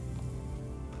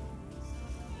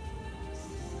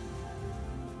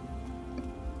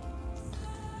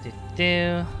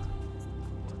 Do-do.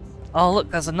 Oh look,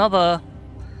 there's another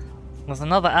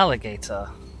alligator.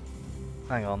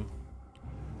 Hang on.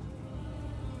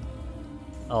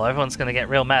 Oh, everyone's gonna get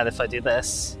real mad if I do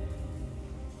this.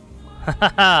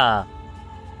 Hahaha.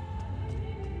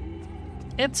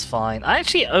 It's fine. I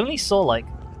actually only saw like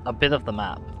a bit of the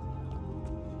map.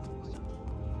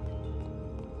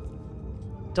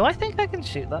 Do I think I can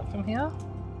shoot that from here?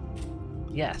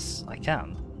 Yes, I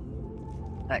can.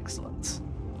 Excellent.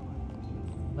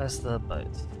 Where's the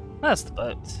boat? There's the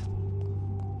boat.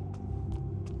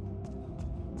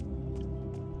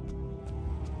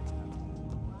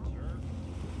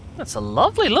 That's a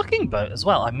lovely looking boat as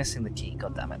well. I'm missing the key,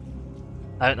 god damn it.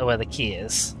 I don't know where the key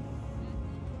is.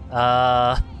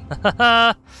 That's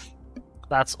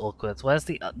awkward. Where's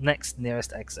the next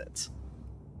nearest exit?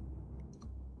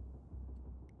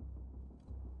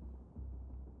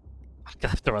 I'm gonna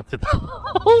have to run through the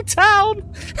whole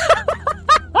town!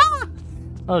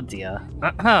 Oh dear.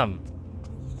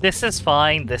 This is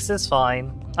fine, this is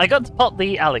fine. I got to pop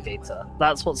the alligator.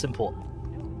 That's what's important.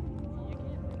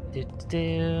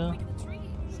 Do-do-do.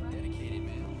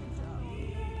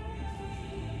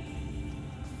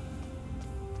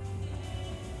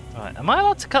 Alright, am I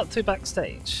allowed to cut through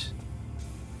backstage?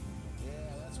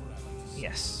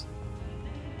 Yes.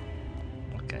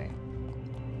 Okay.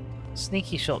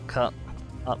 Sneaky shortcut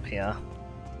up here.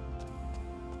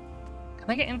 Can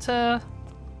I get into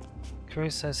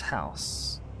Caruso's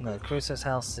house? No, Caruso's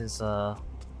house is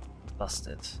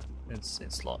busted.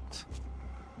 It's locked.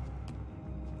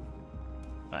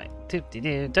 Right,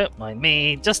 doop-de-doo, don't mind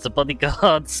me, just a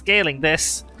bodyguard scaling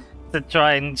this to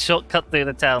try and shortcut through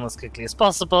the town as quickly as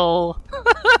possible.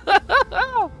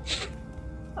 Yeah,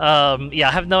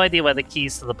 I have no idea where the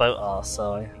keys to the boat are,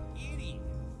 so...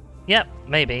 Yep,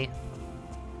 maybe.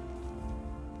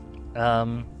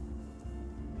 Oh,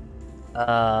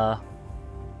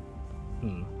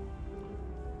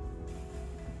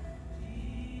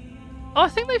 I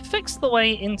think they fixed the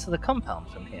way into the compound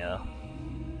from here.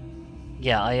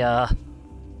 Yeah, I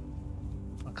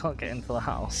can't get into the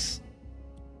house.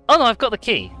 Oh no, I've got the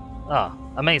key. Ah,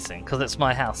 amazing, because it's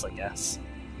my house, I guess.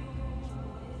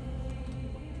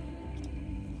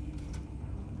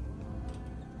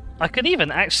 I could even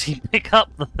actually pick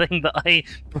up the thing that I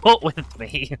brought with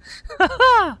me.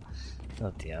 Oh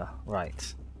dear,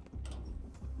 right.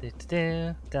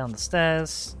 Down the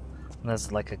stairs, and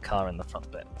there's like a car in the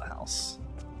front bit of the house.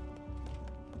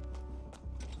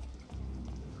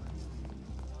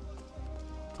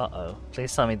 Uh-oh,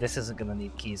 please tell me this isn't going to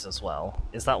need keys as well.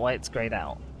 Is that why it's grayed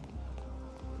out?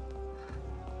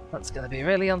 That's going to be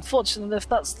really unfortunate if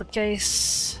that's the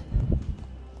case.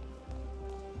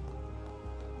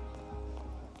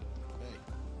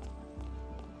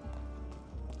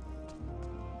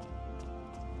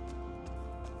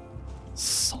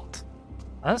 Sod.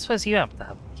 I don't suppose you have to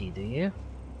have the key, do you?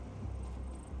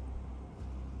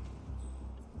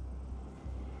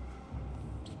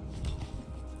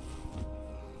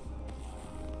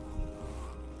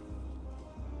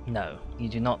 No, you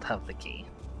do not have the key.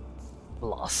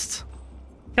 Lost.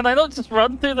 Can I not just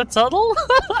run through the tunnel?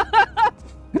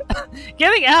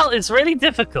 Getting out is really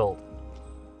difficult,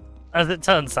 as it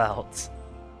turns out.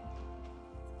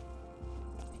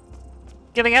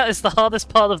 Getting out is the hardest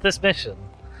part of this mission.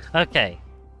 Okay,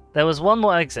 there was one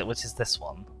more exit, which is this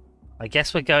one. I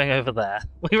guess we're going over there.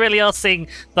 We really are seeing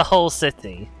the whole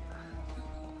city.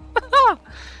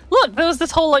 Look, there was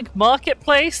this whole like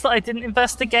marketplace that I didn't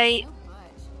investigate.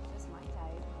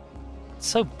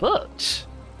 So butch,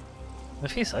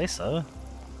 if you say so.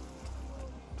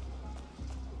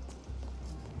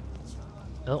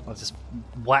 Oh, I just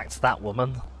whacked that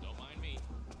woman. Don't mind me.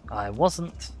 I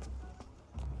wasn't.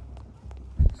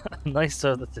 Nice to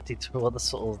have the city through other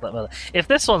souls that matter. If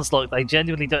this one's locked, I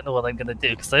genuinely don't know what I'm gonna do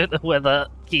because I don't know where the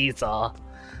keys are.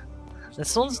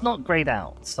 This one's not grayed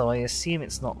out, so I assume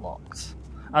it's not locked.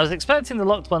 I was expecting the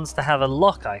locked ones to have a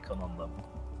lock icon on them.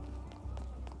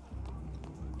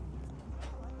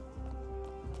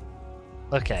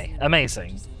 Okay,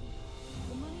 amazing.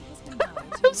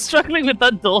 I'm struggling with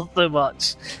that door so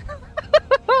much.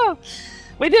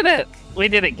 We did it! We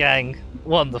did it, gang.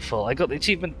 Wonderful. I got the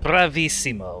achievement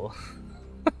Bravissimo.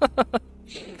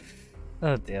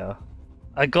 Oh dear.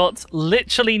 I got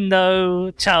literally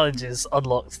no challenges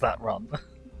unlocked that run.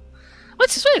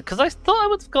 Which is weird, because I thought I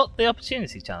would have got the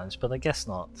opportunity challenge, but I guess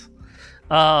not.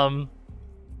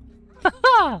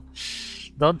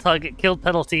 Non-target kill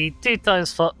penalty 2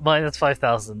 times minus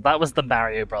 5,000. That was the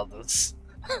Mario Brothers.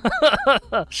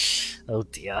 Oh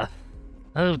dear.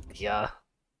 Oh dear.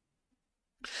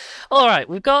 Alright,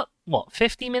 we've got, what,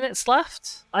 50 minutes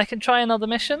left? I can try another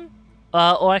mission?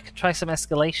 Or I could try some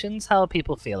escalations. How are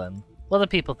people feeling? What are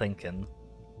people thinking?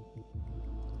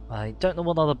 I don't know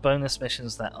what other bonus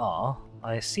missions there are.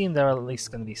 I assume there are at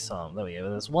least going to be some. There we go.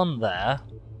 There's one there.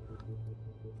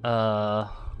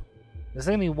 Is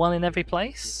there going to be one in every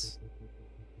place?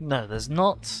 No, there's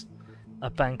not a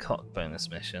Bangkok bonus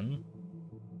mission.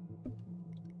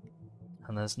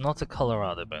 And there's not a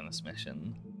Colorado bonus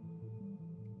mission.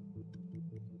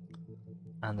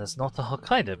 And there's not a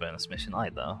Hokkaido bonus mission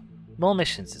either. More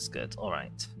missions is good,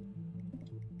 alright.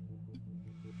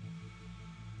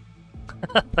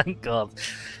 Thank God.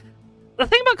 The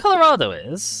thing about Colorado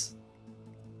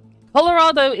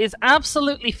is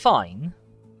absolutely fine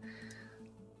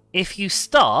if you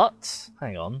start,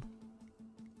 hang on,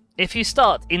 if you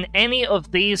start in any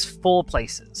of these 4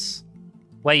 places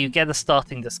where you get a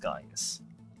starting disguise.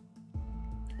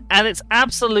 And it's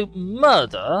absolute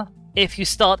murder if you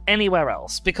start anywhere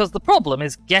else, because the problem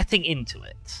is getting into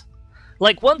it.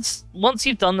 Like, once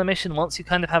you've done the mission, once you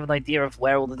kind of have an idea of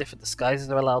where all the different disguises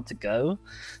are allowed to go,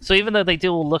 so even though they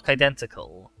do all look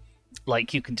identical,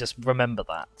 like, you can just remember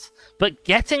that. But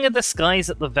getting a disguise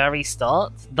at the very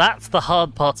start, that's the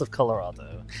hard part of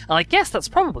Colorado. And I guess that's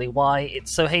probably why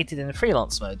it's so hated in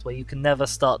freelance mode, where you can never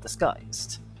start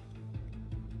disguised.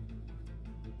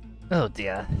 Oh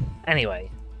dear. Anyway,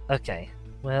 okay.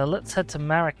 Well, let's head to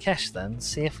Marrakesh then,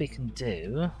 see if we can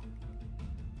do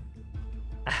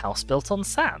a house built on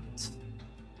sand.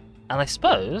 And I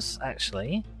suppose,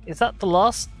 actually, is that the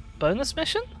last bonus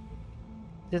mission?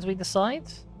 Did we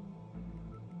decide?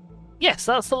 Yes,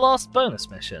 that's the last bonus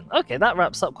mission. Okay, that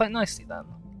wraps up quite nicely then.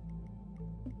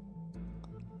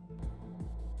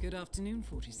 Good afternoon,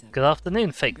 47. Good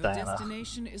afternoon, fake Your Diana.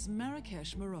 destination is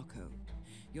Marrakesh, Morocco.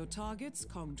 Your targets,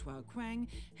 Kong Tuao Quang,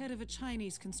 head of a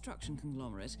Chinese construction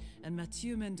conglomerate, and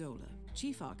Mathieu Mendola,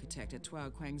 chief architect at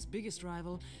Tuao Quang's biggest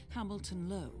rival, Hamilton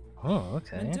Lowe. Oh,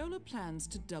 okay. Mandola plans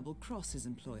to double-cross his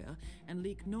employer and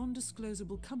leak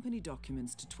non-disclosable company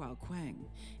documents to Tuao Quang,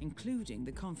 including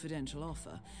the confidential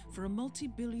offer for a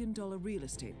multi-billion-dollar real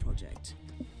estate project.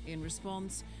 In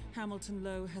response, Hamilton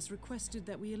Lowe has requested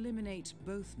that we eliminate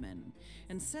both men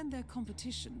and send their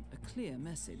competition a clear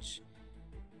message.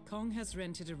 Kong has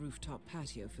rented a rooftop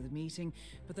patio for the meeting,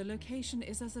 but the location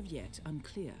is as of yet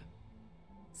unclear.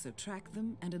 So track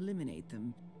them and eliminate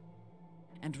them,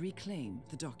 and reclaim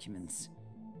the documents.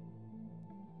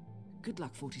 Good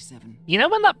luck, 47. You know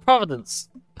when that Providence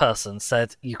person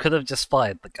said you could have just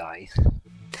fired the guy?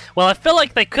 Well, I feel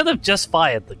like they could have just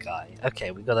fired the guy.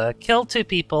 Okay, we gotta kill 2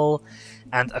 people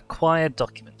and acquire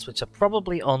documents, which are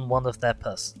probably on one of their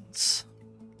persons.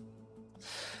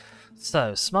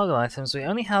 So, smuggle items, we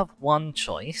only have one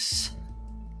choice.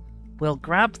 We'll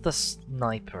grab the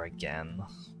sniper again,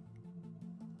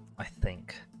 I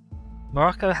think.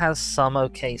 Morocco has some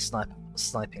okay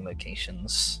sniping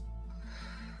locations.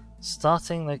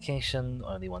 Starting location,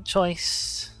 only one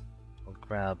choice. We'll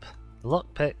grab the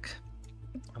lockpick,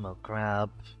 and we'll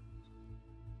grab...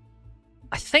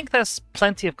 I think there's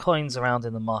plenty of coins around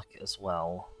in the market as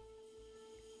well.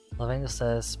 Lavinia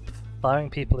says, firing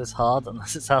people is hard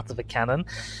unless it's out of a cannon.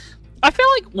 I feel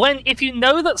like if you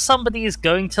know that somebody is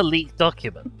going to leak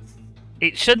documents,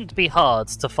 it shouldn't be hard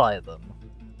to fire them.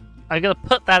 I'm gonna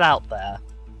put that out there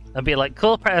and be like,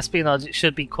 corporate espionage, it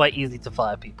should be quite easy to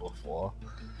fire people for.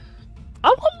 I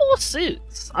want more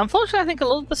suits. Unfortunately, I think a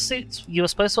lot of the suits you were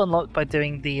supposed to unlock by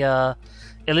doing the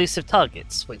elusive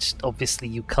targets, which obviously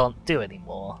you can't do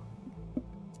anymore.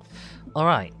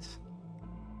 Alright.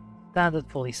 Standard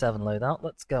 47 loadout,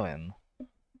 let's go in.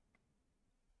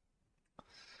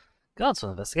 Guards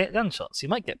will investigate gunshots. You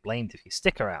might get blamed if you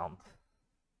stick around.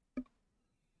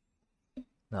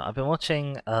 No, I've been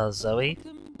watching Zoe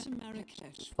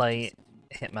play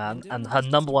Hitman, and her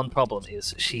number one problem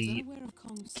is she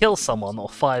kills someone or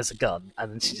fires a gun,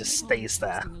 and then she just stays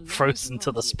there, frozen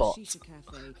to the spot,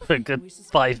 for a good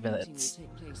 5 minutes.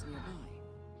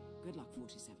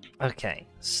 Okay,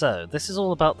 so this is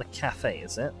all about the cafe,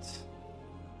 is it?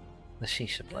 The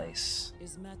shisha place.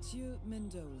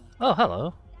 Oh,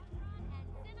 hello.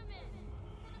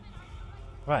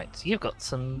 Right, you've got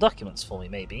some documents for me,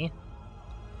 maybe.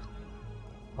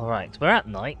 Alright, we're at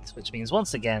night, which means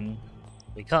once again,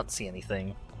 we can't see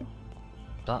anything.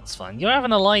 That's fine. You're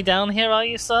having a lie down here, are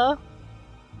you, sir?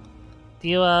 Do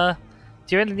you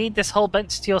really need this whole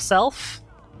bench to yourself?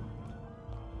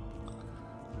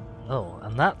 Oh,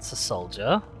 and that's a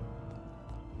soldier.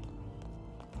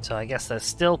 So I guess there's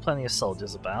still plenty of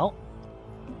soldiers about.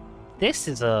 This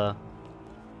is a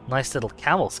nice little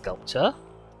camel sculpture.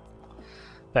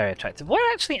 Very attractive.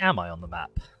 Where actually am I on the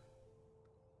map?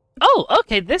 Oh,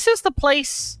 okay, this is the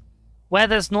place where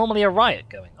there's normally a riot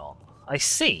going on. I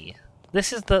see.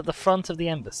 This is the front of the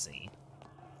embassy.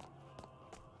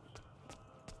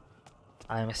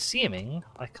 I'm assuming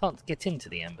I can't get into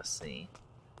the embassy.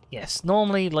 Yes,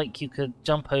 normally, like, you could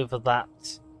jump over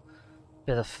that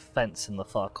bit of fence in the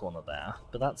far corner there,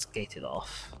 but that's gated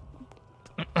off.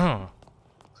 I'm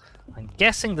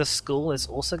guessing the school is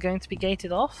also going to be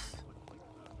gated off?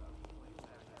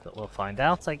 But we'll find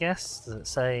out, I guess. Does it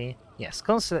say... Yes,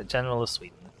 Consulate General of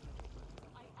Sweden.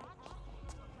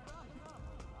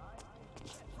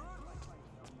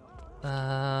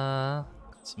 Got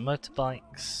some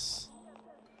motorbikes.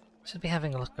 Should be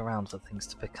having a look around for things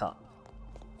to pick up.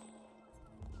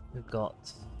 We've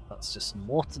got... That's just some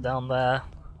water down there.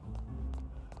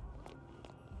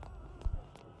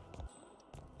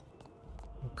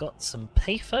 We've got some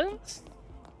payphones.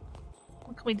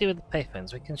 What can we do with the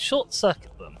payphones? We can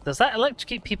short-circuit them. Does that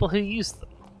electrocute people who use them?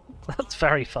 That's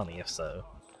very funny if so.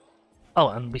 Oh,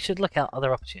 and we should look out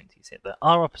other opportunities here. There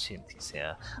are opportunities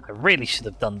here. I really should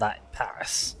have done that in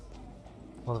Paris.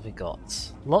 What have we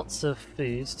got? Lots of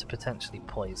foods to potentially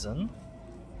poison.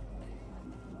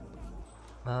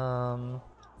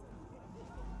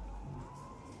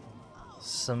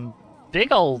 Some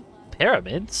big old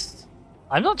pyramids.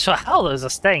 I'm not sure how those are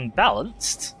staying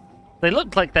balanced. They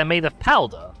look like they're made of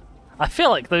powder. I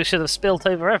feel like those should have spilt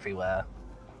over everywhere.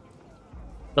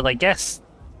 But I guess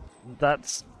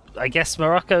that's... I guess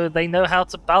Morocco, they know how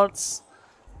to balance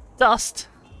dust.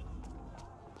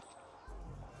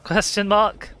 Question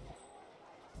mark?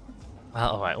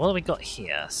 Alright, what have we got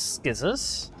here?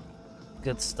 Skizzers.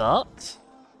 Good start.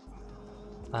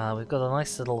 We've got a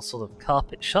nice little sort of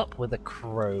carpet shop with a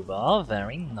crowbar.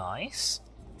 Very nice.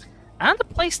 And a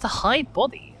place to hide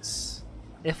bodies,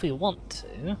 if we want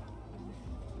to.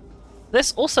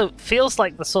 This also feels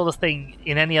like the sort of thing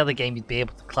in any other game you'd be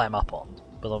able to climb up on.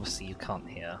 but obviously you can't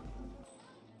hear.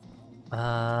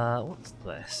 What's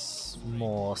this?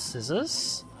 More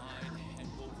scissors.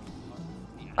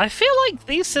 I feel like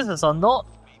these scissors are not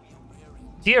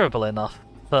durable enough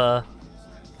for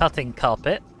cutting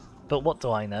carpet, but what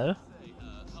do I know?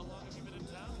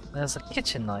 There's a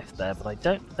kitchen knife there, but I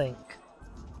don't think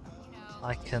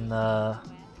I can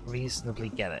reasonably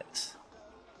get it.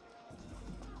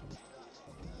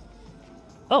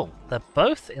 Oh, they're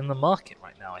both in the market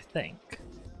right now, I think.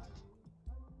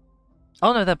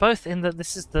 Oh no, they're both in the...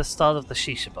 This is the start of the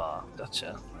shisha bar.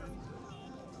 Gotcha.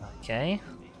 Okay.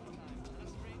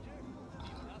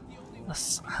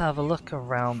 Let's have a look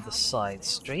around the side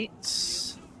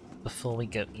streets before we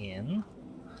go in.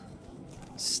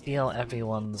 Steal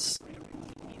everyone's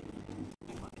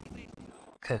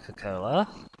Coca-Cola.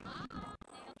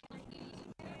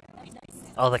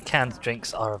 Oh, the canned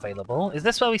drinks are available. Is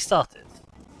this where we started?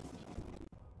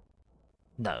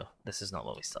 No, this is not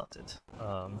where we started.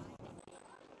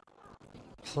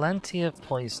 Plenty of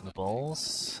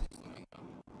poisonables.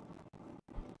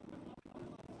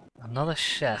 Another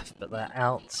chef, but they're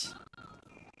out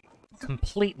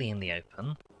completely in the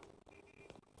open.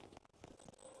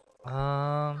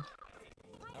 Hi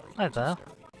there.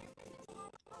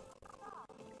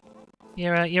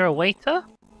 You're a waiter?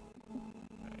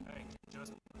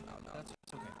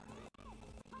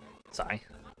 Sorry,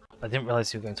 I didn't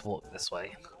realize you were going to walk this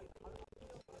way.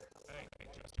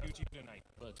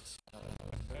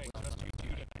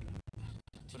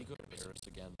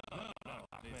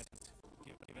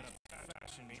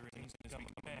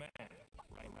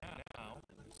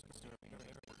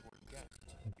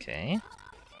 Okay.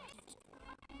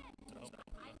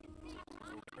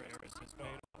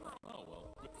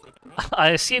 I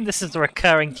assume this is a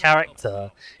recurring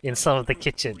character in some of the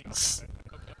kitchens.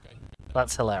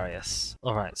 That's hilarious.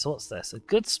 Alright, so what's this? A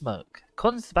good smoke.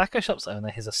 According to the tobacco shop's owner,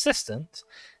 his assistant,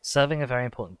 serving a very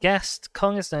important guest,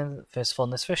 Kong is known for his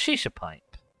fondness for a shisha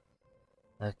pipe.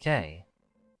 Okay.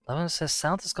 That one says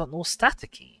sound has gotten all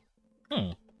staticky.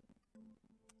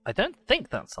 I don't think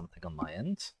that's something on my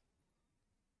end.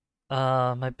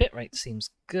 My bitrate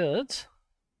seems good.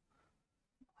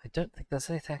 I don't think there's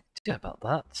anything I can do about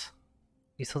that.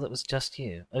 You thought it was just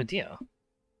you. Oh dear.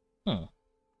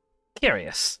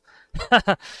 Curious.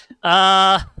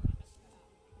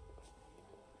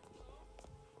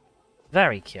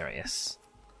 Very curious.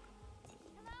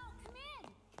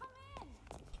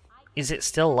 Is it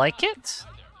still like it?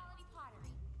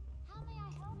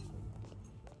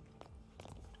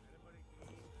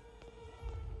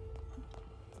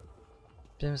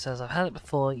 Bim says, I've had it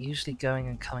before, usually going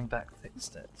and coming back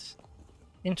fixed it.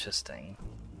 Interesting.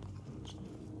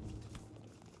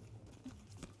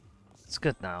 It's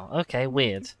good now. Okay,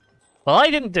 weird. Well, I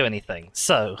didn't do anything,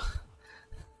 so...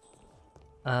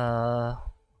 I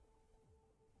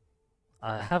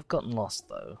have gotten lost,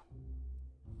 though.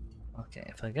 Okay,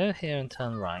 if I go here and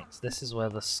turn right, this is where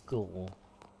the school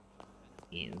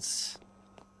is.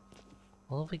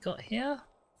 What have we got here?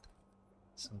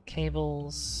 Some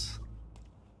cables...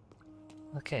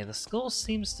 Okay, the school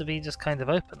seems to be just kind of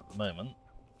open at the moment.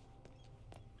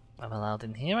 I'm allowed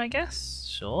in here, I guess?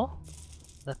 Sure.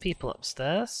 There are people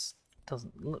upstairs.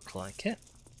 Doesn't look like it.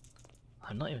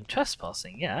 I'm not even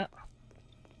trespassing yet.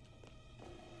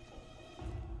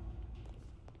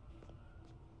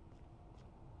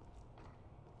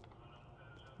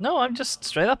 No, I'm just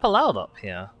straight up allowed up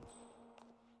here.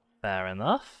 Fair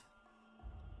enough.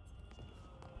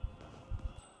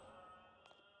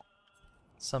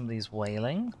 Somebody's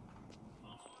wailing.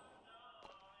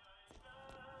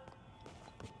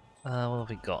 What have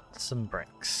we got? Some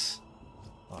bricks.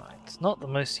 Alright, not the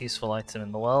most useful item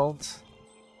in the world.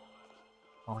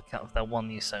 On account of their one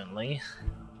use only.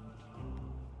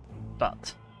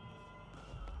 But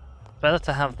better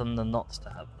to have them than not to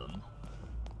have them.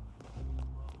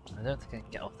 I don't think I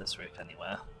can get off this roof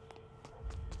anywhere.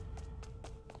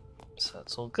 So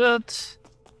it's all good.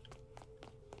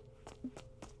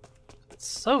 It's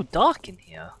so dark in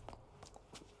here.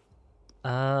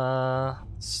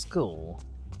 School.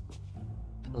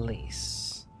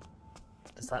 Police.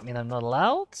 Does that mean I'm not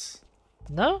allowed?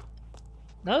 No?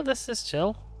 No, this is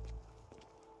chill.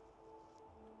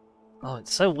 Oh,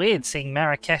 it's so weird seeing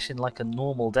Marrakesh in like a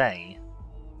normal day.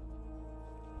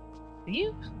 Are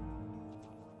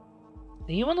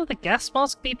you one of the gas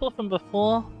mask people from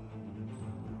before?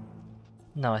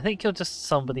 No, I think you're just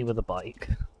somebody with a bike.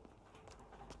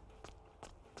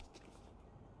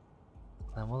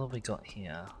 And what have we got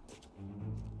here?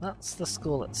 That's the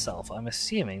school itself. I'm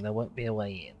assuming there won't be a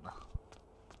way in.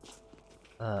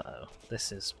 Uh-oh,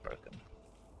 this is broken.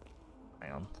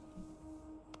 Hang on.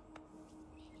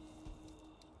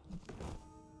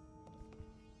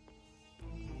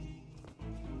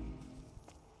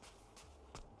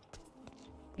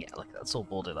 Yeah, look, that's all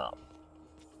boarded up.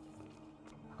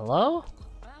 Hello?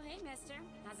 Well, hey, mister.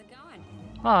 How's it going?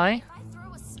 Hi. If I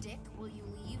throw a stick, will you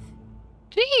leave?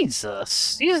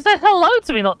 Jesus! You said hello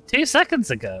to me not 2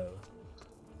 seconds ago!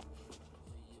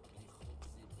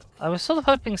 I was sort of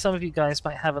hoping some of you guys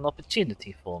might have an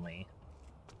opportunity for me.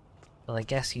 But I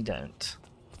guess you don't.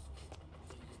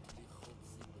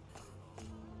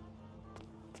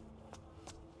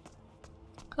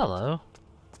 Hello.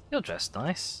 You're dressed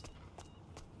nice.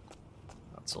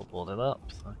 That's all boarded up.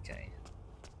 Okay.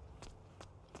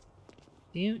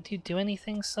 Do you do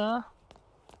anything, sir?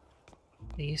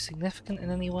 Are you significant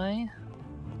in any way?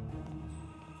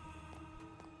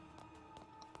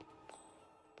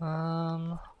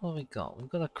 What have we got? We've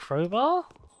got a crowbar?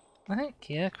 I think,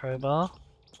 yeah, crowbar.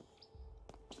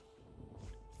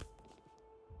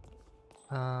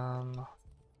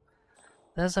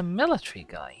 There's a military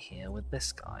guy here with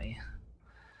this guy.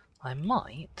 I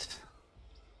might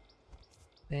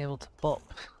be able to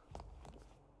bop.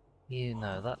 You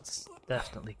know, that's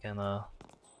definitely gonna...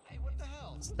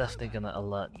 It's definitely gonna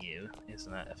alert you,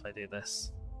 isn't it, if I do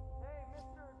this? Hey,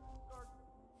 Mrs.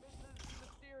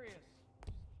 Mysterious.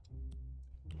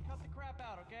 Cut the crap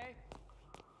out, okay?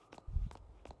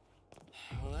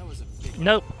 Well, that was a big...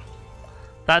 Nope.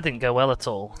 That didn't go well at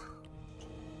all.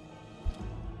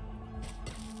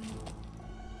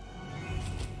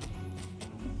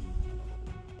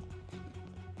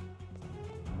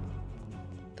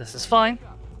 This is fine.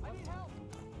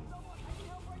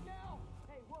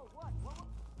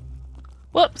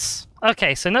 Whoops!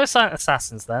 Okay, so no silent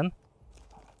assassins then.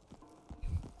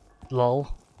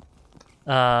 Lol.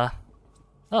 Oh,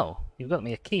 you've got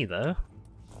me a key though.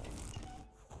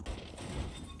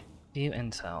 View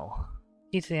intel.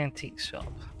 Key to the antique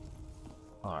shop.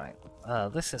 Alright,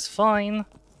 this is fine.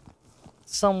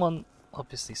 Someone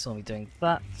obviously saw me doing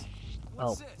that.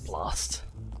 Oh, blast.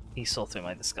 He saw through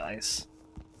my disguise.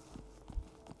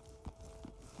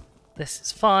 This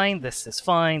is fine, this is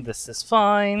fine, this is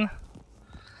fine.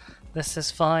 This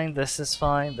is fine, this is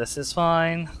fine, this is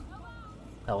fine.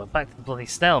 Oh, we're back to the bloody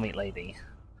stalemate lady.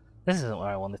 This isn't where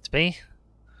I wanted to be.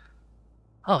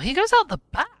 Oh, he goes out the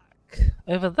back!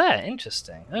 Over there,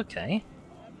 interesting, okay.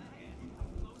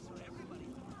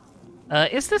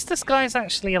 Is this disguise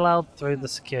actually allowed through the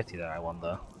security there, I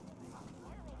wonder?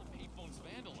 The payphone's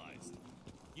vandalized.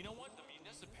 You know what? The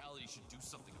municipality should do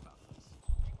something about this.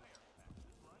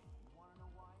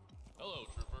 Hello,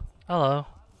 trooper. Hello.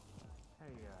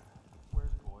 Hey,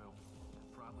 where's Boyle?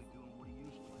 Probably doing what he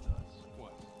usually does.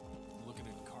 What? Looking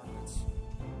at carpets?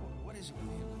 What is it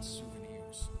with him and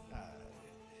souvenirs?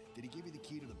 Did he give you the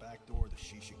key to the back door of the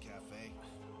Shisha Cafe?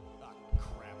 Ah,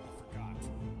 crap, I forgot.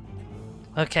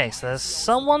 Okay, so there's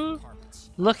someone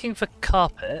looking for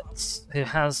carpets who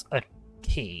has a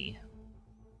key.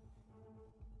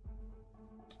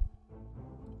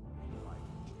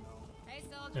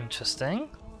 Interesting.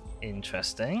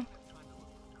 Interesting.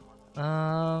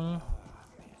 Oh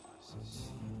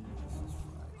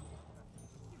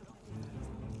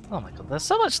my god, there's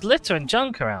so much litter and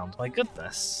junk around, my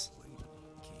goodness.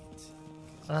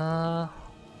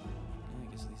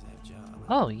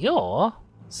 Oh, you're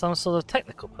some sort of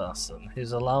technical person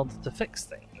who's allowed to fix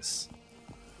things.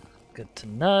 Good to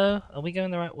know. Are we going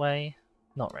the right way?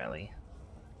 Not really.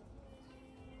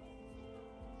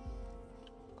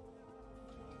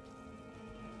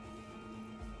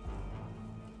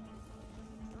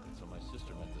 So my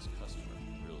sister met this customer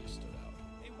who really stood out.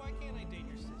 Hey, why can't I date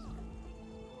your sister?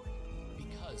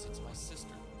 Because it's my sister.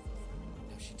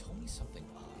 Now, she told me something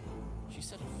odd. She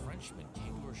said a Frenchman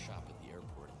came to her shop at the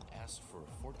airport and asked for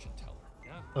a fortune teller.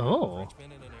 Oh,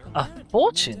 a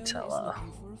fortune teller.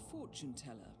 Looking for a fortune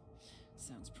teller.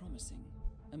 Sounds promising.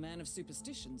 A man of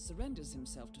superstition surrenders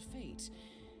himself to fate.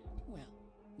 Well,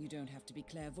 you don't have to be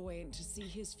clairvoyant to see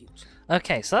his future.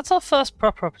 Okay, so that's our first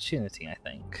proper opportunity, I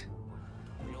think.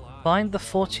 Find the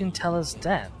fortune teller's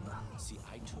den. See,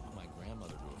 I took my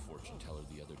grandmother to a fortune teller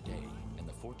the other day, and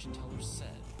the fortune teller said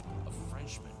a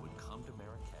Frenchman would come to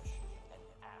Marrakesh and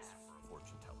ask for a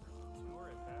fortune teller.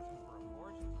 Tourist asking for a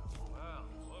fortune teller. Well,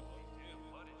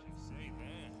 what did you say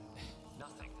then?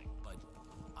 Nothing, but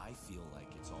I feel like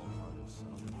it's all part of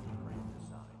some grand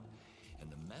design.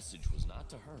 And the message was not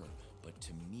to her, but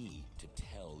to me to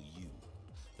tell you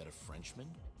that a Frenchman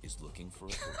is looking for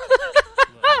a fortune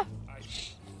teller.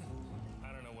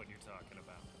 I don't know what you're talking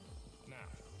about. Now,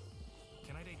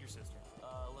 can I date your sister?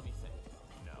 Let me think.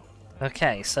 No.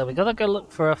 Okay, so we gotta go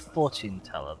look for a fortune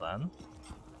teller then.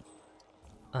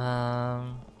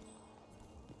 A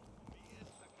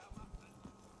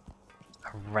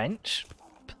wrench.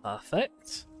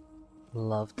 Perfect.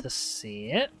 Love to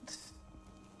see it.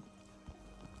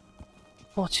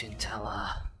 Fortune teller.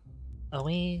 Are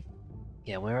we?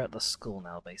 Yeah, we're at the school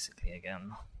now, basically,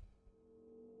 again.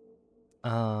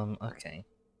 Okay.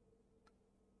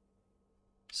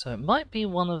 So it might be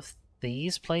one of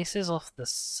these places off the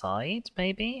side,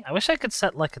 maybe? I wish I could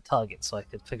set, like, a target so I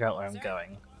could figure out where I'm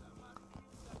going.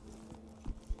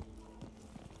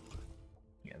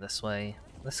 Yeah, this way.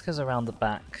 This goes around the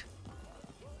back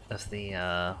of the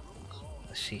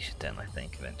shisha den, I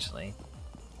think, eventually.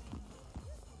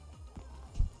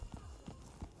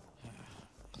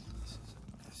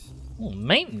 Ooh,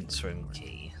 maintenance room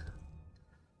key.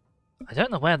 I don't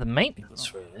know where the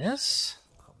maintenance room is.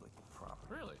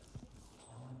 Really?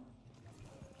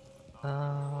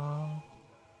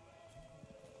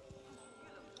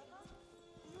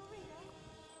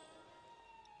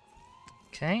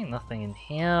 Okay, nothing in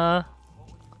here.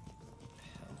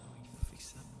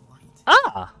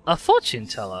 Ah! A fortune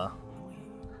teller!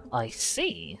 I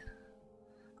see.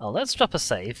 Oh, let's drop a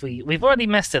save. We've already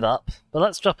messed it up, but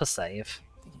let's drop a save.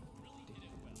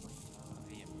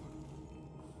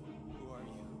 Who are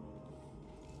you?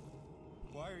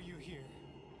 Why are you here?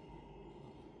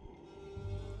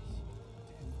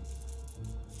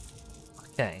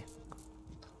 Okay.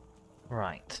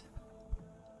 Right.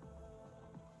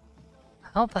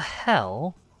 How the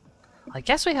hell? I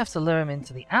guess we have to lure him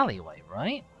into the alleyway,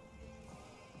 right?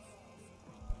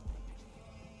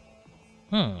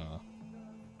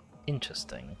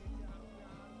 Interesting.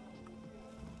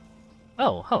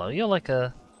 Oh, hello, you're like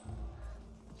a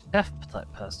chef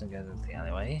type person who goes into the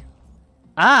alleyway.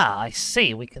 Ah, I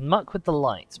see, we can muck with the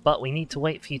lights, but we need to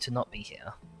wait for you to not be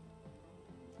here.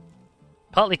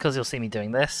 Partly because you'll see me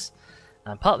doing this,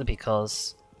 and partly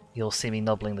because you'll see me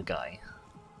nobbling the guy.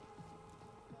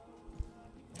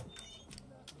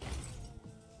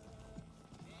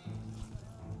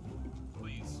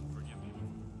 Please forgive me.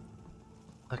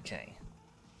 Okay.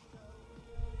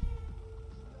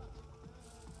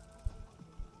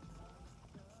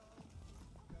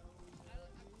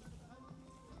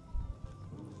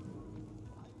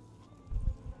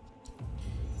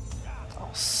 Oh,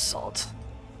 sod.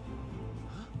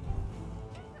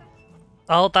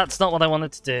 Oh, that's not what I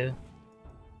wanted to do.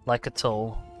 Like at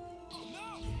all.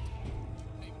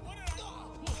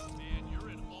 Man,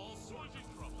 you're in all sorts of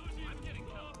trouble. I'm getting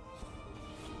help.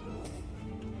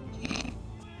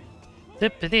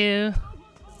 Dip-a-doo.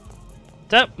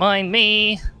 Don't mind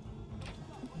me.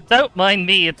 Don't mind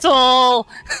me at all.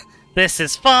 This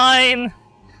is fine.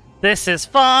 This is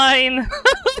fine.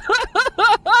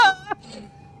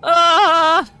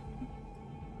 Ah!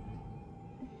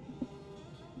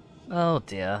 Oh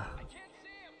dear.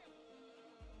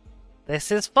 This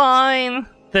is fine.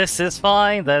 This is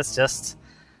fine. There's just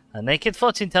a naked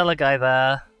fortune teller guy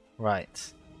there.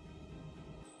 Right.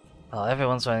 Oh,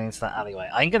 everyone's running into that alleyway.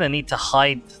 I'm gonna need to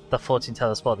hide the fortune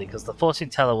teller's body because the fortune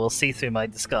teller will see through my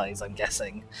disguise, I'm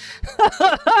guessing.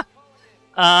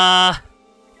 Oh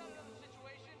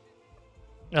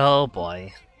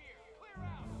boy.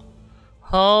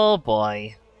 Oh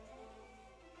boy.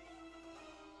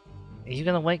 Are you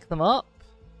gonna wake them up?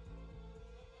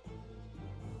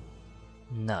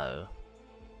 No.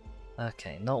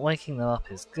 Okay, not waking them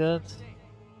up is good.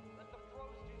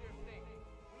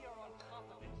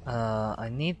 I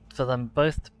need for them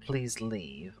both to please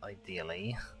leave,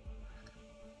 ideally.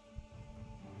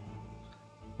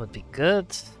 Would be good.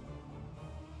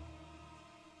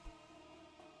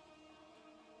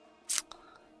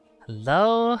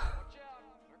 Hello?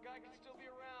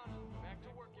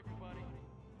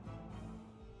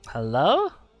 Hello?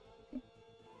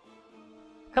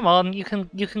 Come on, you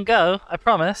can go, I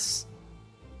promise.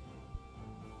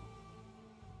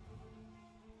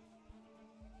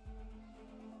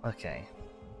 Okay.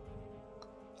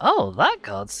 Oh, that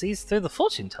guard sees through the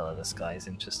fortune teller disguise,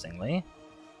 interestingly.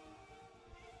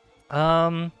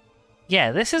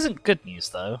 Yeah, this isn't good news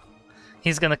though.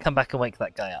 He's gonna come back and wake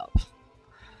that guy up.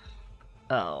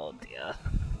 Oh dear.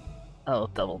 Oh,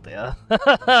 double dear.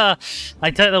 I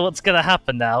don't know what's gonna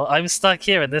happen now. I'm stuck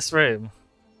here in this room.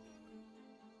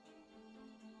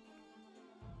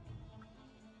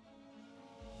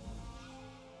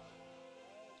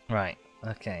 Right,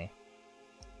 okay.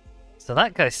 So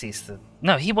that guy sees through...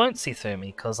 No, he won't see through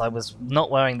me, because I was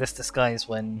not wearing this disguise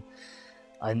when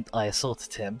I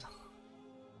assaulted him.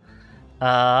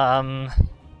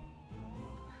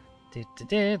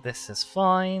 This is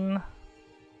fine.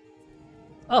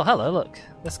 Oh, hello, look.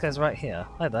 This guy's right here.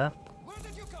 Hi there. Where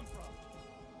did you come from?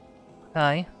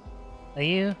 Hi. Are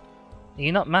you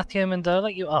not Matthew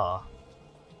Mendola? You are.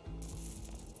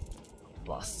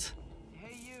 Blast.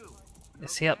 Hey, you.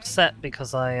 Is he upset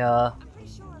because I,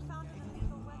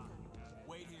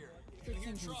 Wait here. Good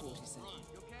thinking, 40 cents.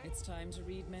 It's time to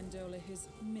read Mendola his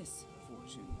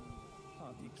misfortune.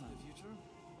 Pardon the pun.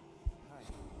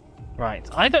 Right,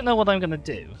 I don't know what I'm gonna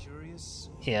do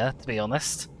here, to be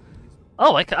honest.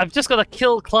 Oh, I've just got a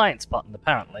kill clients button,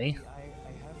 apparently.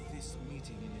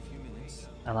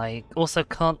 And I also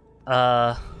can't,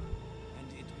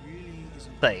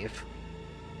 save.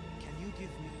 Can you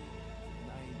give me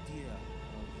an idea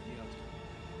of the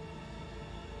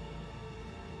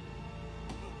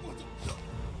outcome?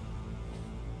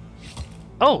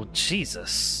 Oh,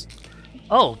 Jesus.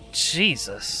 Oh,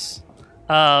 Jesus.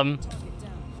 Oh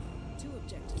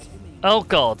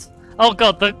god. Oh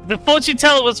god, the fortune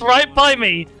teller was right by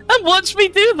me and watched me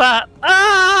do that!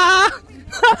 Ah!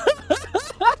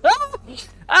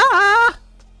 Ah!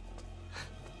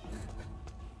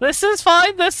 This is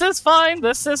fine, this is fine,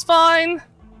 this is fine!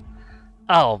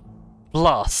 Oh,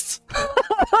 blast.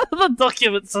 The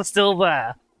documents are still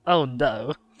there. Oh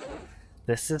no.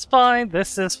 This is fine,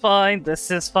 this is fine, this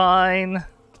is fine.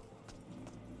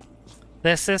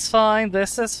 This is fine,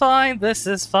 this is fine, this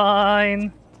is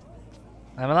fine.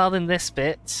 I'm allowed in this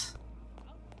bit.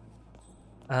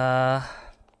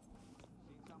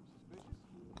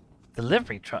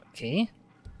 Delivery truck key.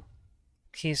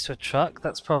 Keys to a truck,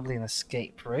 that's probably an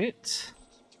escape route.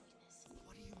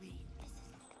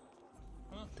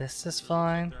 This is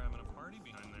fine. Damn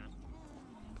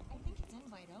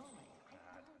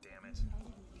it.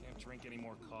 Can't drink any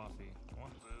more coffee. I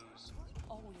want booze.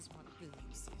 Always want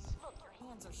booze. Look, your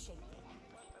hands are shaking.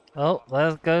 Oh,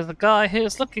 there goes the guy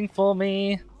who's looking for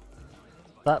me.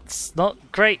 That's not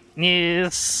great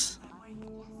news.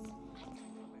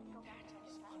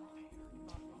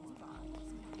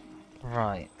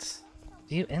 Right.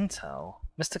 View intel.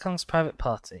 Mr. Kong's private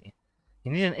party.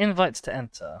 You need an invite to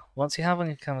enter. Once you have one,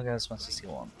 you can come and go as much as you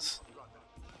want.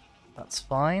 That's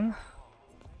fine.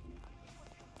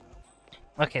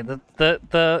 Okay,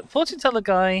 the fortune teller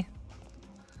guy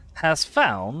has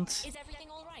found. Is everything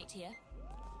all right here?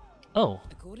 Oh.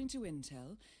 According to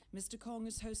intel, Mr. Kong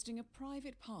is hosting a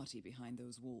private party behind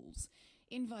those walls.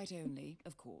 Invite only,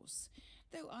 of course.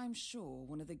 Though I'm sure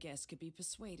one of the guests could be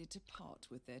persuaded to part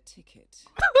with their ticket.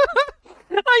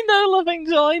 I know, Loving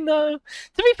Joy, I know.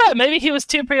 To be fair, maybe he was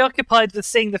too preoccupied with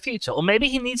seeing the future, or maybe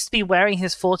he needs to be wearing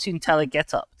his fortune teller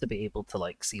getup to be able to,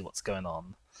 like, see what's going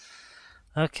on.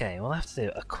 Okay, we'll have to do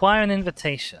acquire an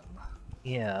invitation.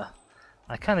 Yeah,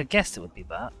 I kind of guessed it would be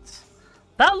that.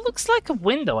 That looks like a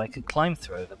window I could climb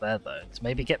through over there, though, to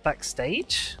maybe get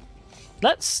backstage.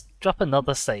 Let's drop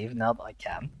another save now that I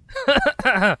can.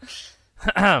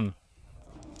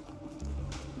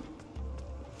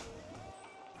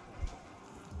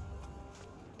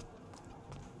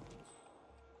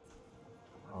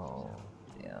 Oh,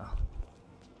 yeah.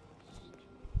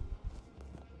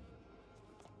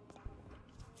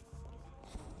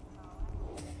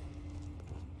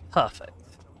 Perfect.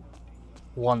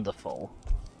 Wonderful.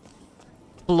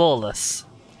 Flawless.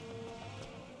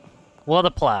 What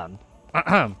a plan.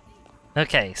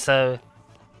 Okay, so...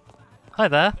 Hi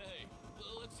there. Hey,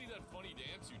 let's see that funny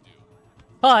dance you do.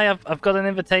 Hi, I've got an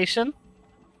invitation.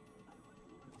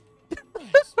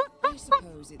 Yes, I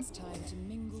suppose it's time to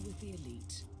mingle with the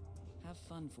elite. Have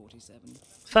fun, 47.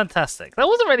 Fantastic. That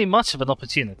wasn't really much of an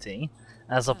opportunity,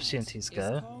 as opportunities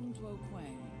go.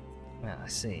 Yeah, I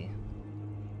see.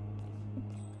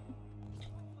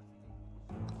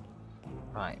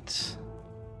 Right.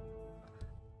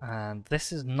 And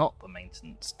this is not the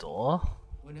maintenance door.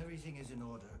 When everything is in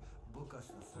order, book us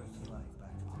the first flight back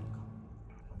to Hong Kong.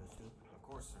 Understood? Of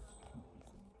course, sir.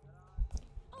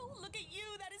 Oh, look at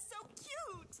you! That is so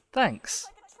cute! Thanks.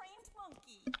 Like a trained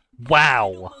monkey.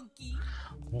 Wow.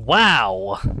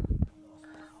 Wow.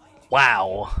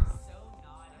 Wow.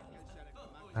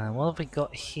 And what have we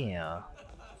got here?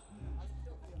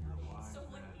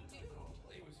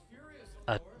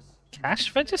 A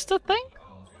cash register thing?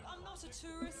 I'm not a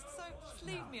tourist, so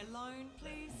leave me alone,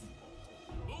 please.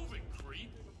 Moving,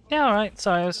 creep. Yeah, alright,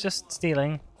 sorry, I was just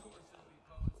stealing.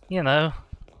 You know.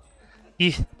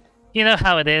 You know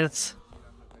how it is.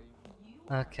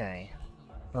 Okay.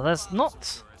 Well, there's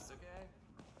not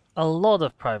a lot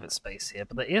of private space here,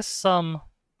 but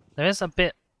there is a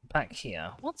bit back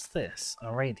here. What's this?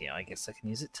 A radio. I guess I can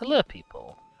use it to lure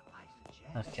people.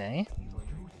 Okay.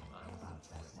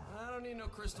 I don't need no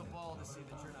crystal ball to see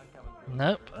that you're not coming back.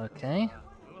 Nope, okay.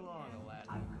 Move along,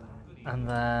 Aladdin. And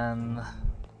then...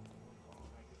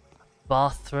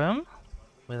 bathroom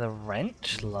with a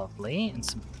wrench, lovely, and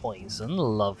some poison,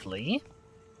 lovely.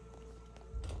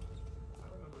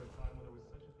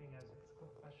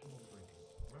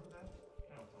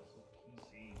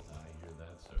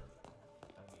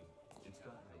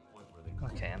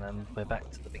 Okay, and then we're back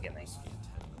to the beginning.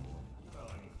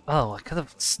 Oh, I could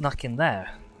have snuck in there.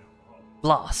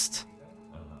 Blast.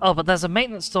 Oh, but there's a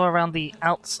maintenance door around the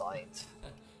outside.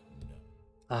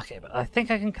 Okay, but I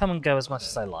think I can come and go as much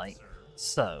as I like.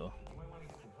 So...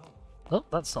 Oh,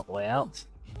 that's not the way out.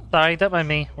 Sorry, don't mind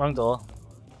me. Wrong door.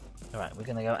 Alright, we're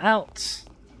gonna go out.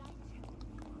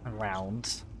 And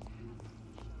round.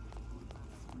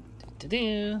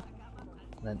 Do-do-do.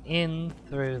 Then in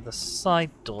through the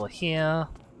side door here.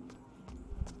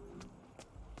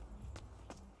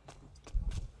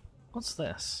 What's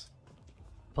this?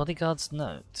 Bodyguard's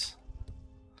note.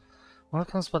 One of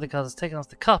the bodyguards has taken off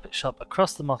the carpet shop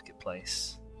across the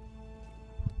marketplace.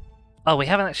 Oh, we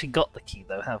haven't actually got the key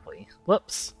though, have we?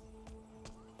 Whoops.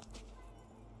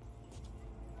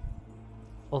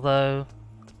 Although...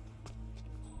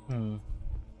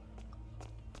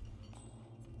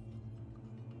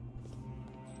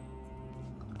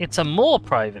 It's a more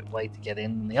private way to get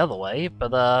in than the other way,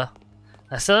 but I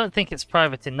still don't think it's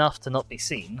private enough to not be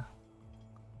seen.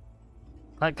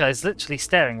 That guy's literally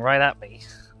staring right at me.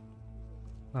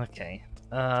 Okay.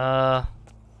 Never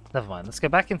mind. Let's go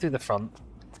back in through the front.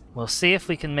 We'll see if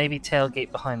we can maybe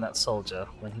tailgate behind that soldier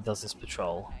when he does his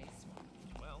patrol.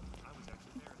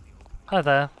 Hi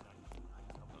there.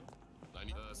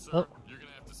 Sir, you're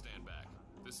gonna have to stand back.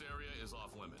 This area is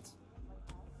off limits.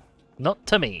 Not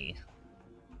to me.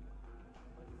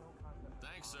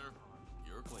 Thanks, sir.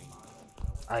 You're clean.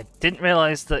 I didn't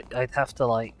realize that I'd have to,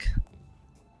 like,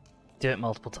 do it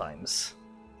multiple times.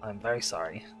 I'm very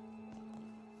sorry.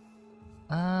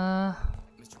 Mr.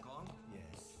 Kong?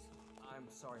 Yes. I'm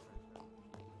sorry for...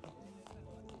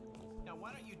 Now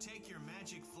why don't you take your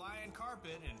magic flying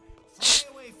carpet and fly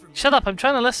away from me? Shut up, I'm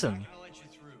trying to listen. I'm gonna let you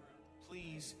through.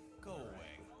 Please, go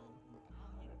away.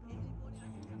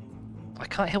 I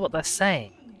can't hear what they're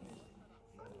saying.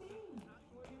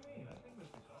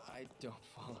 I don't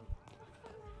follow.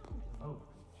 Oh,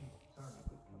 gee, sorry.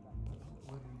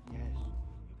 Yes,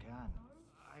 you can.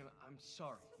 I'm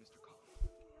sorry, Mr. Kong.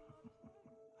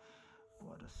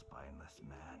 What a spineless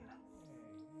man.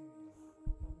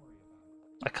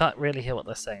 I can't really hear what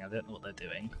they're saying, I don't know what they're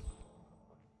doing.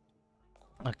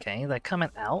 Okay, they're coming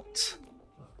out.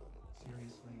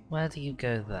 Where do you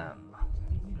go then?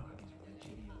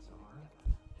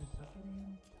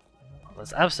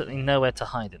 There's absolutely nowhere to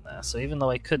hide in there, so even though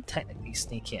I could technically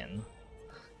sneak in,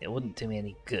 it wouldn't do me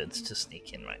any good to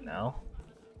sneak in right now.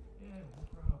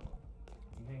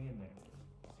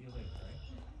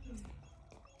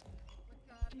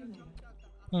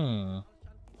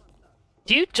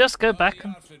 Do you just go back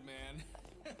and...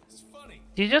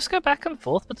 Do you just go back and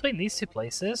forth between these two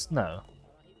places? No.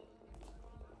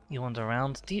 You wander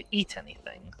around. Do you eat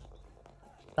anything?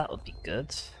 That would be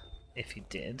good, if you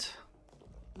did.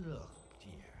 Look,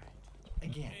 dear.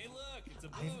 Again, Hey, look, it's a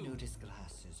I've blue. noticed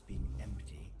glasses being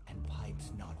empty and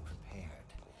pipes not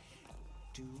prepared.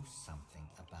 Do something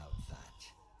about that.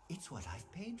 It's what I've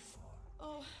paid for.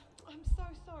 Oh, I'm so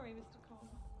sorry, Mr. Kong.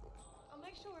 I'll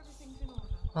make sure everything's in order.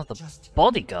 Oh, the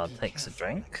bodyguard takes a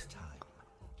drink.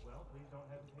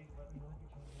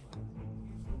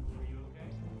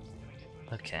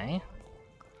 Okay.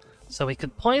 So we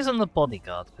could poison the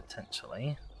bodyguard,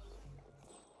 potentially.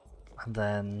 And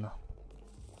then...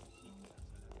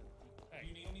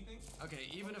 Okay,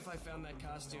 even if I found that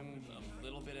costume a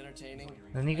little bit entertaining,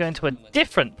 Then you go into a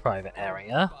different private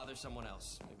area. bother someone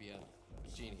else, maybe a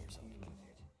genie or something.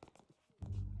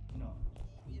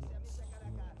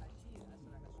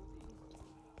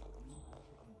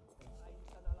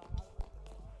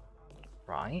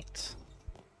 Right.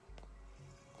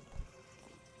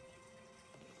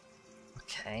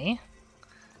 Okay.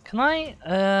 Can I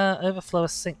overflow a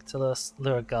sink to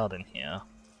lure a guard in here?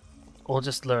 Or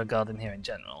just lure a guard in here in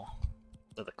general?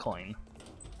 With a coin.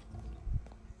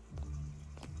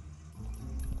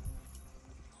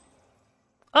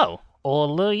 Oh, or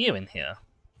lure you in here.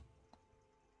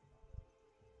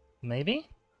 Maybe?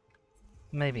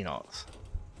 Maybe not.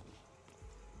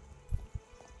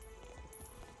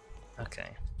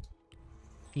 Okay.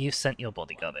 You sent your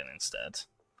bodyguard in instead.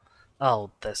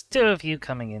 Oh, there's two of you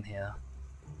coming in here.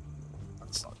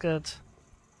 That's not good.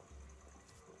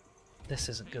 This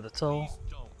isn't good at all.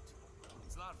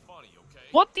 It's not funny, okay?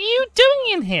 What are you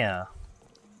doing in here?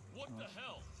 What the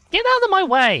hell? Get out of my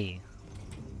way!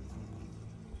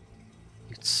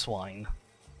 You swine.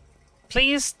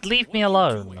 Please leave me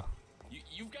alone.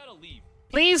 You've got to leave.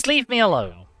 Please leave me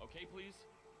alone. Okay, please?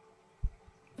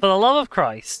 For the love of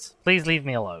Christ, please leave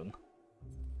me alone.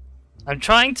 I'm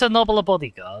trying to nobble a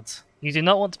bodyguard. You do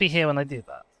not want to be here when I do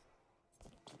that.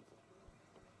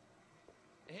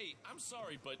 Hey, I'm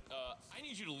sorry, but I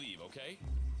need you to leave, okay?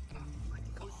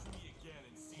 Push me again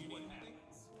and see what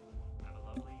happens. Have a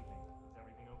lovely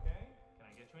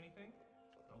anything?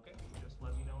 Okay, just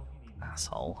let me know if you need.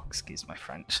 Asshole. Excuse my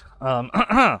French.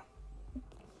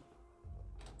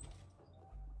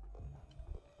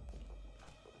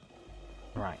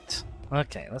 Right.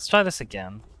 Okay, let's try this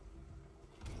again.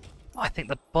 Oh, I think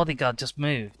the bodyguard just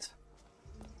moved.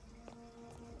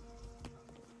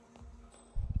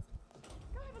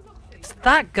 It's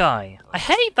that guy! I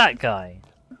hate that guy!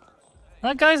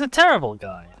 That guy's a terrible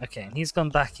guy. Okay, and he's gone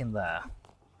back in there.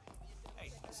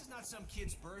 Hey, this is not some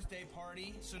kid's birthday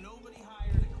party, so nobody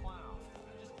hired a clown.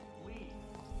 Just leave.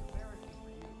 It's embarrassing for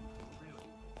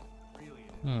you. Really.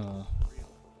 Really.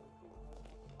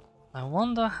 I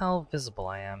wonder how visible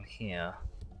I am here.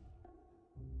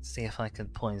 See if I can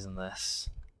poison this.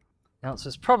 The answer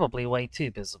is probably way too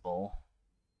visible.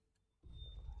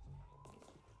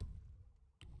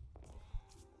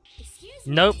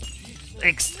 Nope.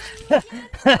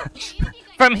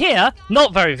 From here,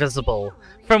 not very visible.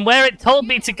 From where it told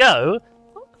me to go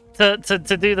to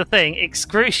do the thing,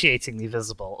 excruciatingly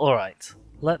visible. Alright.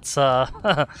 Let's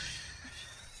this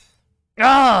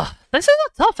is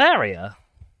a tough area.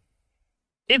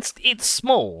 It's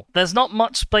small. There's not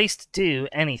much space to do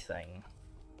anything.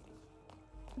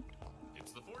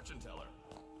 It's the fortune teller.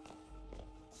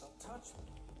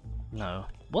 No.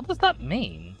 What does that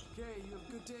mean?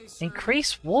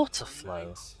 Increase water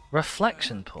flow.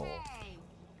 Reflection pool.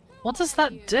 What does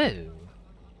that do?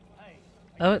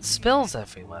 Oh, it spills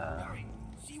everywhere.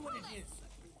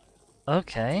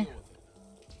 Okay.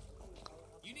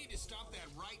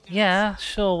 Yeah,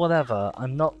 sure, whatever.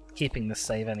 I'm not keeping this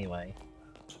save anyway.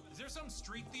 Is there some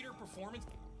street theater performance?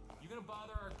 You gonna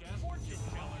bother our guest? Fortune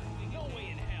teller? No way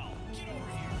in hell. Get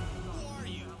over here. Who are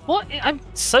you? What? I'm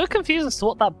so confused as to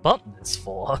what that button is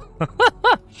for.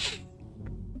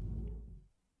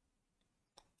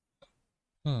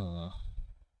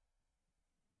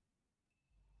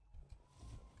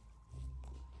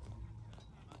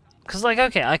 Because, like,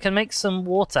 okay, I can make some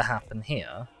water happen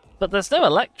here, but there's no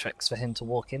electrics for him to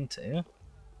walk into.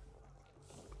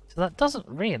 So that doesn't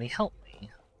really help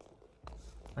me.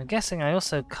 I'm guessing I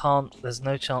also can't... There's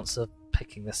no chance of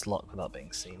picking this lock without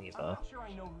being seen either.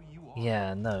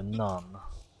 Yeah, no, none.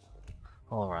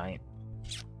 Alright.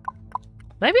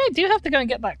 Maybe I do have to go and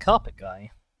get that carpet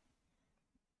guy.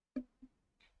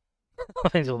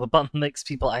 Angel, the button makes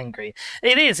people angry.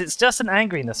 It is, it's just an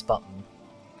angriness button.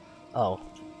 Oh.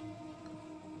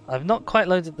 I've not quite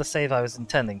loaded the save I was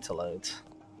intending to load.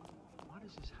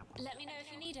 Let me know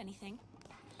if you need anything.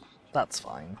 That's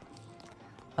fine.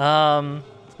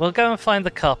 We'll go and find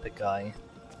the carpet guy,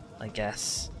 I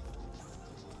guess.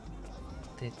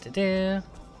 We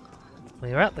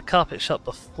were at the carpet shop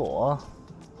before.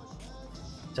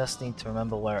 Just need to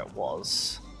remember where it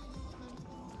was.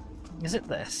 Is it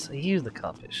this? Are you the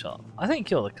carpet shop? I think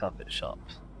you're the carpet shop.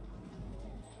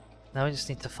 Now we just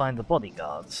need to find the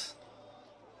bodyguards.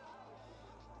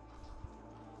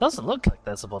 Doesn't look like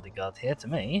there's a bodyguard here to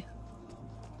me.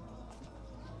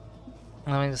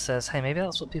 And then it just says, hey, maybe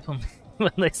that's what people mean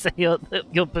when they say you're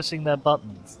pushing their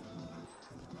buttons.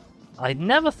 I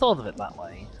never thought of it that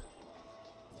way.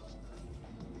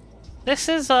 This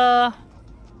is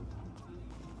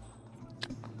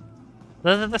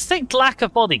there's a distinct lack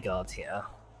of bodyguard here.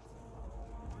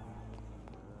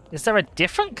 Is there a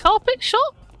different carpet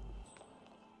shop?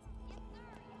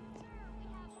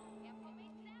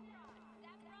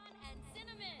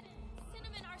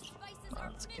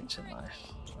 That's a kitchen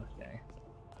knife. Okay.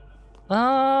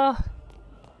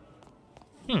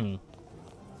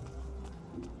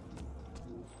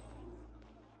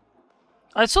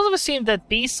 I sort of assumed there'd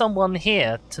be someone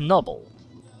here to nobble.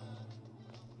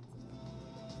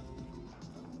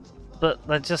 But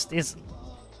there just isn't.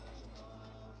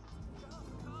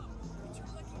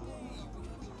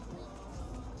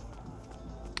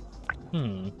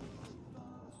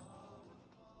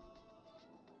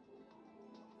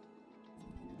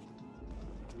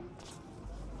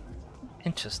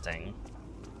 Interesting.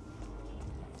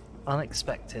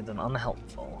 Unexpected and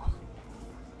unhelpful.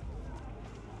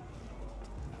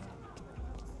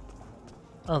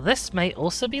 Oh, this may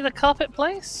also be the carpet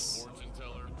place?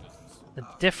 A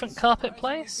different carpet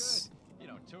place? You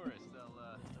know, tourists, they'll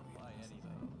buy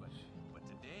anything. But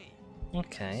today,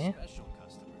 okay. special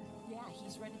customer. Yeah,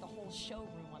 he's rented the whole showroom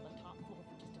on the top floor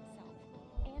for just himself.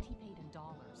 And he paid in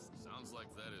dollars. Sounds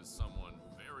like that is someone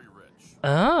very rich.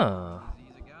 Oh.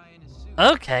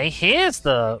 Okay, here's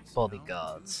the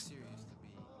bodyguards.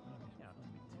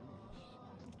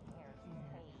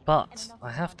 But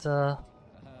I have to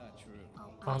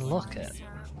unlock it.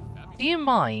 Do you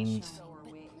mind?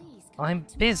 I'm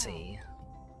busy.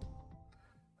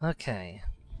 Okay.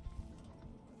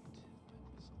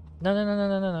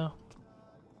 No.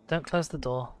 don't close the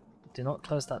door. Do not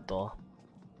close that door.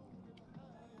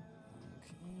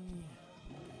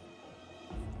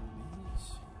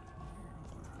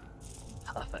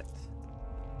 Perfect.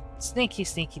 Sneaky,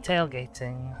 sneaky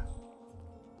tailgating.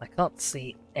 I can't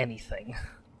see anything.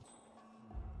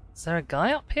 Is there a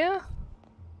guy up here?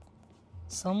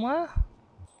 Somewhere?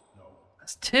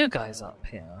 There's two guys up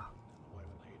here.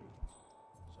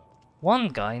 One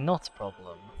guy, not a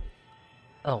problem.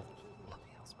 Oh, bloody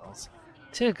hell spells.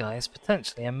 Two guys,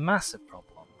 potentially a massive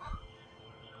problem.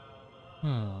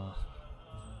 Oh,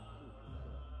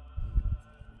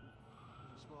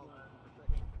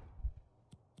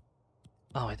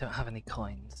 I don't have any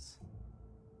coins.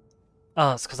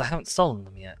 Oh, it's because I haven't stolen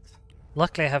them yet.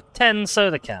 Luckily I have 10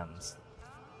 soda cans.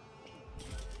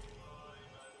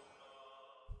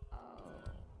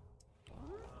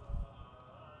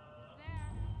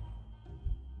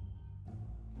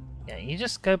 Yeah, you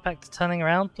just go back to turning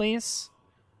around, please.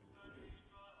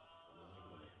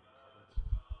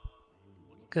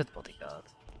 Good bodyguard.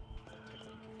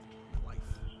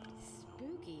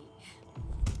 Spooky.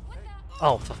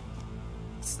 Oh, for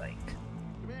sake.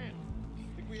 Man,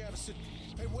 I think we have a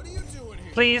Hey, what are you doing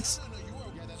here? Please. No, you are.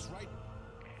 Yeah, that's right.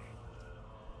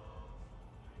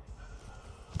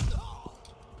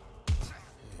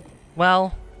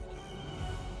 Well.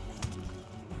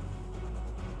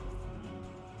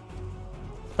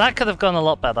 That could have gone a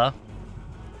lot better.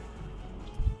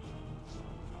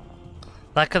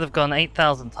 That could have gone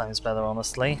 8,000 times better,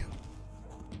 honestly.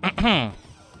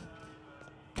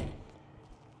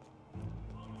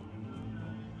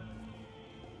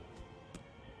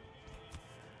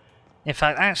 In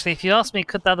fact, actually, if you asked me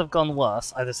could that have gone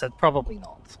worse, I'd have said probably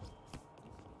not.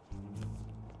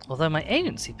 Although my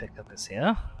agency pickup is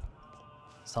here.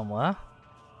 Somewhere.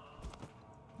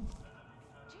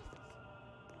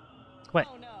 Wait.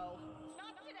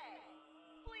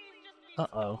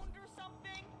 Uh-oh.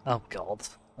 Oh god.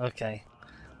 Okay.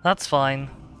 That's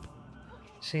fine.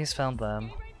 She's found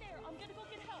them.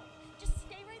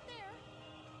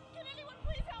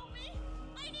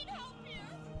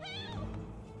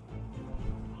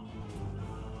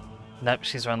 Nope,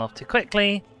 she's run off too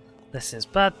quickly. This is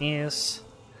bad news.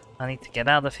 I need to get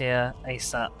out of here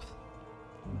ASAP.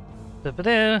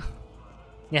 Boo-ba-doo.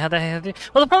 Yeah,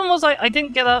 well, the problem was I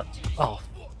didn't get a... Oh.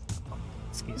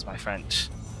 Excuse my French.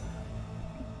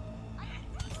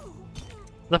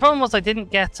 The problem was I didn't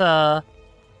get a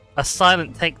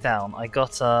silent takedown. I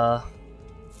got a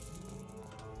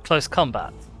close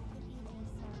combat.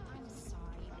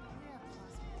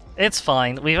 It's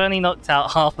fine. We've only knocked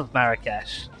out half of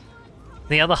Marrakesh.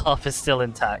 The other half is still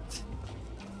intact.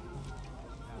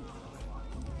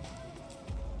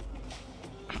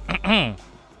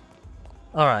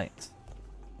 Alright.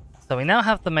 So we now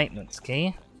have the maintenance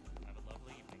key.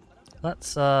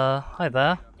 Let's, hi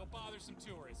there.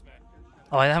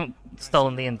 Oh, I haven't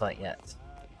stolen the invite yet.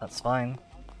 That's fine.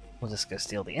 We'll just go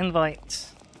steal the invite.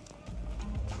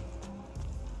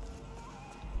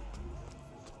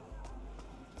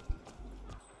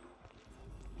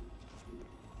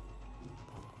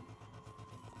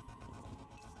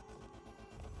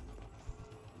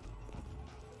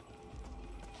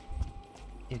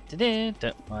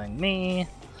 Don't mind me.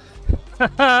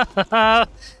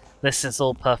 This is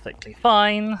all perfectly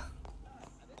fine.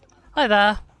 Hi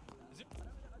there.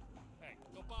 Hey,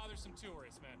 go bother some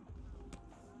tourists, man.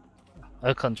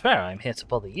 Au contraire, I'm here to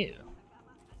bother you.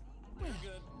 Well,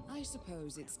 I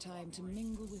suppose it's time to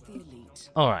mingle with the elite.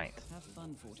 Alright. Have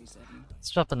fun, 47. Let's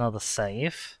drop another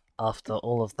save after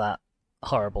all of that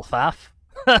horrible faff.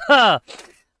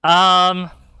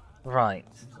 Right.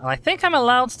 And I think I'm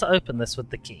allowed to open this with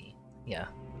the key. Yeah.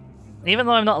 Even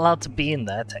though I'm not allowed to be in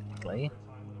there, technically.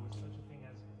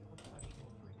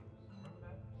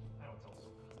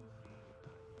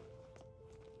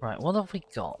 Right, what have we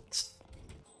got?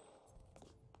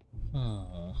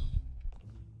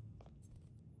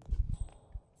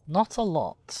 Not a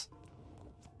lot,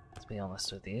 to be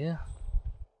honest with you.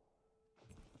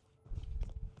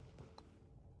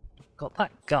 Got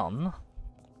that gun.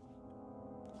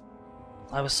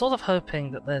 I was sort of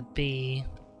hoping that there'd be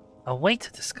a way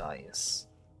to disguise.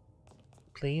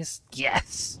 Please?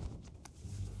 Yes!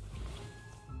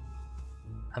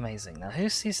 Amazing. Now who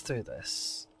sees through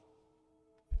this?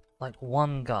 Like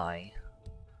one guy.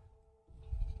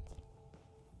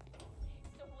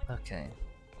 Okay.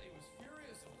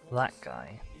 That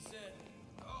guy.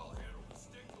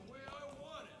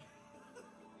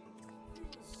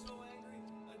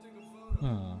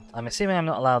 I'm assuming I'm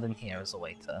not allowed in here as a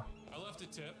waiter. I left a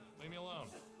tip. Leave me alone.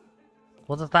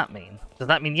 What does that mean? Does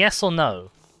that mean yes or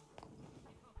no?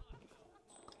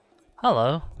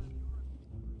 Hello.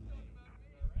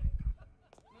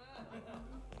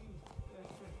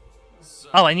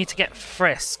 Oh, I need to get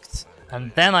frisked,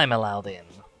 and then I'm allowed in.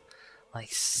 I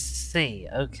see,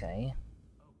 okay.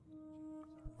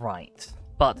 Right.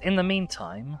 But in the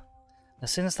meantime,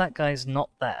 as soon as that guy's not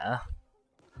there,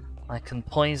 I can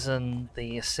poison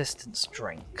the assistant's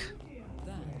drink.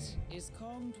 That is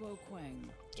Kong Duo Quang.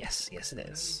 Yes, yes it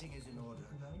is. Everything is in order.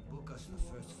 Book us the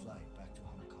first flight back to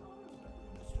Hong Kong.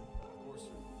 Understood? Of course, sir.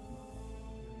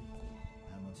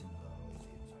 Hamilton Lowe is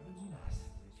infamous.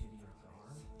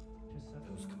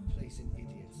 Those complacent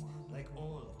idiots, like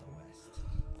all of the West,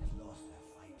 have lost their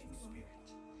fighting spirit.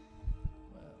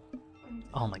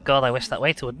 Well, Oh my god, I wish that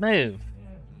waiter would move.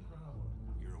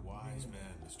 You're a wise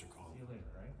man, Mr. Cole.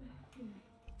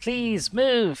 Please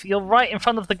move! You're right in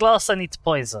front of the glass I need to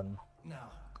poison.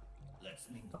 now, let's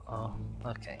meet. Oh,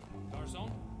 okay.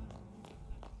 Garçon?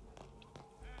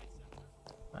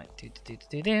 Right,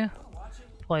 do.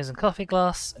 Poison coffee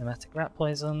glass, emetic rat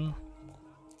poison.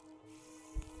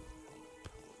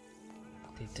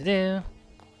 Do.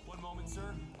 One moment, sir.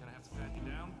 Gonna have to pat you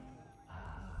down.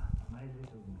 My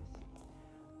little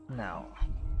miss. Now,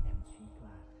 Empty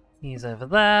glass. he's over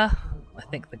there. I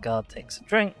think the guard takes a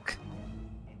drink.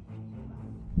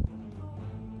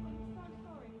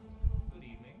 Good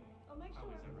evening. I'll make sure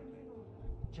everything's in order.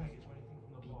 Just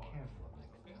be careful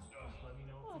next time. Just let me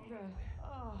know if you Barbara.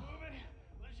 Oh. move it.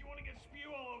 Unless you want to get spew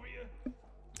all over you.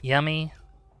 Yummy.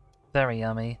 Very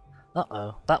yummy.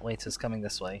 Uh-oh, that waiter's coming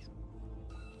this way.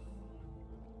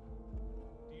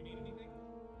 Do you need anything?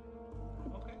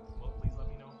 Okay. Well, please let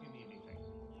me know if you need anything.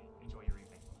 Enjoy your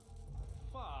evening.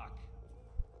 Fuck.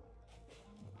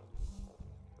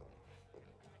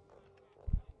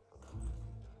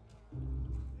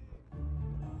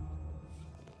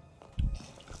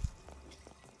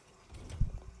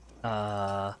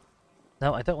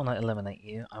 No, I don't want to eliminate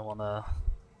you. I want to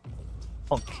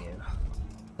bonk you.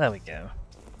 There we go.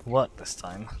 Work this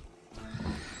time.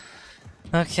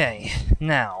 Okay,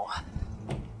 now.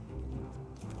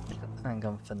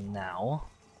 Handgun for now.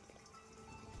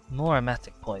 More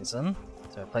emetic poison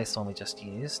to replace the one we just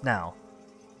used. Now,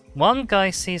 one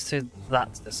guy sees through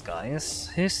that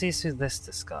disguise. Who sees through this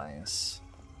disguise?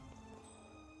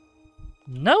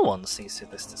 No one sees through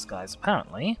this disguise,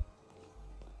 apparently.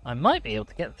 I might be able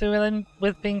to get through it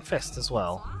with being frisked as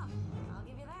well. I'll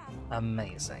give you that.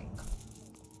 Amazing.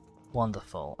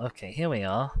 Wonderful. Okay, here we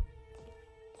are.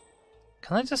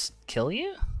 Can I just kill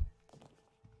you?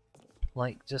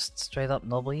 Like, just straight up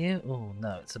nobble you? Oh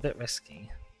no, it's a bit risky.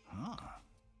 Ah.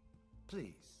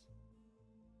 Please.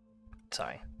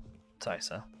 Sorry. Sorry,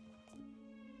 sir.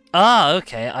 Ah,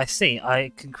 okay, I see.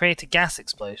 I can create a gas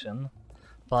explosion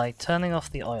by turning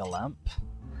off the oil lamp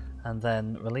and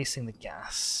then releasing the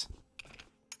gas.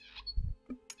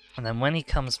 And then when he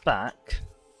comes back,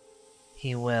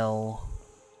 he will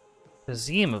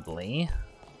presumably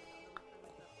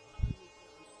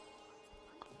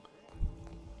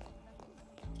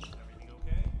Everything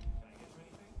okay? Can I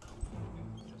get you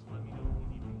anything? Just let me know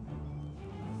if you need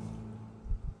anything.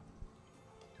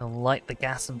 he'll light the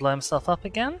gas and blow himself up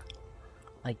again,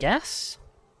 I guess.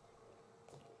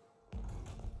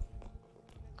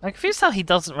 I'm confused how he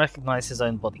doesn't recognize his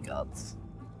own bodyguards.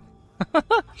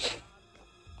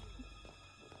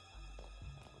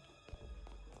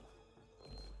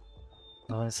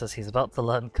 Oh, it says he's about to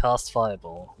learn cast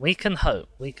fireball. We can hope,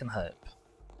 we can hope.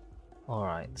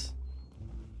 Alright.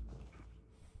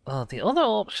 Oh, the other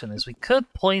option is we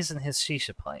could poison his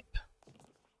shisha pipe.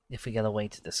 If we get a way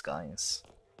to disguise.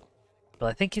 But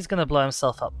I think he's going to blow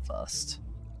himself up first.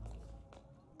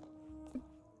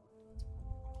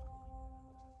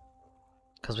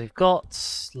 Because we've got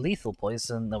lethal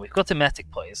poison. No, we've got emetic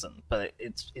poison, but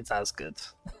it's as good.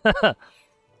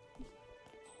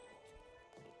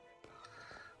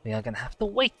 We are going to have to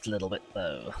wait a little bit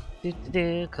though,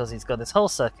 because he's got this whole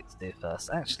circuit to do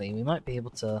first. Actually, we might be able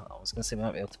to. I was going to say we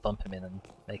might be able to bump him in and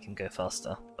make him go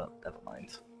faster, but never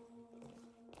mind.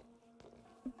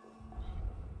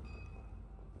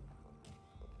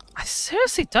 I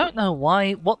seriously don't know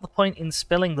what the point in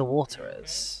spilling the water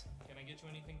is. Can I get you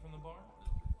anything from the bar?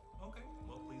 Okay.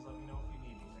 Well, please let me know if you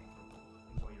need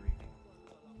anything. Enjoy your evening.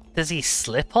 Does he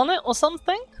slip on it or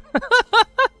something?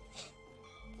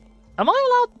 Am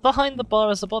I allowed behind the bar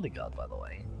as a bodyguard, by the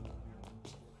way?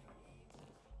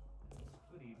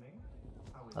 Good evening.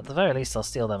 At the very least, I'll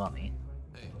steal their money.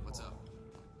 Hey, what's up?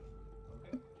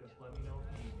 Okay. Just let me know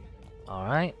if you need anything.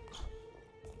 Alright.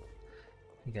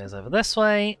 He goes over this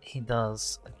way, he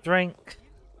does a drink.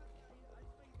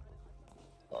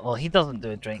 Well, he doesn't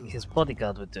do a drink, his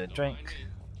bodyguard would do a drink.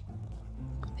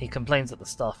 He complains at the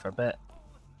staff for a bit.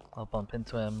 I'll bump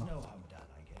into him. No harm done,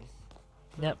 I guess.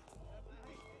 Yep.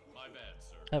 My bad,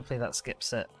 sir. Hopefully that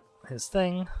skips it. his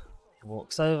thing. He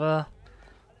walks over.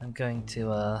 I'm going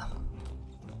to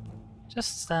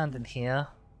just stand in here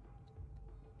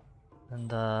and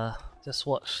just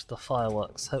watch the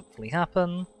fireworks hopefully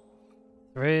happen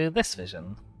through this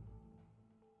vision.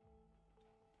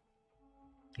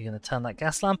 You gonna turn that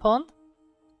gas lamp on?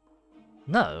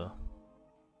 No.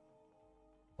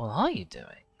 What are you doing?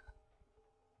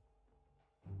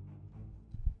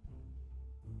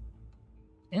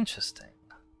 Interesting.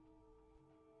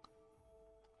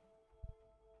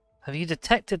 Have you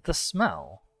detected the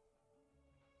smell?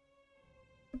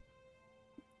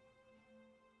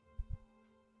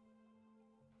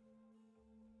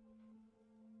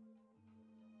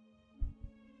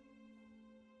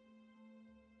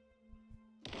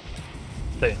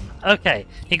 Boom. Okay,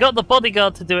 he got the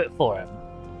bodyguard to do it for him,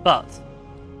 but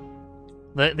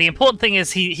the important thing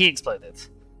is he exploded.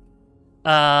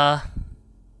 Did I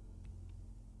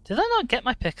not get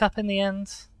my pickup in the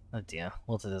end? Oh dear,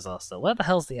 what a disaster. Where the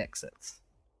hell's the exit?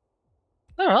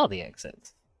 Where are the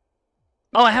exits?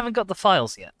 Oh, I haven't got the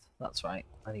files yet. That's right,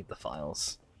 I need the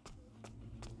files.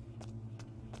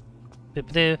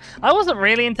 Boop-a-doo. I wasn't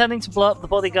really intending to blow up the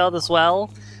bodyguard as well,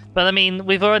 but I mean,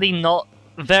 we've already not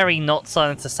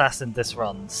silent assassin this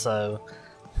run, so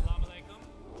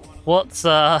what's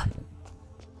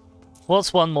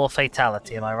one more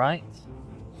fatality, am I right?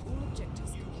 All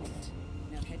objectives complete.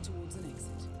 Now head towards an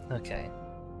exit. Okay.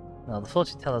 Now the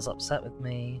fortune teller's upset with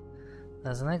me.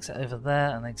 There's an exit over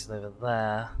there, an exit over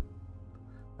there,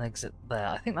 an exit there.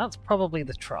 I think that's probably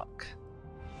the truck.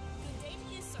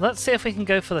 Let's see if we can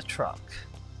go for the truck.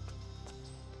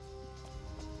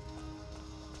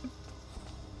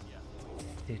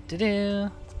 Do-do-do.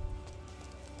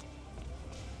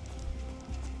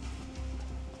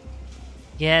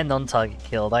 Yeah, non-target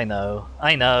killed, I know.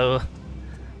 I know.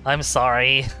 I'm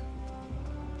sorry.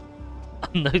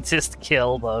 Unnoticed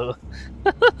kill, though.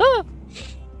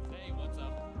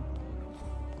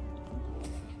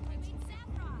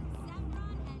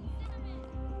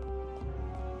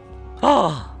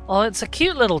 Oh, it's a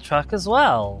cute little truck as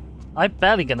well. I'm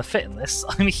barely gonna fit in this.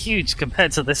 I'm huge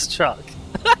compared to this truck.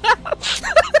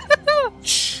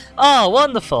 Oh,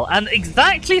 wonderful. And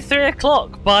exactly 3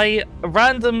 o'clock by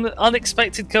random,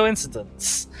 unexpected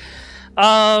coincidence.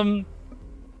 And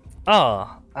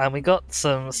we got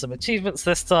some achievements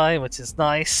this time, which is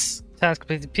nice. Challenge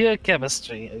completed, pure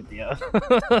chemistry. Oh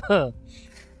dear.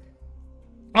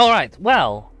 Alright,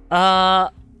 well,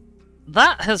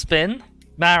 that has been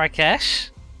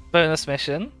Marrakesh bonus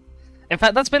mission. In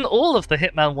fact, that's been all of the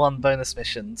Hitman 1 bonus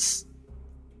missions.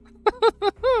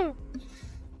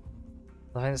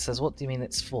 It says, "What do you mean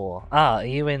it's for?" Ah, are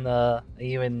you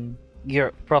in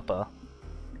Europe proper?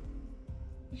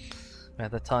 Where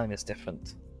the time is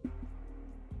different.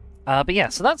 But yeah,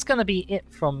 so that's going to be it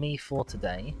from me for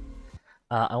today.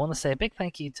 I want to say a big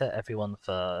thank you to everyone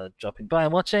for dropping by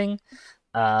and watching.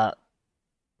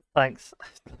 Thanks.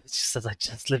 It just says I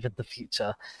just live in the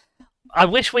future. I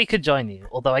wish we could join you,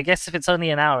 although I guess if it's only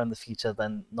an hour in the future,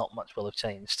 then not much will have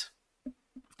changed.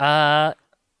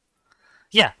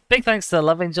 Yeah, big thanks to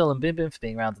Love Angel and Boom Boom for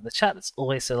being around in the chat. It's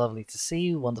always so lovely to see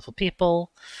you, wonderful people.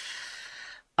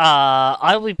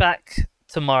 I'll be back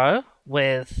tomorrow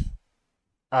with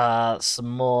some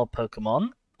more Pokemon,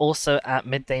 also at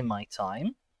midday my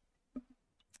time,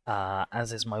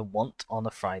 as is my wont on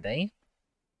a Friday.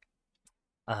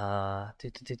 It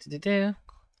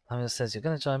says you're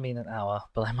going to join me in an hour,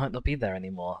 but I might not be there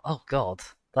anymore. Oh god,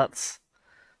 that's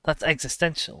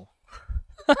existential.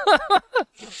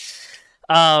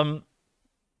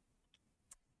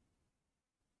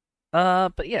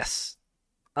 But yes,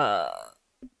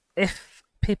 if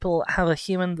people have a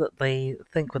human that they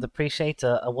think would appreciate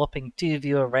a whopping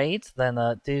 2-viewer raid, then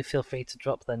do feel free to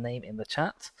drop their name in the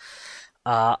chat.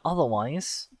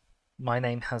 Otherwise, my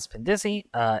name has been Dizzy.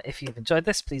 If you've enjoyed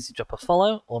this, please do drop a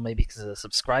follow, or maybe consider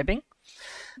subscribing.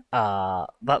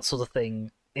 That sort of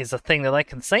thing is a thing that I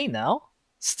can say now.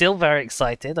 Still very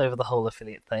excited over the whole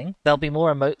affiliate thing. There'll be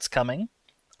more emotes coming,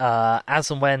 as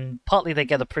and when partly they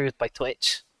get approved by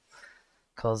Twitch.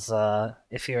 Because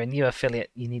if you're a new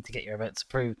affiliate, you need to get your emotes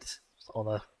approved on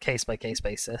a case-by-case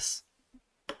basis.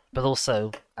 But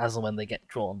also, as and when they get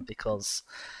drawn, because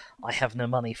I have no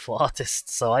money for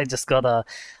artists, so I just gotta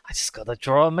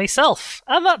draw them myself,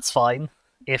 and that's fine,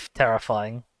 if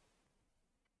terrifying.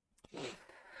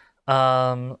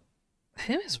 Who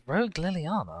is Rogue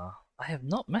Liliana? I have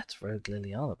not met Rogue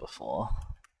Liliana before.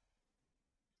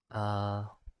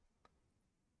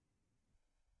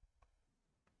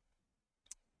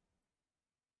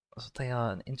 They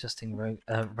are an interesting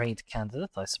raid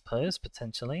candidate, I suppose,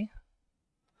 potentially.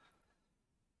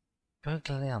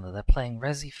 Burgliana, they're playing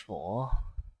Resi 4.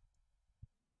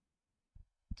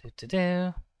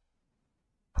 Do.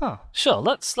 Huh, sure,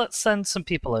 let's send some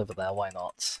people over there, why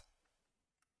not?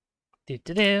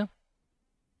 Do.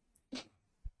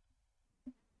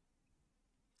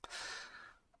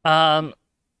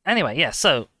 Anyway, yeah,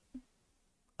 so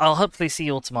I'll hopefully see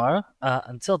you all tomorrow.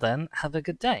 Until then, have a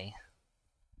good day.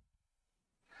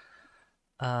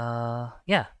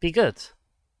 Yeah, be good.